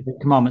I'm saying. The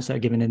commandments that are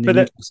given in the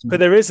New Testament.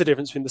 But there is a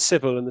difference between the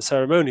civil and the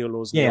ceremonial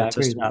laws in the Old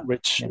Testament,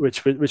 which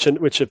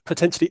are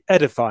potentially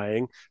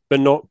edifying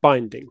but not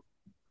binding.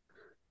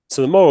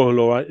 So the moral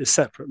law is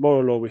separate.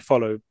 Moral law we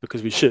follow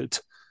because we should.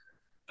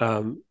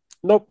 But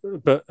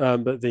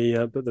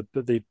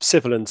the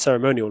civil and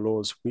ceremonial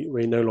laws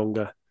we no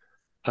longer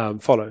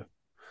follow.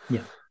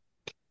 Yeah.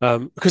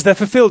 Because they're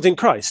fulfilled in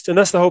Christ, and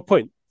that's the whole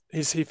point.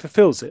 He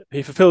fulfills it.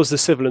 He fulfills the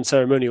civil and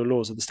ceremonial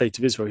laws of the state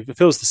of Israel. He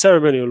fulfills the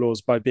ceremonial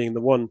laws by being the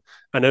one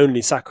and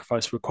only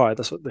sacrifice required.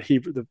 That's what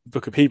the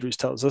book of Hebrews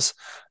tells us.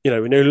 We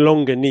no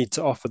longer need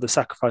to offer the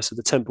sacrifice of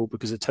the temple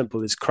because the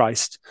temple is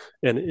Christ,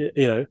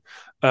 and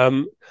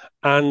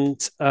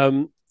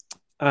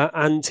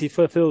and he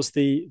fulfills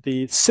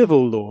the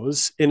civil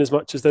laws in as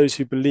much as those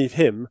who believe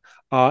him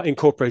are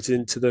incorporated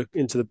into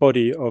the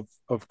body of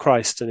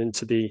Christ and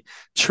into the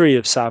tree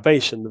of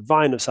salvation, the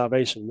vine of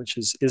salvation, which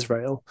is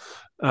Israel,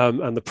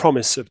 and the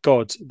promise of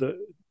God that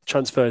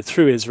transferred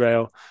through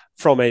Israel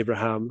from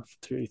Abraham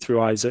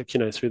through Isaac,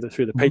 through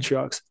the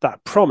patriarchs.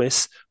 That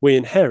promise we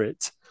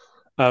inherit,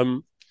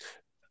 but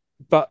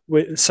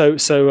so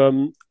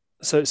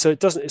it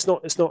doesn't.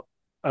 It's not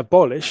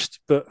abolished,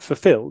 but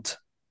fulfilled.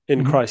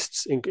 In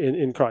Christ,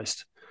 in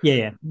Christ.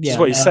 Yeah. Which is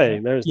what he's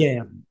saying there, isn't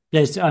it?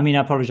 There's, I mean,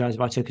 I apologise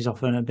if I took us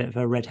off on a bit of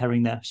a red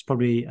herring there. It's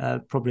probably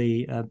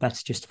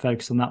better just to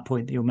focus on that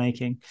point that you're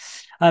making.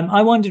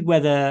 I wondered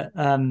whether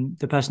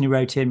the person who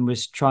wrote in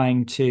was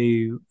trying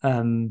to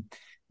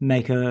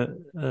make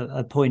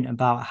a point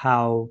about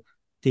how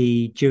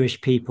the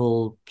Jewish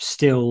people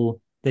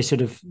still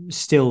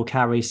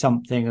carry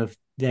something of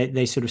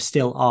they sort of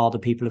still are the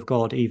people of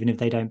God, even if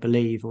they don't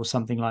believe, or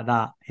something like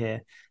that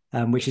here.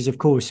 Which is, of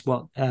course,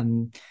 what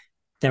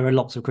there are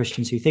lots of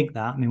Christians who think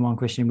that. I mean, one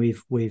Christian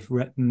we've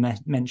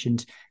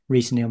mentioned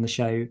recently on the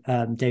show,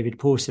 David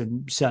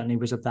Pawson, certainly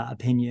was of that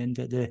opinion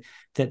that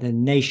the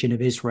nation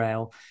of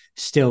Israel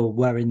still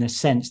were, in a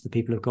sense, the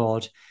people of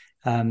God,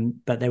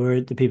 but they were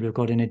the people of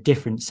God in a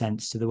different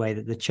sense to the way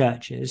that the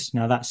church is.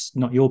 Now, that's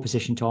not your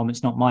position, Tom.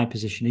 It's not my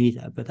position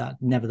either, but that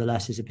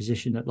nevertheless is a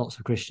position that lots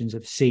of Christians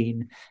have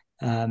seen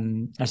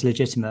as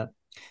legitimate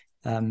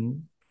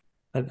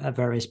at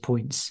various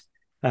points.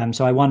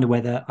 So I wonder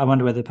whether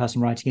the person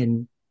writing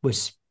in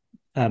was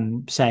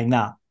saying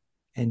that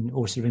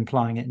or sort of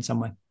implying it in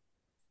some way.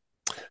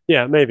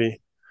 Yeah,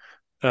 maybe.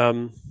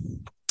 I'm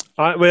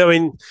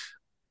the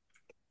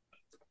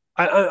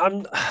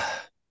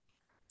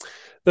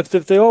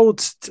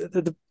old.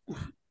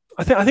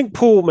 I think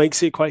Paul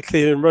makes it quite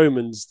clear in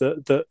Romans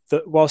that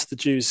whilst the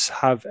Jews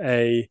have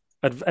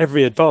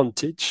every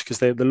advantage because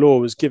the law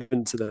was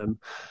given to them.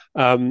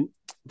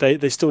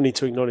 They still need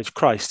to acknowledge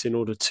Christ in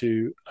order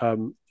to,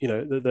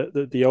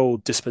 the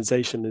old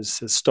dispensation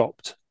has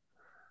stopped.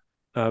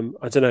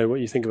 I don't know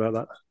what you think about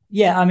that.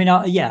 Yeah, I mean,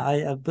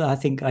 I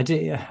think I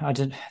do.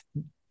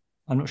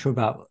 I'm not sure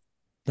about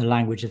the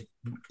language of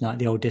like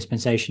the old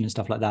dispensation and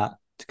stuff like that,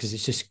 because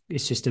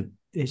it's just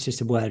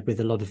a word with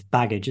a lot of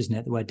baggage, isn't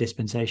it? The word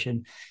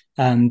dispensation,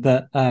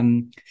 but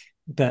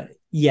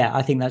yeah,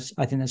 I think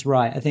that's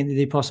right. I think that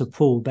the Apostle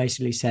Paul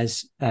basically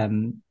says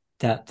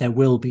that there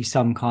will be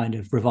some kind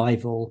of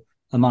revival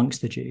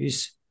amongst the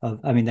Jews.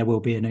 There will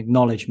be an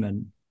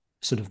acknowledgement,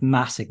 sort of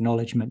mass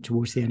acknowledgement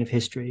towards the end of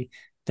history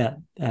that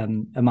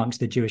amongst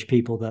the Jewish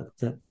people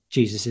that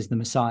Jesus is the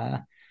Messiah,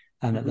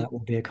 and that will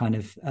be a kind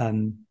of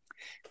a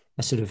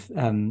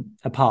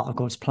part of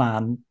God's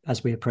plan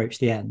as we approach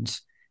the end.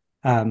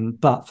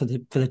 But for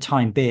the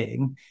time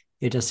being,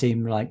 it does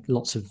seem like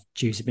lots of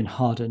Jews have been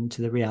hardened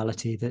to the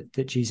reality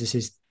that Jesus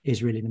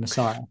is really the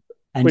Messiah.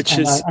 And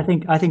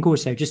I think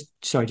also, just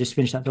to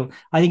finish that thought,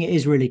 I think it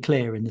is really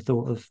clear in the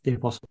thought of the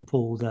Apostle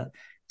Paul that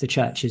the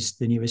church is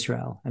the new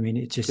Israel. I mean,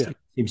 it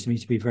seems to me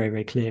to be very,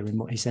 very clear in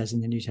what he says in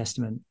the New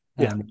Testament.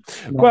 Israel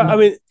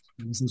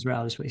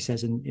is what he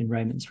says in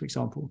Romans, for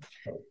example.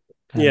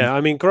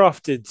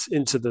 Grafted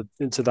into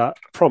that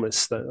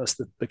promise. That's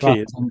the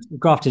key.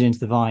 Grafted into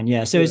the vine.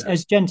 Yeah. So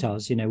as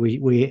Gentiles,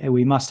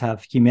 we must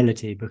have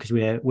humility because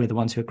we're the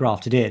ones who are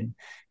grafted in,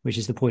 which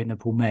is the point that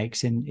Paul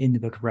makes in the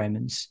book of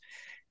Romans.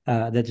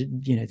 That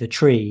the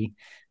tree.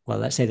 Well,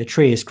 let's say the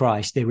tree is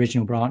Christ. The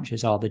original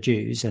branches are the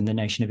Jews and the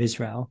nation of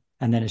Israel,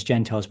 and then as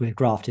Gentiles, we're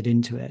grafted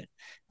into it.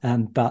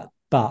 But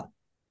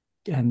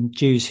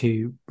Jews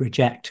who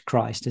reject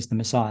Christ as the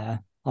Messiah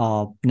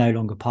are no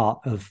longer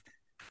part of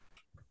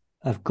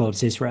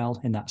God's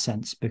Israel in that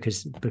sense,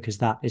 because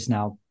that is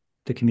now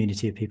the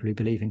community of people who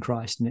believe in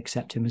Christ and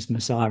accept him as the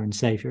Messiah and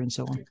Savior and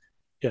so on.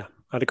 Yeah,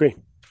 I'd agree.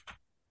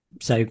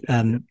 So,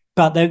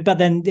 but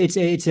then it's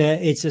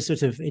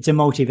a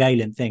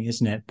multivalent thing,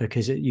 isn't it?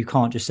 Because you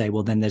can't just say,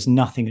 well, then there's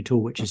nothing at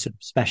all which is sort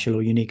of special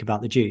or unique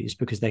about the Jews,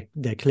 because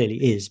there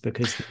clearly is,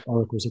 because the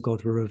oracles of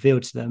God were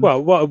revealed to them.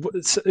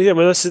 This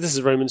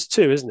is Romans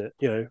 2, isn't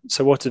it?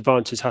 So what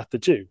advantage hath the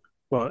Jew?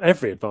 Well,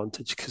 every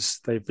advantage, because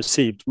they've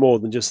received more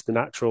than just the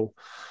natural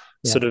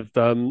sort of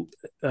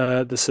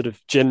the sort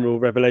of general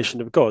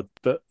revelation of God.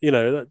 But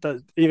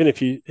that even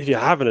if you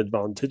have an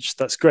advantage,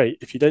 that's great.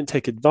 If you don't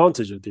take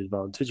advantage of the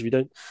advantage, if you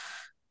don't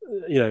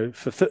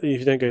if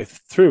you don't go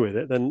through with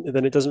it, then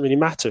it doesn't really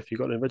matter if you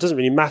got it. It doesn't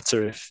really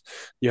matter if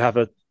you have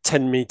a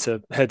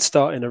 10-meter head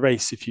start in a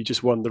race if you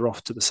just wander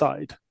off to the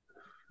side.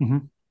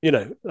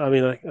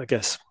 Mm-hmm. I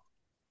guess.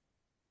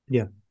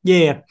 Yeah.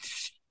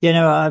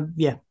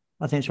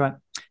 I think it's right.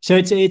 So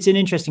it's an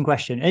interesting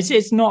question.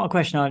 It's not a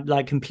question I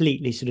like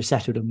completely sort of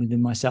settled on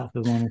within myself,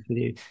 if I'm honest with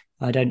you.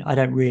 I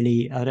don't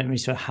really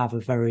sort of have a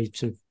very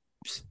sort of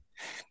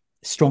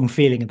strong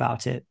feeling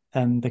about it,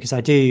 because I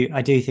do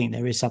think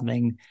there is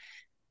something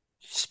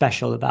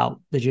special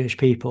about the Jewish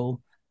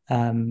people,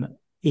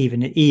 even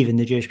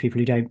the Jewish people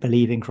who don't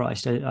believe in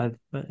Christ. I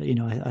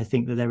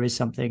think that there is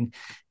something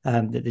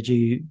that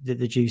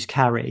the Jews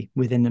carry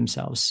within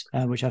themselves,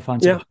 which I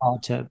find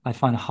hard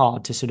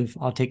to sort of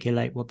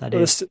articulate what that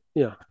is.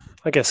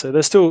 I guess so.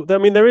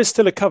 There is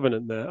still a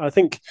covenant there. I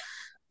think,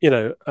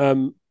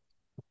 I'm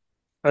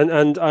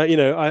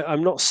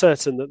not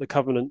certain that the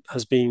covenant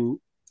has been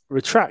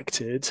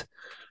retracted,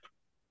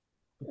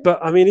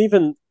 but I mean,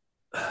 even,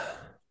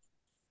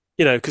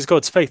 because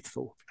God's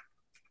faithful.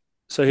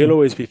 So he'll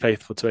always be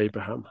faithful to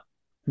Abraham.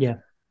 Yeah.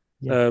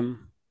 I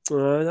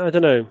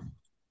don't know.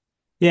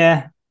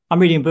 Yeah. I'm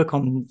reading a book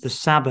on the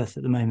Sabbath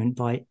at the moment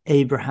by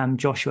Abraham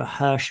Joshua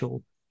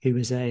Herschel, who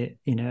was a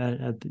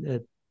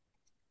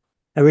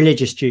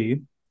religious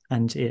Jew,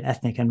 and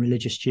ethnic and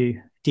religious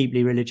Jew,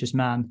 deeply religious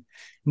man.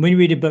 And when you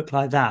read a book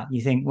like that,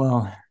 you think,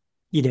 well,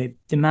 the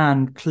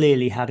man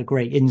clearly had a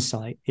great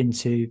insight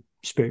into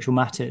spiritual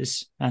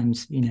matters, and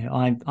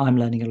I'm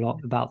learning a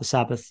lot about the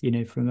Sabbath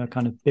from a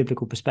kind of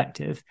biblical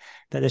perspective,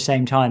 but at the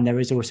same time there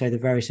is also the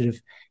very sort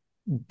of,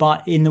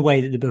 but in the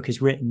way that the book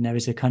is written, there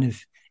is a kind of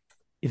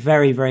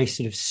very, very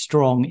sort of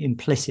strong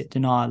implicit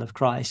denial of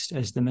Christ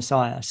as the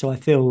Messiah. So I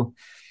feel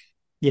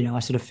I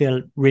sort of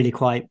feel really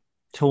quite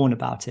torn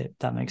about it, if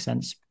that makes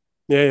sense.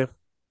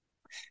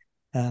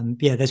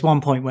 There's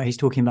one point where he's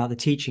talking about the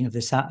teaching of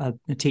the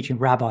teaching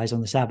of rabbis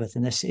on the Sabbath,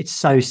 and it's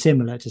so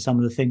similar to some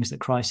of the things that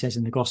Christ says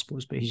in the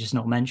Gospels, but he's just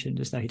not mentioned,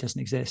 as though he doesn't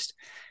exist.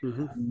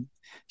 Mm-hmm.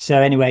 So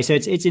anyway,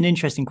 it's an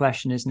interesting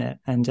question, isn't it?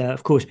 And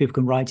of course, people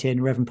can write in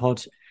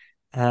reverendpod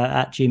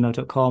at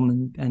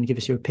gmail.com and give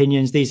us your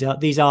opinions. These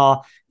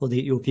are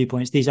your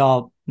viewpoints. These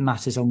are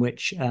matters on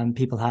which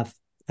people have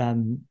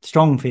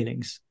strong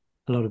feelings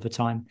a lot of the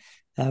time.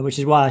 Which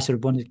is why I sort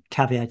of wanted to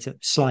caveat it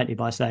slightly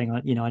by saying,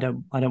 I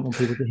don't want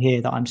people to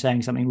hear that I'm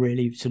saying something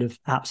really sort of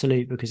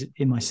absolute, because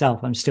in myself,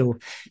 I'm still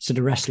sort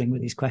of wrestling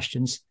with these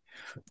questions.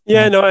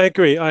 I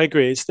agree.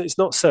 It's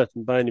not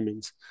certain by any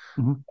means.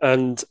 Mm-hmm.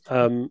 And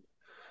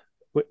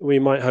we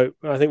might hope,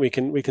 I think we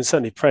can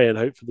certainly pray and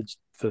hope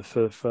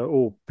for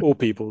all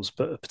peoples,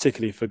 but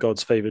particularly for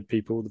God's favored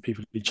people, the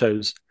people he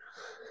chose.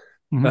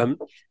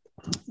 Mm-hmm.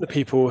 The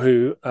people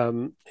who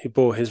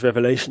bore his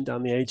revelation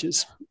down the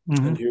ages,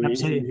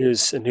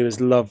 mm-hmm. and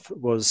whose love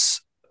was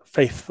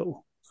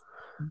faithful,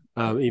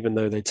 even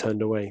though they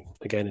turned away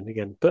again and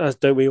again. But as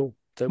don't we all?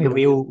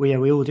 We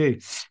all do,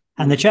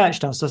 and the church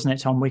does, doesn't it,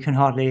 Tom? We can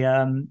hardly,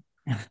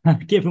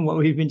 given what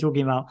we've been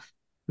talking about,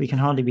 we can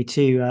hardly be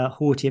too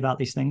haughty about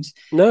these things.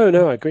 No,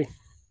 I agree.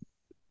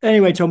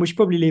 Anyway, Tom, we should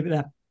probably leave it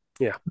there.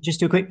 Yeah. Just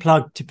do a quick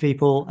plug to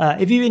people.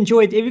 If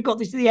you've got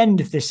this to the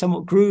end of this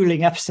somewhat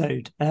grueling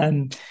episode,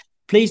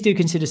 please do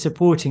consider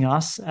supporting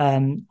us.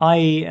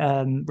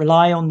 I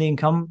rely on the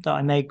income that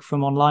I make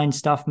from online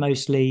stuff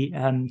mostly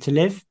to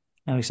live,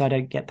 because I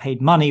don't get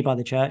paid money by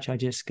the church. I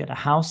just get a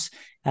house.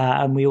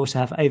 And we also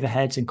have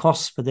overheads and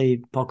costs for the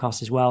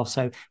podcast as well.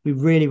 So we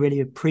really, really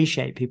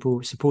appreciate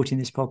people supporting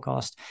this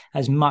podcast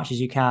as much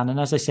as you can. And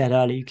as I said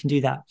earlier, you can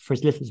do that for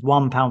as little as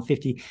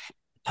 £1.50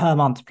 per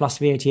month plus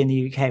VAT in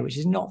the UK, which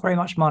is not very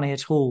much money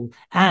at all.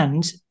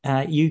 And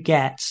you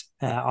get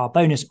our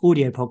bonus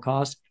audio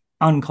podcast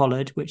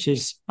Uncollared, which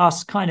is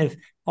us kind of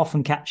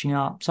often catching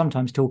up,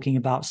 sometimes talking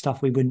about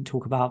stuff we wouldn't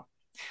talk about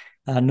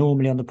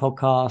normally on the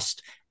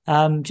podcast.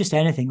 Just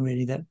anything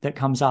really that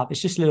comes up.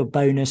 It's just a little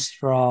bonus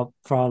for our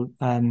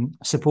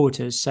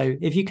supporters. So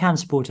if you can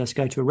support us,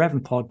 go to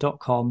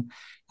irreverendpod.com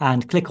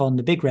and click on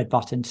the big red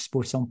button to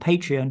support us on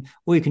Patreon,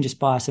 or you can just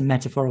buy us a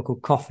metaphorical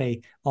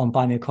coffee on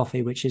Buy Me a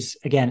Coffee, which is,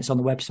 again, it's on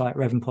the website,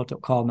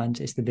 reverendpod.com, and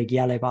it's the big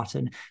yellow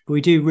button. But we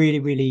do really,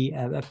 really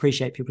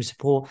appreciate people's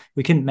support.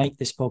 We couldn't make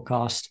this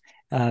podcast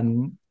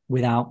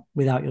without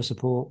your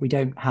support. We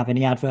don't have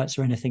any adverts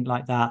or anything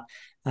like that.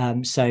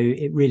 So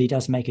it really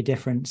does make a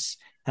difference.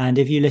 And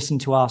if you listen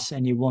to us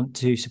and you want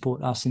to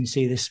support us and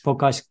see this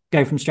podcast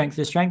go from strength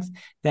to strength,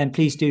 then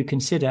please do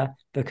consider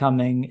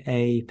becoming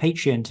a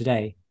Patreon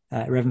today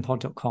at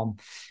reverendpod.com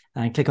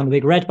and click on the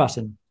big red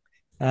button.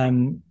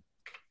 Or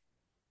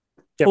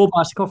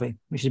buy us a coffee,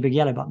 which is a big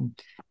yellow button.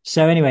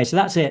 So anyway, so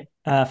that's it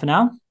for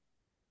now.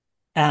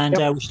 And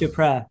we should do a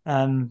prayer.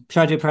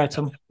 Shall I do a prayer,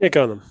 Tom? Yeah,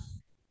 go on then.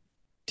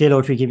 Dear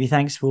Lord, we give you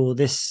thanks for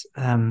this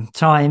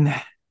time,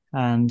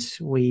 and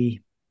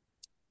we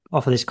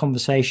offer this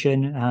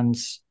conversation and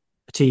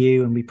to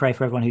you, and we pray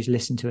for everyone who's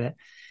listened to it.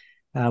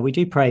 We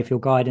do pray for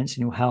your guidance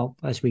and your help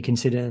as we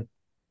consider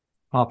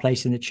our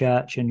place in the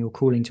church and your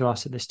calling to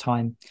us at this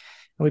time.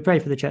 And we pray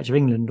for the Church of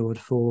England, Lord,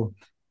 for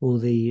all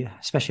the,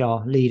 especially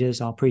our leaders,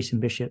 our priests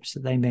and bishops,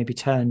 that they may be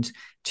turned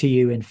to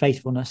you in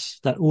faithfulness,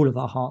 that all of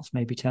our hearts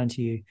may be turned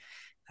to you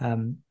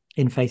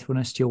in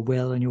faithfulness to your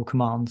will and your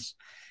commands.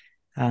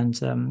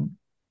 And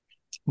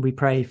we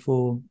pray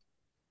for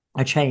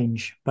a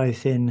change,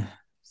 both in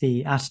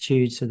the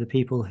attitudes of the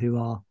people who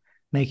are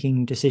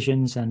making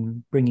decisions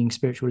and bringing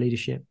spiritual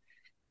leadership.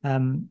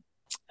 And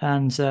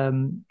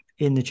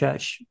in the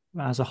church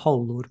as a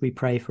whole, Lord, we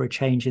pray for a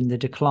change in the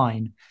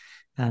decline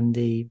and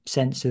the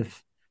sense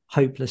of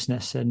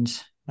hopelessness and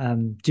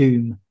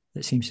doom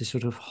that seems to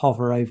sort of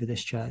hover over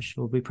this church.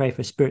 Lord, we pray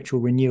for spiritual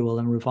renewal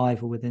and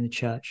revival within the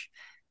church,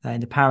 in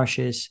the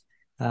parishes,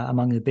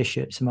 among the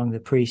bishops, among the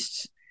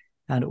priests,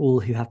 and all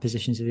who have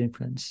positions of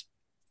influence.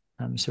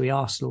 So we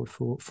ask, Lord,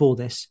 for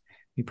this.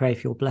 We pray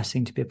for your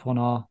blessing to be upon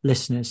our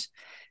listeners.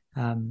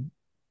 And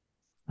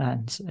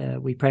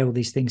we pray all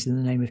these things in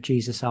the name of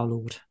Jesus, our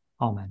Lord.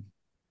 Amen.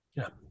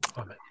 Yeah,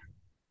 amen.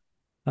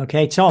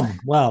 Okay, Tom.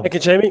 Well, thank you,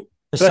 Jamie.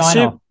 The sign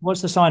off.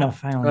 What's the sign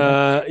off? Hang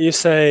on. You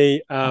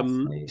say,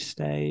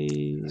 stay.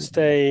 Is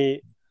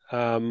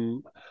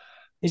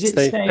it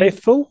stay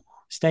faithful?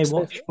 Stay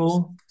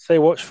watchful. Stay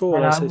watchful.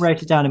 And I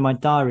wrote it down in my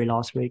diary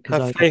last week.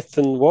 Have faith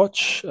and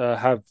watch.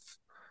 Have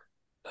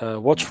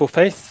watchful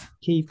faith.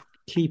 Keep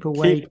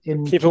awake.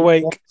 Keep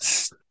awake.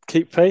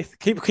 Keep faith.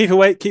 Keep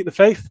awake. Keep the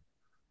faith.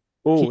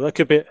 Oh, that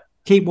could be it.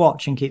 Keep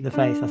watch and keep the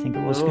faith, I think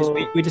it was. Because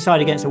we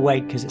decided against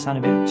awake because it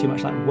sounded a bit too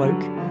much like woke.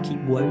 Keep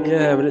woke.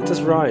 Yeah, but it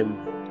does rhyme.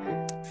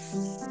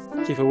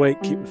 Keep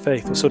awake, keep the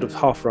faith. Or sort of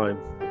half rhyme.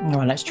 All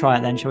right, let's try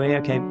it then, shall we?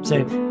 Okay, so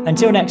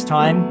until next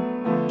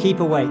time, keep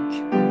awake.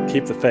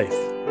 Keep the faith.